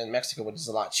the border in Mexico, which is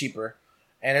a lot cheaper,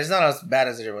 and it's not as bad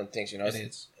as everyone thinks. You know, It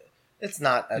is. It's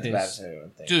not as It bad is. as everyone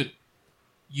thinks. Dude,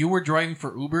 you were driving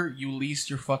for Uber, you leased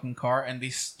your fucking car, and they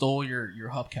stole your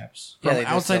hubcaps Yeah, from they did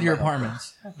outside steal your my hubcaps.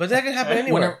 apartments. But that can happen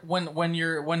anywhere.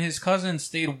 When his cousin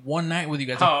stayed one night with you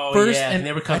guys, Oh, first yeah, and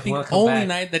never I wanna think come only back.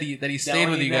 night that he stayed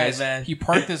with only you night, guys, man. he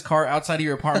parked his car outside of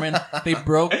your apartment. They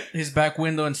broke his back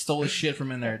window and stole his shit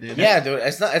from in there, dude. Yeah, dude,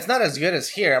 it's not as good as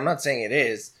here. I'm not saying it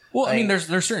is. Well, I mean, Like-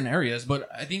 there's certain areas, but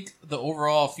I think the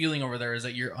overall feeling over there is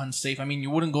that you're unsafe. I mean, you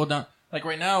wouldn't go down like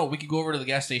right now. We could go over to the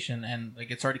gas station and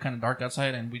like it's already kind of dark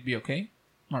outside, and we'd be okay.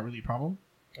 Not really a problem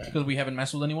because we haven't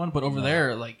messed with anyone. But over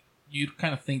there, like you'd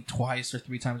kind of think twice or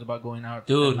 3 times about going out.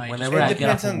 Dude, at night. whenever It I get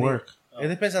off depends from on the- work. It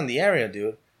depends on the area,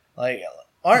 dude. Like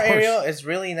our Of course. area is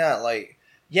really not like.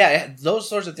 Yeah, those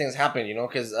sorts of things happen, you know,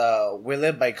 because we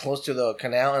live by close to the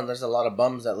canal, and there's a lot of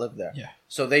bums that live there. Yeah.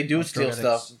 So they do Like steal drug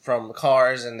stuff addicts. from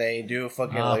cars, and they do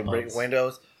fucking like break bums.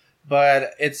 windows.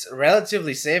 But it's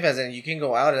relatively safe, as in you can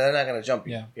go out, and they're not gonna jump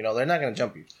you. Yeah. You know, they're not gonna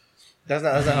jump you. That's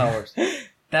not how it works.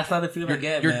 That's not the feeling I you're,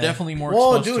 get, you're man. definitely more.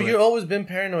 Whoa, exposed dude, to you've it. always been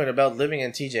paranoid about living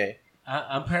in TJ.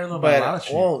 I'm paranoid about a lot of But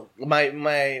shit. well,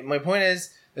 my point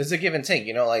is, it's a give and take.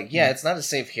 You know, like yeah, it's not as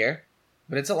safe here,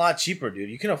 but it's a lot cheaper, dude.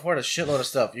 You can afford a shitload of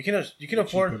stuff. You can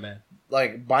afford Cheaper, man.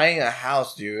 like buying a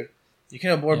house, dude. You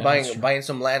can afford Yeah, that's true. buying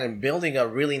some land and building a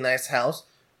really nice house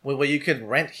with what you could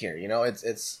rent here. You know,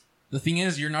 it's The thing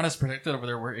is, you're not as protected over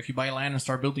there. Where if you buy land and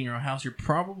start building your own house, you're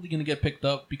probably going to get picked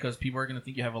up because people are going to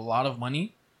think you have a lot of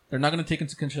money. They're not going to take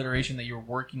into consideration that you're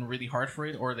working really hard for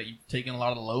it, or that you've taken a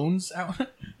lot of loans out and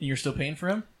you're still paying for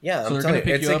them. yeah. So I'm they're telling gonna you,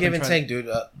 pick it's you a up give and and try take, dude.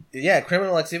 Yeah,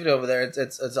 criminal activity over there.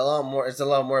 It's a lot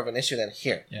more of an issue than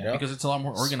here. Yeah, you know? because it's a lot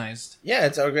more organized. Yeah,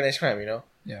 it's organized crime, you know.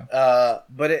 Yeah.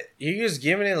 But you're just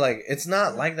giving it like it's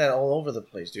not like that all over the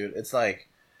place, dude. It's like,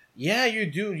 yeah, you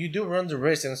do run the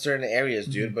risk in certain areas,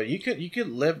 dude. But you could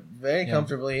live very Yeah.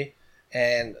 comfortably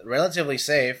and relatively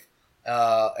safe.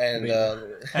 And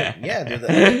yeah, dude.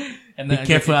 And Be then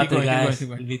careful out keep there, going, guys. keep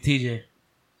going. Be TJ.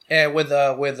 And with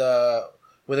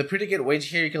a pretty good wage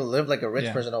here, you can live like a rich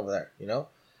Yeah. person over there, you know.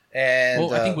 And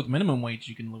Well, I think with minimum wage,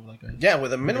 you can live like a yeah,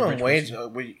 with a minimum rich wage,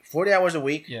 person. 40 hours a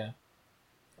week, yeah.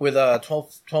 with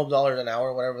 $12 an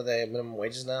hour, whatever the minimum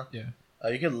wage is now. Yeah.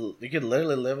 You could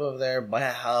literally live over there, buy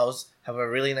a house, have a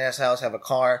really nice house, have a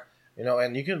car, you know,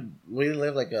 and you could really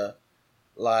live like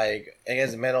I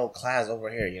guess middle class over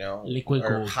here, you know, Liquid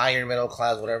or gold. higher middle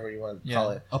class, whatever you want to Yeah, call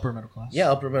it. upper middle class.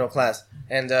 Yeah, upper middle class.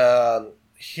 And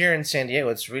here in San Diego,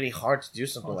 it's really hard to do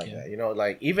something Fuck like yeah. that. You know,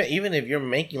 like even if you're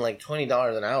making like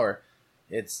 $20 an hour,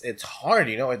 it's hard.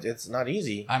 You know, it's not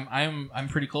easy. I'm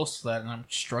pretty close to that, and I'm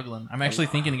struggling. I'm actually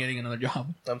thinking of getting another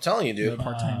job, I'm telling you, dude.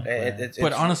 part time. It's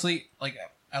But honestly, like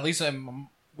at least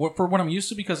for what I'm used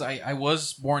to, because I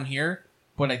was born here,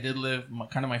 but I did live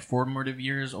kind of my formative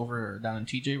years over down in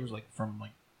TJ. It was like from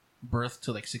like birth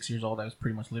to like 6 years old. I was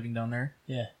pretty much living down there.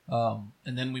 Yeah.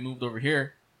 And then we moved over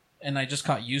here, and I just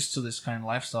got used to this kind of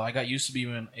lifestyle. I got used to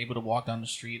being able to walk down the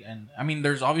street, and I mean,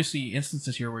 there's obviously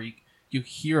instances here where you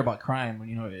hear about crime,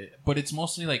 you know, but it's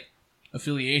mostly like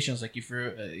affiliations. Like if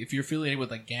you're affiliated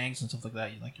with like gangs and stuff like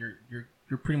that,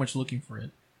 you're pretty much looking for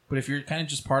it. But if you're kind of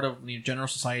just part of the general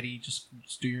society, just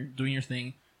doing your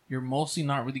thing, you're mostly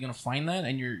not really gonna find that,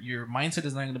 and your mindset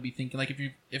is not gonna be thinking like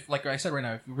if like I said right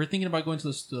now, if we're thinking about going to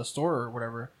the store or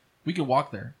whatever, we could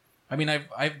walk there. I mean,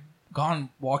 I've gone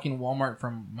walking Walmart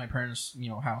from my parents'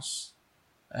 house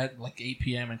at like 8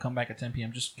 p.m. and come back at 10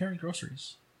 p.m. just carrying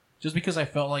groceries. Just because I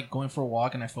felt like going for a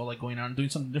walk and I felt like going out and doing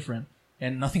something different,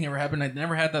 and nothing ever happened. I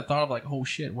never had that thought of like, oh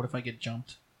shit, what if I get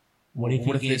jumped? What if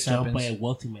you get jumped by a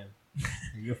wealthy man?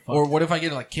 You're fucked. Or what if I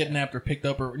get like kidnapped or picked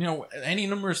up, or any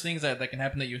numerous things that can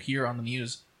happen that you hear on the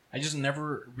news. I just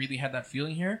never really had that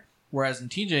feeling here. Whereas in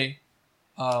TJ,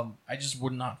 I just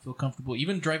would not feel comfortable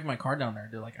even driving my car down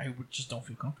there. I would just don't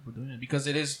feel comfortable doing it because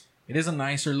it is a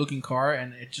nicer looking car,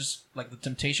 and it just like the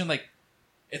temptation, like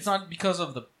it's not because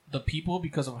of the people,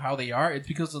 because of how they are. It's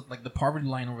because of like the poverty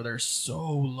line over there is so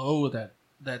low that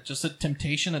just a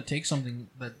temptation to take something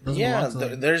that doesn't belong to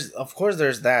them. There's of course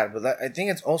there's that, but I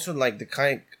think it's also like the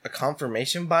kind a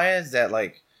confirmation bias that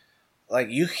like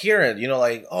you hear it,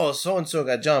 like, oh, so and so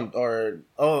got jumped, or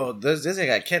oh, this guy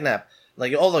got kidnapped.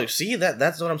 Like, oh, look, see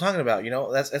that's what I'm talking about.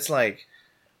 It's like,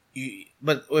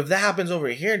 but if that happens over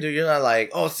here, dude, you're not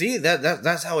like, oh, see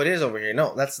that's how it is over here.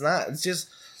 No, that's not. It's just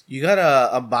you got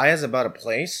a bias about a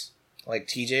place like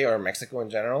TJ or Mexico in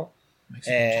general,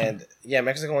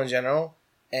 Mexico in general,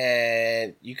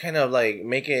 and you kind of like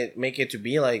make it to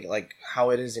be like how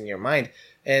it is in your mind.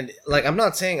 And like I'm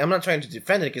not trying to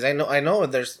defend it because I know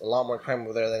there's a lot more crime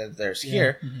over there than there's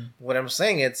here. Mm-hmm. What I'm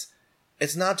saying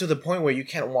it's not to the point where you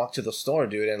can't walk to the store,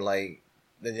 dude, and like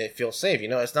then you feel safe.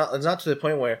 It's not to the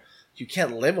point where you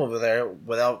can't live over there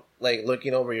without like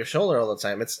looking over your shoulder all the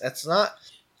time. It's not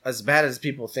as bad as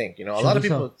people think. A lot of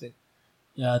people think.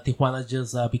 Yeah, Tijuana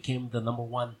just became the number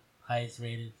 1 highest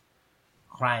rated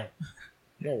crime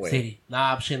no way. city.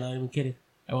 Nah, I'm not even kidding.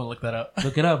 I won't look that up.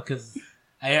 Look it up because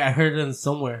I heard it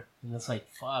somewhere, and it's like,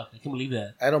 fuck, I can't believe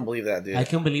that. I don't believe that, dude. I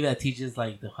can't believe that TJ is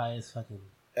like the highest fucking.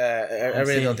 I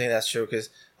really don't think that's true because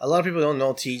a lot of people don't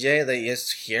know TJ. They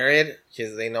just hear it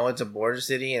because they know it's a border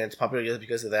city and it's popular just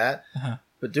because of that. Uh-huh.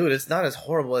 But dude, it's not as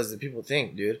horrible as the people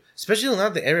think, dude. Especially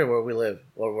not the area where we live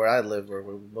or where I live, where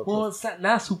we both live. It's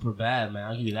not super bad, man.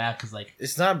 I'll give you that because like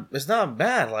it's not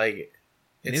bad. Like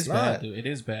it is bad, dude. It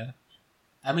is bad.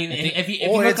 I mean, if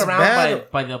you look around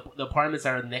by the apartments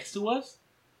that are next to us,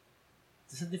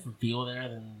 there's a different feel there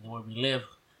than where we live.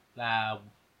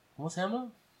 ¿Cómo se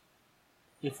llama?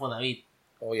 Infonavit.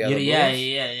 Oh yeah, yeah.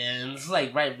 And it's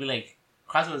like we like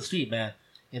crossing the street, man,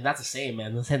 and that's the same,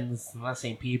 man. It's not the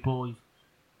same people.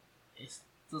 It's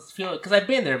just feel because I've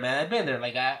been there, man.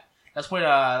 Like that's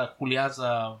where Julian's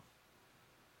I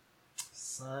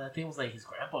think it was like his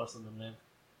grandpa or something, man.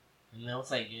 And it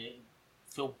was like it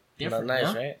feel different. Not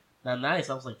nice, right? Not nice.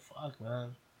 I was like, fuck,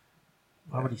 man.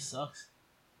 Poverty sucks.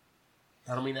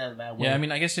 I don't mean that in a bad way. Yeah, I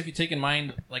mean, I guess if you take in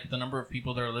mind like the number of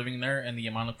people that are living there and the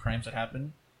amount of crimes that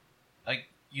happen, like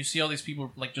you see all these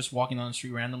people like just walking on the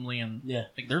street randomly, and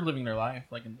like they're living their life,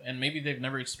 like, and maybe they've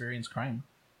never experienced crime.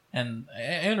 And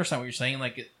I understand what you're saying.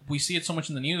 Like we see it so much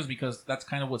in the news because that's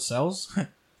kind of what sells,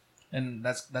 and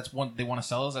that's what they want to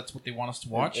sell us. That's what they want us to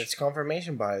watch. It's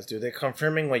confirmation bias, dude. They're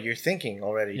confirming what you're thinking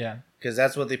already. Yeah, because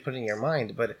that's what they put in your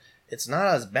mind, but. It's not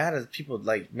as bad as people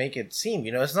like make it seem.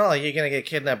 It's not like you're gonna get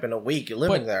kidnapped in a week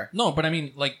living there. No, but I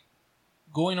mean, like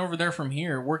going over there from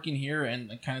here, working here,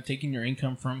 and kind of taking your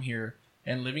income from here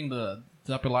and living the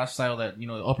upper lifestyle that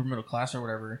the upper middle class or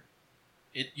whatever.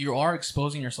 You are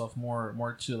exposing yourself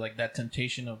more to like that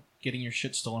temptation of getting your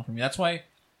shit stolen from you. That's why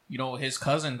his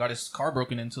cousin got his car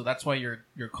broken into. That's why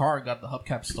your car got the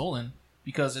hubcap stolen,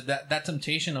 because that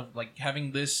temptation of like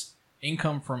having this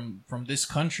income from this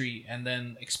country and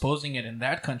then exposing it in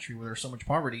that country where there's so much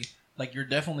poverty, like you're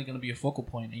definitely going to be a focal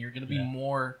point, and you're going to be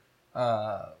more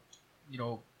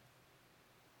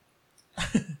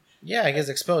yeah, I guess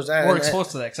exposed more exposed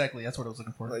to that. Exactly, that's what I was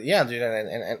looking for. Yeah, dude,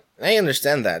 and I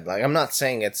understand that. Like, I'm not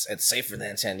saying it's safer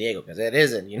than San Diego, because it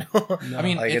isn't. No. I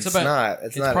mean, like, it's not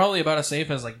probably about as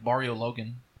safe as like Barrio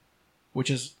Logan,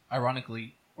 which is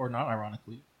ironically or not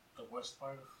ironically the worst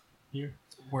part of here.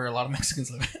 where a lot of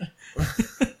Mexicans live.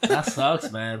 That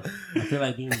sucks, man. I feel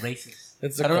like being racist.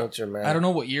 It's a I don't- culture, man. I don't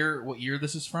know what year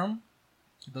this is from.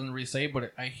 It doesn't really say,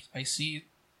 but I see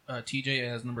TJ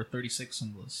as number 36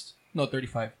 on the list. No,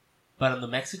 35. But on the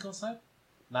Mexico side,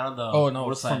 not on the Oh no,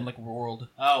 world it's side. from like world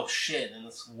Oh shit, and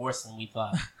it's worse than we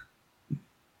thought.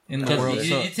 in the world. Because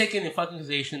So you take into fucking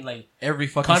consideration like every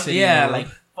fucking city. yeah, in the world.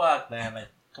 like fuck, man, like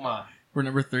come on. We're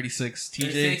number 36. TJ.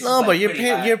 36. No, It's but like you're pretty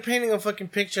high. you're painting a fucking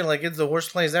picture like it's the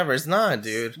worst place ever. It's not,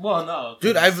 dude. Well, no,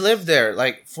 Dude, I've lived there.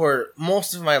 Like for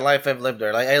most of my life, I've lived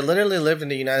there. Like I literally lived in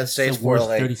the United States the for worst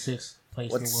like 36 place in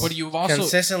the what's- world. But you've also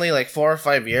consistently like 4 or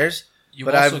 5 years. you've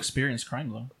but also I've- experienced crime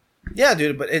though. Yeah,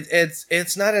 dude, but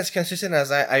it's not as consistent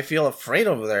as I feel afraid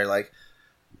over there. Like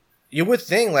you would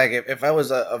think, like if I was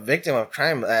a victim of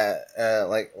crime,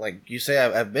 like you say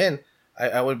I've been,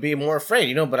 I would be more afraid,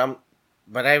 you know.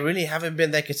 But I really haven't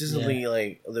been that consistently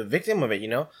like the victim of it, you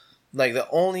know. Like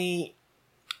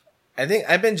I think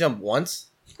I've been jumped once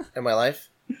in my life,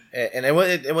 and it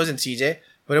wasn't TJ,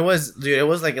 but it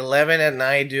was like 11 at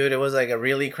night, dude. It was like a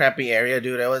really crappy area,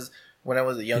 dude. When I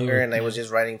was younger and I was just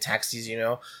riding taxis, you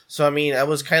know. So I mean, I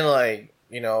was kind of like,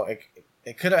 you know,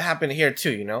 it could have happened here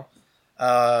too, you know.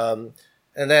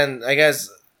 And then I guess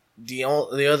the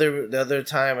other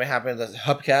time it happened was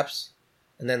hubcaps,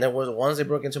 and then there was once they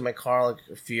broke into my car like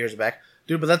a few years back,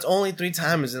 dude. But that's only 3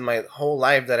 times in my whole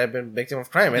life that I've been victim of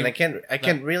crime, and I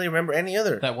can't really remember any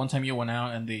other. That one time you went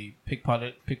out and they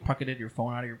pickpocketed your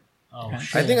phone out of your. Oh, I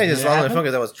shit. I think I just Did it lost my happen? phone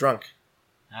because I was drunk.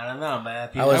 I don't know, man.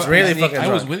 I was really fucking I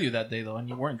was drunk. with you that day though, and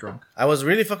you weren't drunk. I was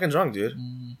really fucking drunk, dude.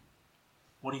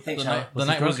 What do you think, The Shai? night, the Was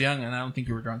he night was drunk? young, and I don't think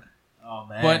you were drunk. Oh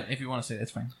man. But if you want to say it,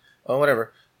 it's fine. Or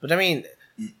whatever. But I mean,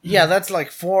 yeah, that's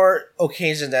like 4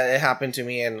 occasions that it happened to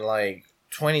me in like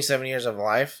 27 years of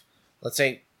life. Let's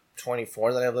say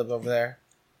 24 that I've lived over there.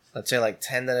 Let's say like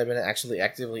 10 that I've been actually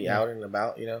actively out and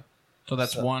about, you know? So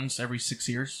that's So- once every 6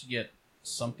 years you get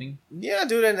something. Yeah,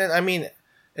 dude. And I mean,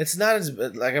 it's not as,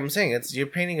 like I'm saying, you're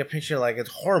painting a picture like it's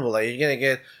horrible. Like you're going to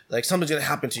get, like something's going to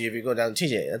happen to you if you go down to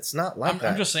TJ. It's not like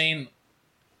that. I'm just saying,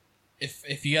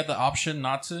 if you had the option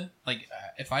not to, like,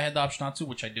 if I had the option not to,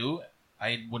 which I do,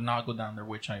 I would not go down there,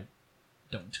 which I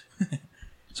don't.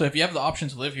 So if you have the option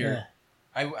to live here,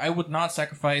 I would not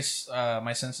sacrifice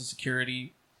my sense of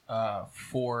security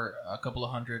for a couple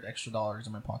of $100 extra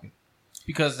in my pocket,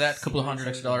 because that couple of $100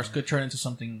 extra could turn into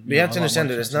something. But you have to a lot understand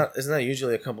more that expensive. it's not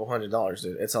usually a couple $100,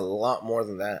 dude. It's a lot more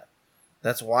than that.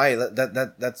 That's why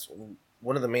that's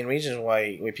one of the main reasons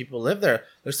why people live there.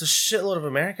 There's a shitload of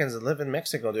Americans that live in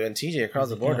Mexico, dude, and TJ across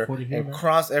the They can't border afford it here, and man.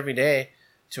 cross every day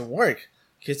to work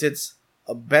because it's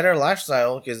a better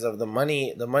lifestyle because of the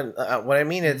money. What I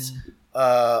mean, it's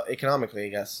economically, I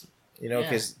guess. You know, Yeah.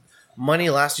 because money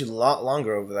lasts you a lot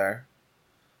longer over there.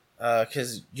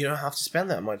 Because you don't have to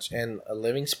spend that much in a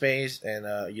living space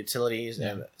and utilities Yeah,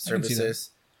 and I can see that. services,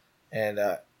 and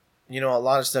you know, a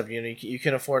lot of stuff. You know, you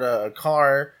can afford a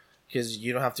car because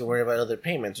you don't have to worry about other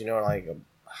payments. You know, like a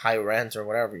high rent or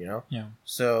whatever. You know, Yeah.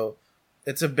 so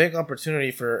it's a big opportunity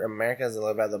for Americans to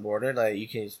live at the border. Like you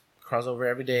can cross over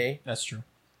every day, That's true.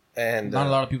 and Not a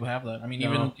lot of people have that. I mean,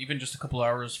 No. even just a couple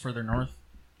hours further north,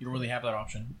 you don't really have that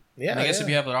option. Yeah, And I guess yeah. if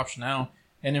you have that option now,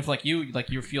 and if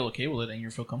you feel okay with it and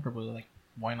you feel comfortable with it, like,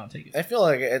 why not take it? I feel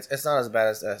like it's not as bad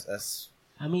as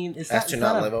I mean, it's to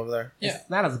not not live over there. Yeah. It's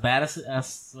not as bad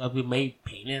as we may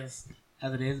paint it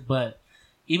as it is, but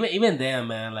even then,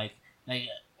 man, like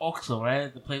Oxxo,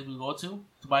 right, the place we go to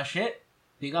buy shit,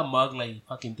 they got mugged like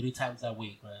fucking 3 times that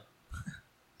week, man.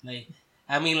 Like,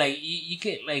 I mean, like you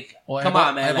can like, Well, come I've,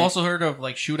 on, man. I've like, also heard of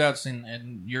like shootouts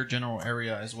in your general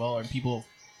area as well, and people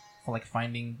like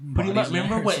finding. pretty much. bodies in there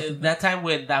Remember or something. when that time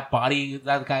when that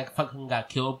guy fucking got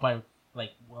killed by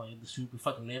like in the street we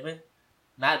fucking live in?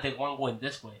 Not the one going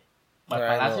this way. By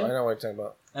Yeah, I Palacio? know what you're talking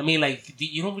about. I mean, like,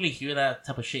 you don't really hear that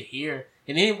type of shit here.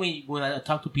 And then when I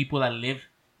talk to people that live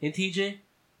in TJ,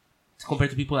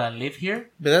 compared to people that live here,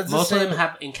 But that's most the of same. them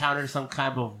have encountered some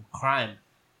kind of crime.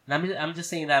 And I'm just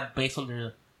saying that based on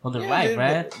their Yeah, life, dude,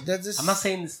 right? but that's just, I'm not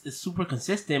saying it's super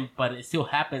consistent, but it still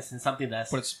happens in something that's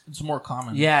But it's more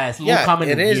common. yeah, it's more yeah, common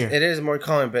it than is. here. It is more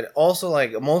common, but also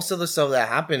like most of the stuff that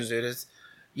happens, dude, is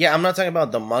yeah. I'm not talking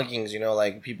about the muggings, you know,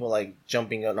 like people like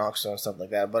jumping on Oxxo and stuff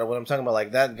like that. But what I'm talking about,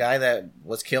 like that guy that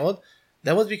was killed,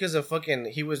 that was because of fucking.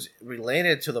 He was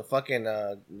related to the fucking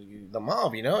the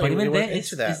mob, you know. But he even was then,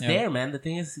 it's Yeah. there, man. The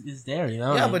thing is there, you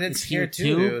know. yeah, like, but it's here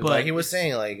too, dude. But Like he was it's-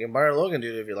 saying, like in Bar Logan,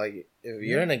 dude. If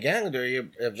you're in a gang,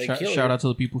 dude, if they kill Shout you, out to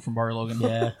the people from Bar Logan.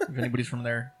 Yeah. If anybody's from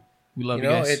there, we love you you,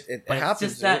 know, guys. it But happens.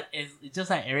 it's just that it's just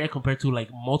that area compared to like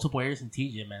multiple areas in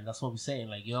TJ, man. That's what we're saying.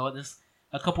 Like, you know, there's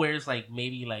a couple areas like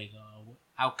maybe like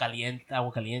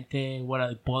Agua Caliente, what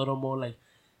Hipódromo, like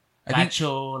I think-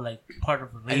 Gacho, like part of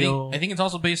I Rio. think it's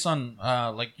also based on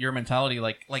like your mentality.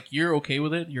 Like you're okay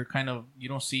with it. You're kind of you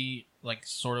don't see like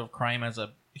sort of crime as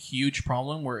a huge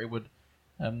problem where it would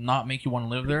not make you want to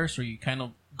live there. So you kind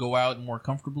of go out more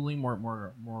comfortably,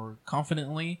 more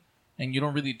confidently, and you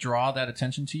don't really draw that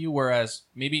attention to you. Whereas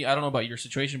maybe I don't know about your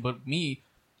situation, but me,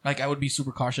 like I would be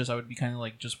super cautious. I would be kind of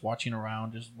like just watching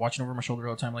around, just watching over my shoulder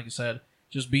all the time, like you said,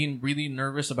 just being really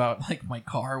nervous about like my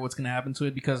car, what's gonna happen to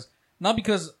it because. Not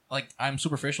because like I'm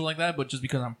superficial like that, but just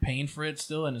because I'm paying for it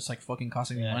still, and it's like fucking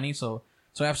costing me money. So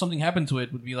have something happen to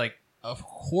it would be like a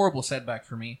horrible setback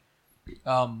for me.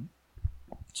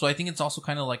 So I think it's also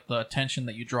kind of like the attention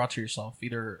that you draw to yourself,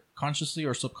 either consciously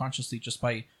or subconsciously, just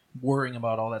by worrying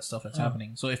about all that stuff that's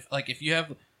happening. So if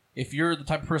you're the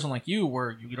type of person like you,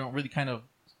 where you don't really kind of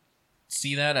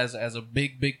see that as a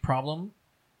big problem,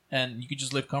 and you could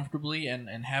just live comfortably and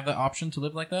have the option to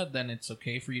live like that, then it's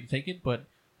okay for you to take it. But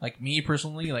like me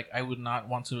personally, like I would not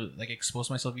want to like expose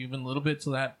myself even a little bit to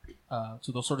that,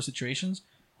 to those sort of situations.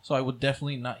 So I would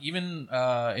definitely not, even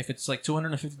if it's like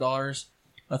 $250,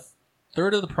 a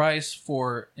third of the price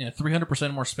for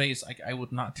 300% more space. I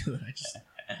would not do it.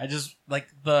 I just like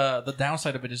the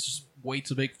downside of it is just way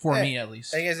too big for me at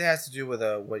least. I guess it has to do with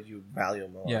what you value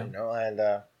more, Yeah. you know, and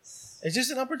it's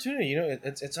just an opportunity, you know.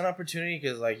 It's an opportunity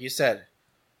because, like you said,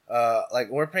 like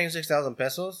we're paying 6,000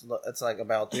 pesos. It's like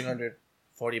about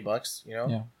 $340, you know.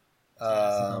 Yeah.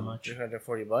 Not much.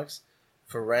 $340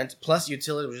 for rent plus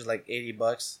utility, which is like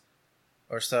 $80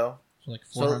 or so. So like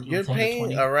So 400, you're paying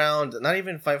 420. around not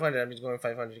even 500. I'm just going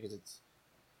 500 because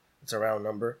it's a round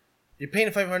number. You're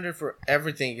paying 500 for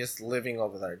everything, just living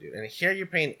over there, dude. And here you're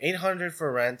paying 800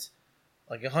 for rent,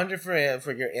 like 100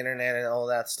 for your internet and all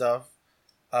that stuff.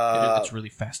 It's really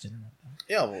fast internet.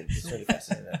 Yeah, well, it's really fast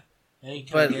internet. Hey,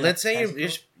 can But I get let's a say bicycle?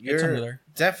 It's under you're there.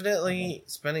 definitely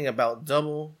spending about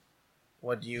double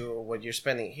what you're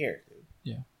spending here, dude.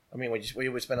 Yeah. I mean, what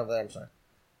you would spend over there. I'm sorry.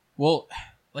 Well,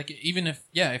 like even if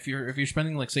you're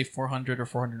spending like say 400 or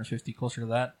 450, closer to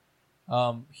that.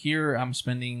 Here I'm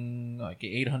spending like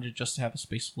 800 just to have a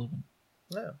space to live in,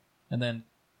 Yeah. and then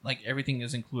like everything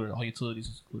is included, all utilities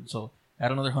is included. So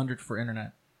add another 100 for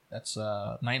internet. That's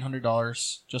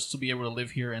 $900 just to be able to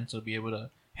live here and to be able to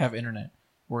have internet.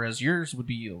 Whereas yours would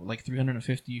be like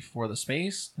 350 for the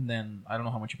space, and then I don't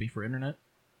know how much you pay for internet.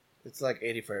 It's like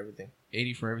 80 for everything.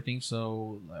 80 for everything,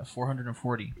 so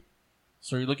 440.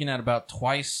 So you're looking at about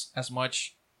twice as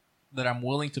much that I'm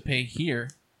willing to pay here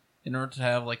in order to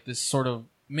have like this sort of,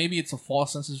 maybe it's a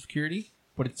false sense of security,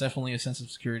 but it's definitely a sense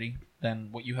of security than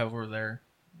what you have over there.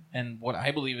 And what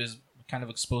I believe is kind of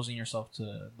exposing yourself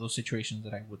to those situations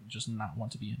that I would just not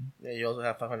want to be in. Yeah, you also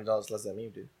have $500 less than me,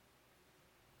 dude.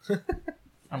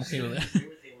 I'm okay with it.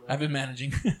 I've been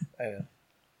managing. I know.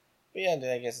 But yeah, dude,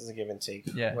 I guess it's a give and take.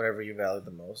 Yeah. Whatever you value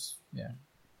the most. All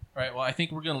right, well, I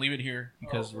think we're going to leave it here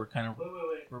because we're kind of,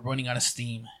 we're running out of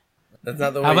steam. That's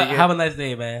not the way Have a nice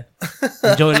day, man.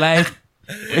 Enjoy life.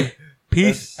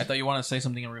 Peace. I thought you wanted to say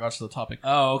something in regards to the topic.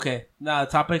 Oh, okay. Now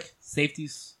the topic,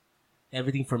 safety's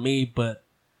everything for me, but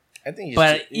I think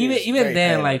even very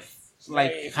then, fair. like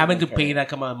Very having to fair. pay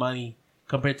that amount of money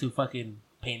compared to fucking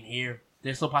paying here,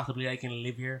 there's no possibility I can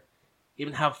live here,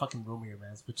 even have a fucking room here,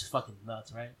 man, which is fucking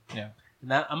nuts, right? Yeah.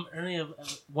 And I'm earning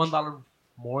 $1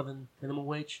 more than minimum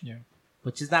wage, Yeah.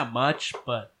 which is not much,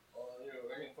 but Well, you're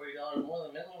earning $40 more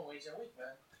than minimum wage a week, man.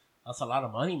 that's a lot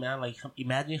of money, man. Like,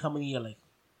 imagine how many like,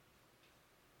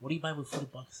 what do you buy with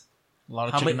 $40? A lot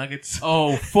of How chicken many- nuggets.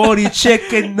 Oh, 40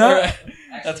 chicken nuggets.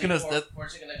 That's gonna- four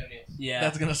chicken nugget meals. Yeah.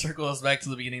 That's going to circle us back to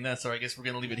the beginning then, so I guess we're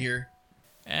going to leave it here.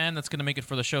 And that's going to make it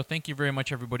for the show. Thank you very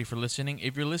much, everybody, for listening.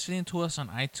 If you're listening to us on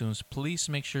iTunes, please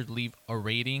make sure to leave a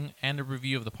rating and a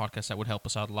review of the podcast. That would help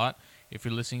us out a lot. If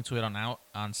you're listening to it on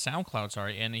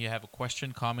SoundCloud, and you have a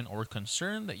question, comment, or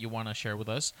concern that you want to share with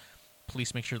us,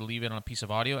 please make sure to leave it on a piece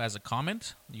of audio as a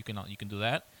comment. You can do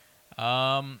that.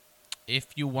 If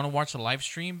you want to watch the live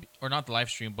stream, or not the live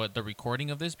stream, but the recording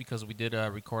of this, because we did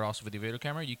record also with the video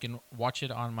camera, you can watch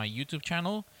it on my YouTube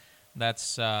channel.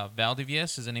 That's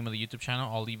Valdivies is the name of the YouTube channel.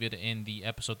 I'll leave it in the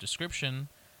episode description.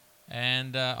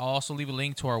 And I'll also leave a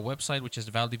link to our website, which is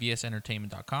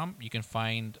valdiviesentertainment.com. You can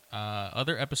find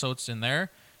other episodes in there,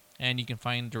 and you can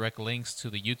find direct links to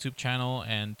the YouTube channel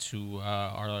and to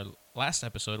our last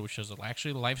episode, which was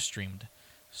actually live streamed.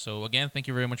 So again, thank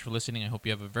you very much for listening. I hope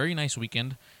you have a very nice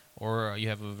weekend, or you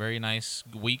have a very nice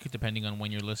week, depending on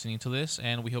when you're listening to this.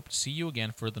 And we hope to see you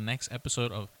again for the next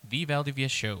episode of The Valdivies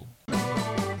Show.